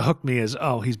main thing that hooked me is,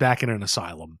 he's back in an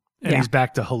asylum and he's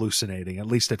back to hallucinating, at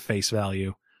least at face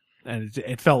value. And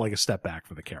it felt like a step back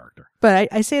for the character. But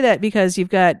I say that because you've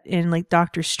got in like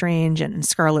Doctor Strange and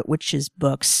Scarlet Witch's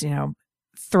books,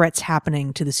 threats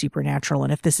happening to the supernatural.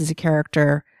 And if this is a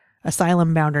character,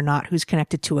 asylum bound or not, who's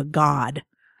connected to a god,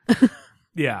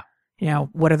 Yeah.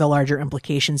 What are the larger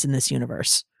implications in this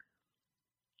universe?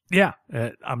 Yeah.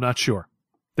 I'm not sure.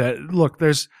 Look,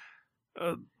 there's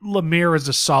Lemire is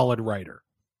a solid writer.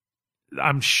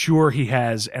 I'm sure he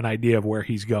has an idea of where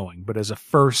he's going, but as a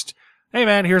first, hey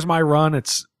man, here's my run.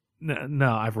 It's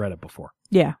no, I've read it before.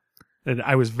 Yeah. And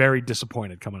I was very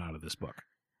disappointed coming out of this book.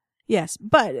 Yes.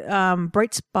 But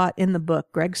bright spot in the book,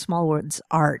 Greg Smallwood's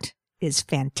art is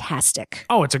fantastic.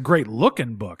 Oh, it's a great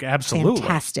looking book. Absolutely.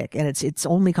 Fantastic. And it's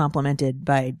only complemented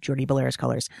by Jordi Belair's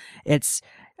colors. It's,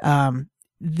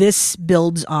 this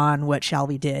builds on what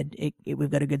Shalvey did. We've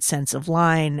got a good sense of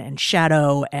line and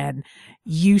shadow and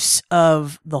use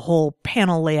of the whole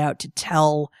panel layout to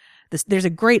tell this. There's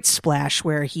a great splash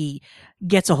where he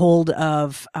gets a hold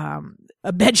of,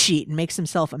 a bed sheet and makes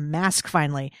himself a mask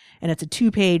finally. And it's a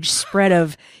 2-page spread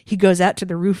of, he goes out to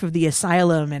the roof of the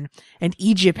asylum and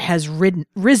Egypt has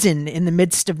risen in the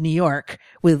midst of New York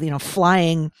with,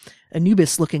 flying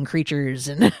Anubis looking creatures.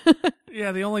 And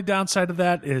yeah. The only downside of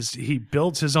that is he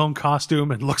builds his own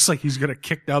costume and looks like he's going to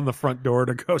kick down the front door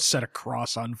to go set a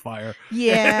cross on fire.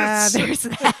 Yeah, there's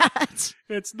that.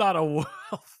 It's not a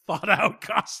well thought out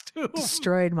costume.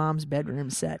 Destroyed mom's bedroom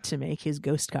set to make his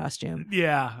ghost costume.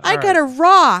 Yeah. I got a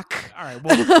rock. All right.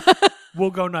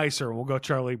 We'll go nicer. We'll go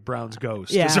Charlie Brown's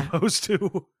Ghost as opposed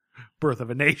to Birth of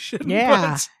a Nation.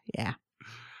 Yeah. But, yeah.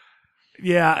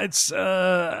 Yeah. It's,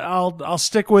 I'll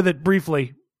stick with it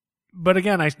briefly. But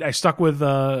again, I stuck with,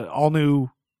 all new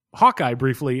Hawkeye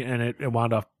briefly and it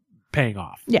wound up paying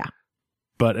off. Yeah.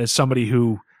 But as somebody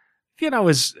who,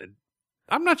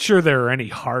 I'm not sure there are any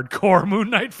hardcore Moon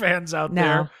Knight fans out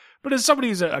there. But as somebody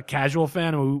who's a casual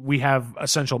fan, we have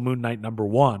Essential Moon Knight #1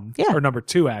 or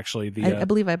 #2 actually. I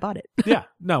believe I bought it.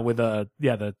 with the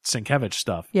Sienkiewicz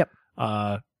stuff. Yep.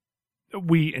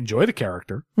 We enjoy the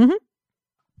character,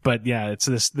 but it's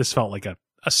this felt like a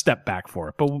step back for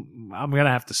it. But I'm gonna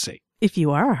have to see. If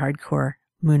you are a hardcore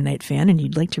Moon Knight fan and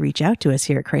you'd like to reach out to us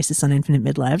here at Crisis on Infinite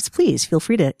Midlives, please feel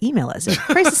free to email us at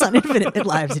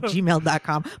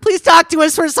crisisoninfiniteMidlives@gmail.com. Please talk to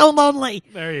us. We're so lonely.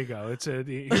 There you go.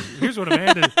 Here's what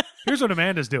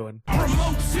Amanda's doing.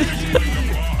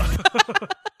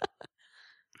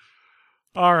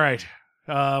 All right.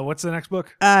 What's the next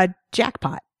book?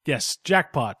 Jackpot. Yes,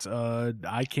 Jackpot.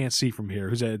 I can't see from here.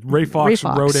 Who's it? Ray Fox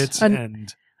wrote it,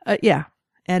 and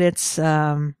it's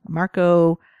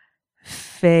Marco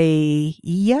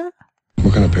Failla.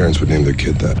 What kind of parents would name their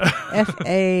kid that?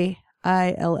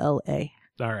 Failla.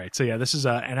 All right. So this is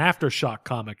an Aftershock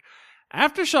comic.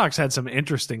 Aftershocks had some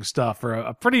interesting stuff for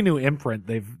a pretty new imprint.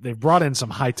 They've brought in some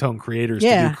high tone creators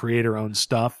to do creator owned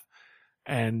stuff.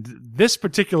 And this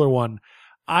particular one,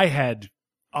 I had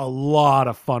a lot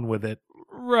of fun with it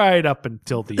right up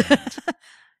until the end.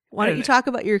 Why don't you talk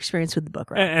about your experience with the book,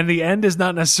 right? And the end is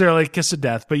not necessarily a kiss of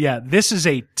death, but this is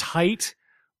a tight,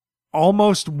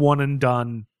 almost one and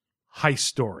done heist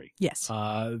story. Yes.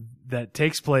 That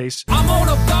takes place. I'm on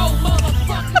a boat,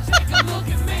 motherfucker, take a look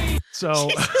at me.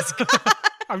 So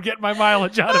I'm getting my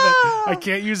mileage out of it. I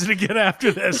can't use it again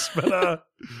after this, but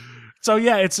so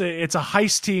yeah, it's a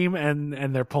heist team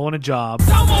and they're pulling a job.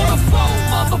 I'm on a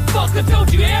boat, motherfucker,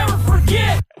 don't you ever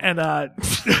forget. And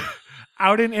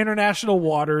out in international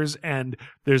waters, and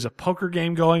there's a poker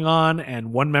game going on,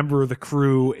 and one member of the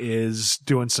crew is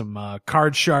doing some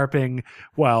card sharping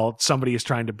while somebody is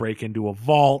trying to break into a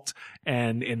vault.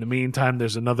 And in the meantime,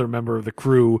 there's another member of the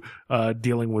crew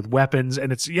dealing with weapons.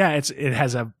 And it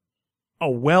has a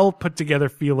well put together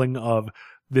feeling of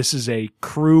this is a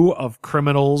crew of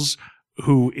criminals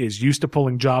who is used to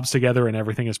pulling jobs together and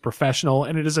everything is professional.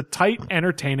 And it is a tight,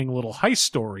 entertaining little heist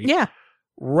story. Yeah.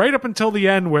 Right up until the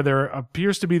end, where there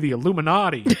appears to be the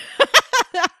Illuminati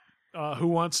who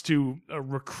wants to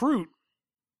recruit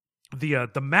the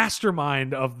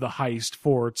mastermind of the heist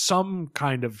for some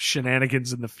kind of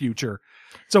shenanigans in the future.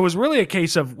 So it was really a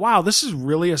case of, wow, this is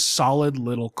really a solid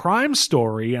little crime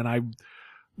story. And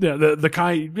the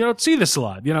kind, you don't see this a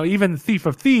lot. Even Thief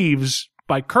of Thieves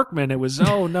by Kirkman, it was,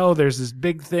 oh no, there's this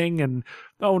big thing, and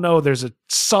oh no, there's a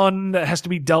son that has to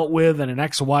be dealt with and an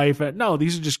ex-wife. No,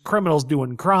 these are just criminals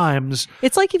doing crimes.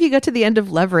 It's like if you got to the end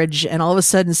of Leverage and all of a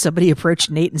sudden somebody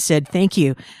approached Nate and said, "Thank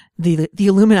you. The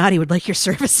Illuminati would like your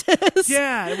services."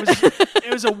 Yeah,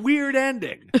 it was a weird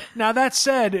ending. Now that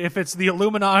said, if it's the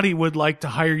Illuminati would like to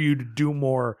hire you to do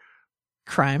more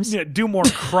crimes, do more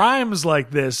crimes like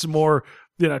this, more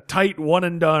tight one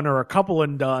and done or a couple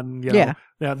and done. Yeah.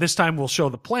 Now this time we'll show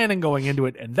the planning going into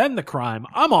it and then the crime.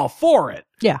 I'm all for it.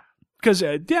 Yeah. Because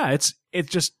it's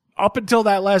just up until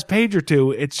that last page or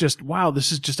two, it's just, wow,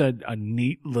 this is just a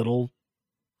neat little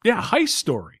heist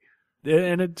story,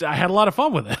 and I had a lot of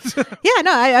fun with it. Yeah,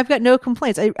 no, I've got no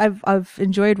complaints. I've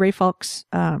enjoyed Ray Falk's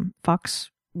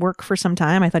work for some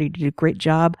time. I thought he did a great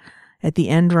job at the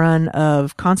end run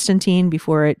of Constantine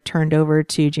before it turned over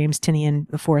to James Tynion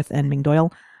IV and Ming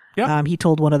Doyle. Yeah. He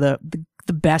told one of the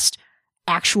best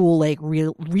actual, like,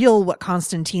 real what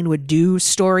Constantine would do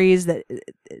stories that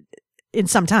in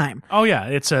some time. Oh yeah,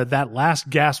 it's that last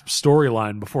gasp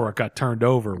storyline before it got turned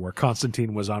over, where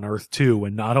Constantine was on Earth 2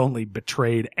 and not only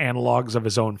betrayed analogs of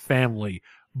his own family,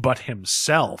 but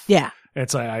himself. Yeah.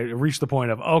 It's I reached the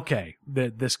point of, okay,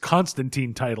 this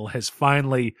Constantine title has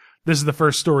finally, this is the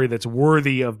first story that's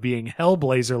worthy of being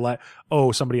Hellblazer.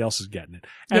 Somebody else is getting it.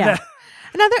 And yeah.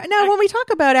 Now, when we talk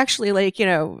about actually, like,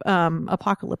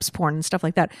 apocalypse porn and stuff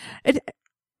like that,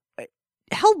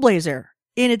 Hellblazer,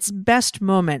 in its best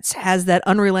moments, has that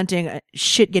unrelenting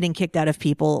shit getting kicked out of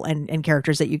people and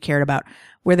characters that you cared about,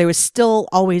 where there was still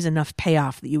always enough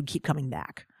payoff that you would keep coming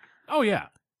back. Oh, yeah.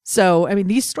 So, I mean,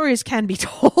 these stories can be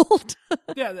told.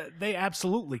 Yeah, they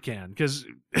absolutely can, because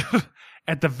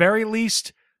at the very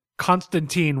least,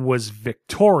 Constantine was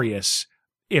victorious,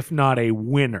 if not a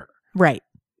winner. Right.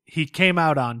 He came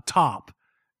out on top,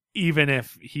 even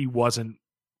if he wasn't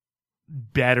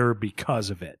better because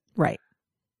of it. Right.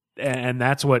 And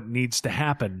that's what needs to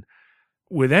happen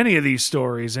with any of these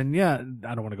stories. And yeah,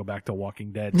 I don't want to go back to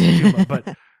Walking Dead,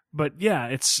 but yeah,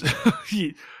 it's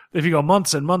if you go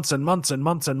months and months and months and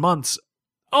months and months.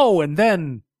 Oh, and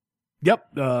then,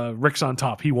 Rick's on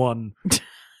top. He won.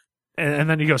 And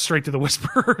then you go straight to the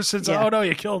Whisperers. It's, oh no,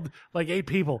 you killed like 8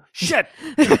 people. Shit.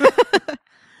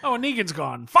 Oh, and Negan's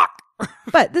gone. Fuck.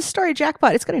 But this story,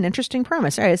 Jackpot, it's got an interesting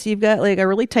premise. All right, so you've got like a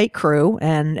really tight crew,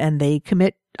 and they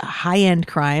commit high-end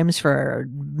crimes for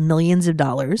millions of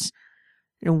dollars.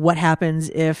 And what happens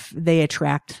if they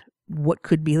attract what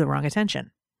could be the wrong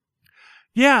attention?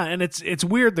 Yeah, and it's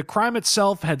weird. The crime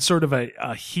itself had sort of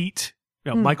a heat,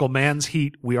 Michael Mann's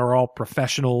heat. We are all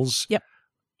professionals. Yep.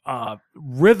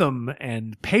 Rhythm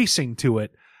and pacing to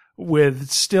it, with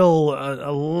still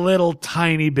a little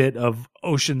tiny bit of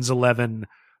Ocean's 11.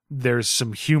 There's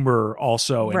some humor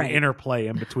also and interplay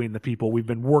in between the people. We've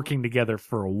been working together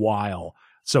for a while,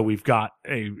 so we've got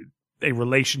a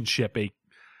relationship,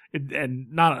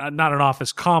 and not an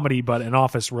office comedy, but an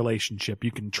office relationship.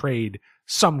 You can trade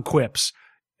some quips,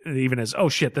 even as, oh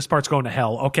shit, this part's going to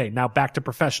hell. Okay, now back to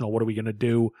professional. What are we going to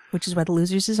do? Which is why The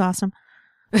Losers is awesome.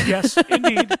 Yes,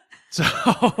 indeed.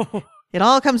 So it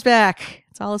all comes back.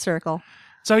 It's all a circle.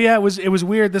 So yeah, it was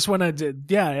weird. This one,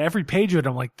 every page of it,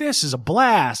 I'm like, this is a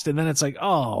blast. And then it's like,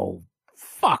 oh,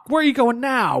 fuck, where are you going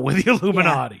now with the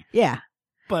Illuminati? Yeah.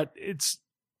 But it's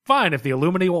fine if the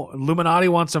Illuminati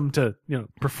wants them to,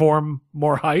 perform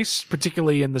more heists,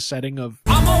 particularly in the setting of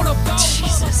I'm on a boat,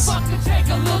 Jesus. Take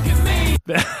a look at me.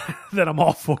 Then I'm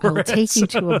all for it. I will take you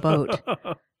to a boat.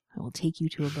 I will take you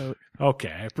to a boat.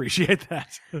 Okay, I appreciate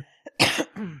that.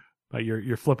 But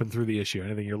you're flipping through the issue.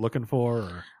 Anything you're looking for?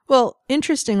 Or? Well,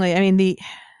 interestingly, I mean,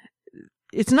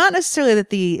 it's not necessarily that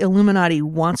the Illuminati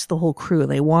wants the whole crew.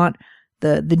 They want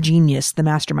the genius, the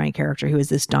mastermind character who is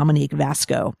this Dominique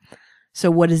Vasco. So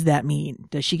what does that mean?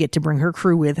 Does she get to bring her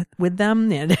crew with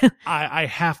them? And I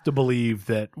have to believe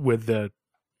that with the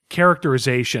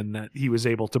characterization that he was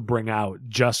able to bring out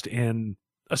just in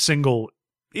a single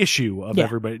issue of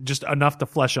everybody, just enough to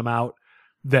flesh them out,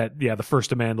 that, the first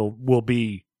demand will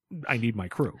be, I need my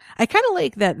crew. I kind of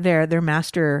like that their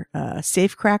master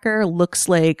safecracker looks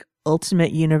like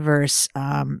Ultimate Universe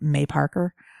May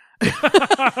Parker.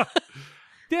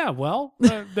 Yeah, well,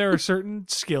 there are certain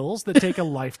skills that take a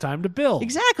lifetime to build.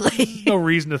 Exactly. No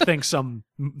reason to think some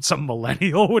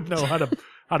millennial would know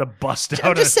how to bust out.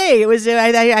 I'm just saying, it was.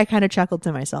 I kind of chuckled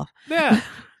to myself. Yeah.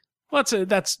 Well,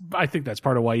 I think that's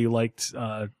part of why you liked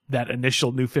that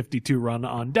initial New 52 run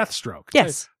on Deathstroke.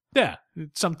 Yes. Yeah.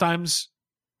 Sometimes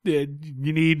you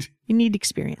need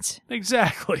experience.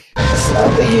 Exactly. It's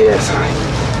not the years,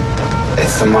 honey.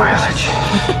 It's the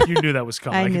mileage. You knew that was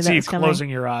coming. I can see you closing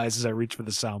your eyes as I reach for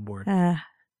the soundboard.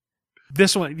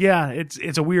 This one,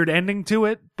 it's a weird ending to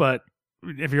it, but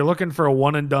if you're looking for a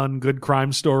one and done good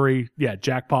crime story,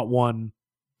 Jackpot 1,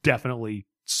 definitely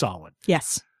solid.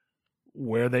 Yes.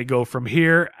 Where they go from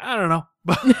here, I don't know.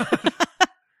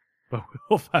 But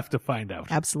we'll have to find out.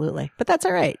 Absolutely. But that's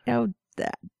all right.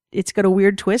 It's got a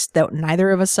weird twist that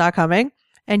neither of us saw coming,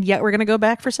 and yet we're going to go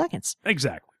back for seconds.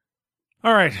 Exactly.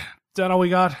 All right. Is that all we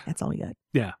got? That's all we got.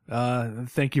 Yeah.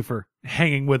 Thank you for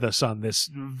hanging with us on this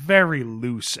very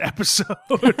loose episode.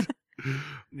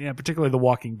 Yeah, particularly the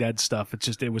Walking Dead stuff.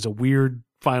 It was a weird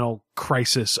final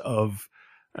crisis of,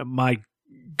 my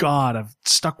God, I've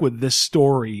stuck with this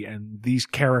story and these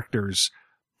characters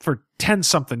for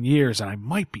 10-something years, and I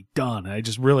might be done. I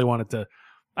just really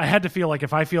I had to feel like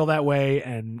if I feel that way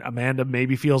and Amanda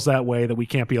maybe feels that way, that we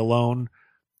can't be alone.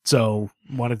 So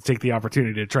wanted to take the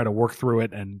opportunity to try to work through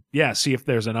it and see if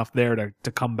there's enough there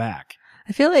to come back.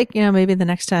 I feel like, maybe the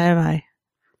next time I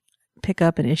pick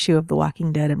up an issue of The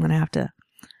Walking Dead, I'm going to have to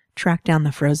track down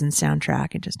the Frozen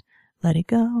soundtrack and just let it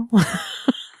go.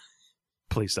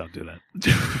 Please don't do that.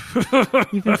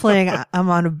 You've been playing I'm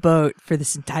on a boat for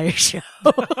this entire show.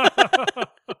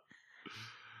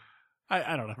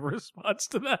 I don't have a response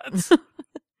to that.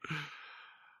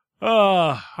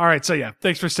 All right. So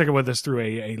thanks for sticking with us through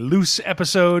a loose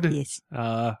episode. Yes.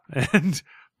 And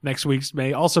next week's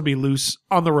may also be loose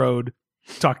on the road,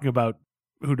 talking about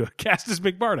who to cast as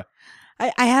Big Barda.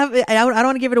 I don't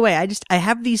want to give it away. I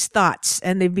have these thoughts,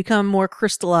 and they've become more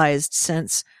crystallized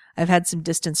since I've had some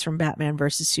distance from Batman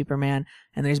versus Superman,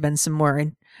 and there's been some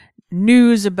more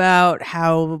news about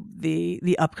how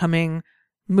the upcoming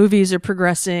movies are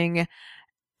progressing,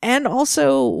 and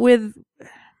also with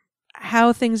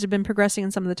how things have been progressing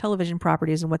in some of the television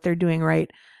properties and what they're doing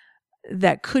right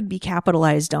that could be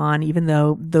capitalized on, even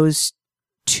though those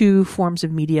two forms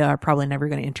of media are probably never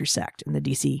going to intersect in the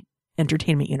DC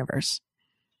entertainment universe.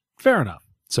 Fair enough.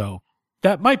 So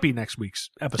that might be next week's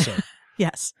episode.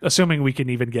 Yes. Assuming we can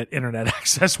even get internet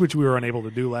access, which we were unable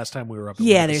to do last time we were up in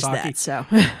there's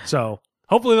Nagasaki. that. So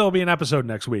hopefully there'll be an episode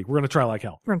next week. We're going to try like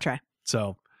hell. We're going to try.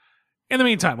 So in the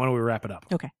meantime, why don't we wrap it up?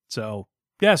 Okay. So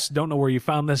yes, don't know where you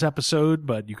found this episode,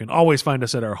 but you can always find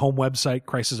us at our home website,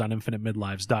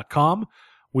 crisisoninfinitemidlives.com.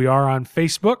 We are on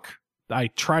Facebook. I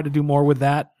try to do more with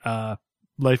that.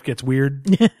 Life gets weird,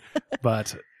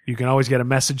 but you can always get a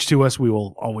message to us. We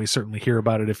will always certainly hear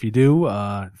about it if you do.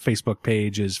 Facebook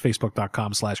page is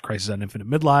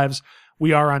facebook.com/crisisoninfinitemidlives.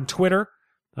 We are on Twitter.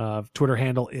 Twitter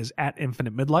handle is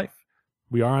 @infinite-midlife.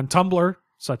 We are on Tumblr,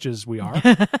 such as we are.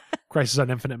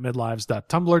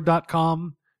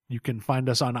 crisisoninfinitemidlives.tumblr.com. You can find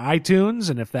us on iTunes,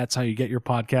 and if that's how you get your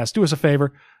podcast, do us a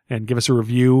favor and give us a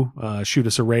review, shoot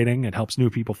us a rating. It helps new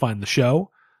people find the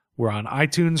show. We're on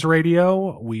iTunes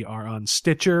Radio. We are on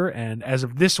Stitcher, and as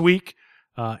of this week,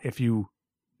 if you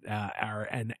are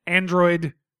an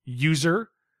Android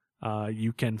user,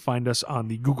 you can find us on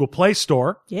the Google Play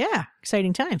Store. Yeah,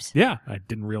 exciting times. Yeah, I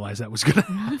didn't realize that was going to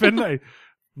happen.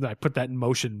 I put that in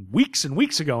motion weeks and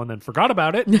weeks ago and then forgot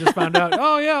about it and just found out,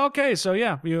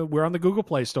 we're on the Google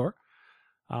Play Store.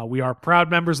 We are proud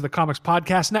members of the Comics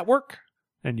Podcast Network,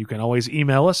 and you can always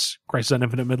email us,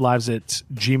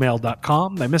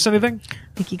 crisisoninfinitemidlives@gmail.com. Did I miss anything? I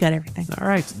think you got everything. All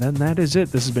right, then that is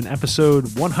it. This has been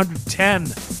episode 110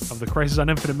 of the Crisis on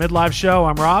Infinite Midlife show.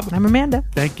 I'm Rob. I'm Amanda.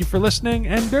 Thank you for listening,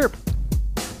 and derp.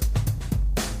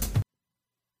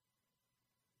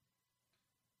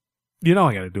 You know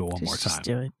I got to do it one more time. Just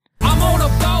do it. I'm on a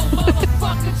boat,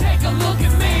 motherfucker, take a look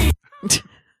at me.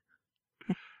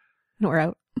 We're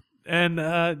out. And,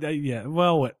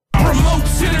 what? Promote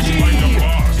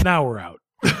synergy. Now we're out.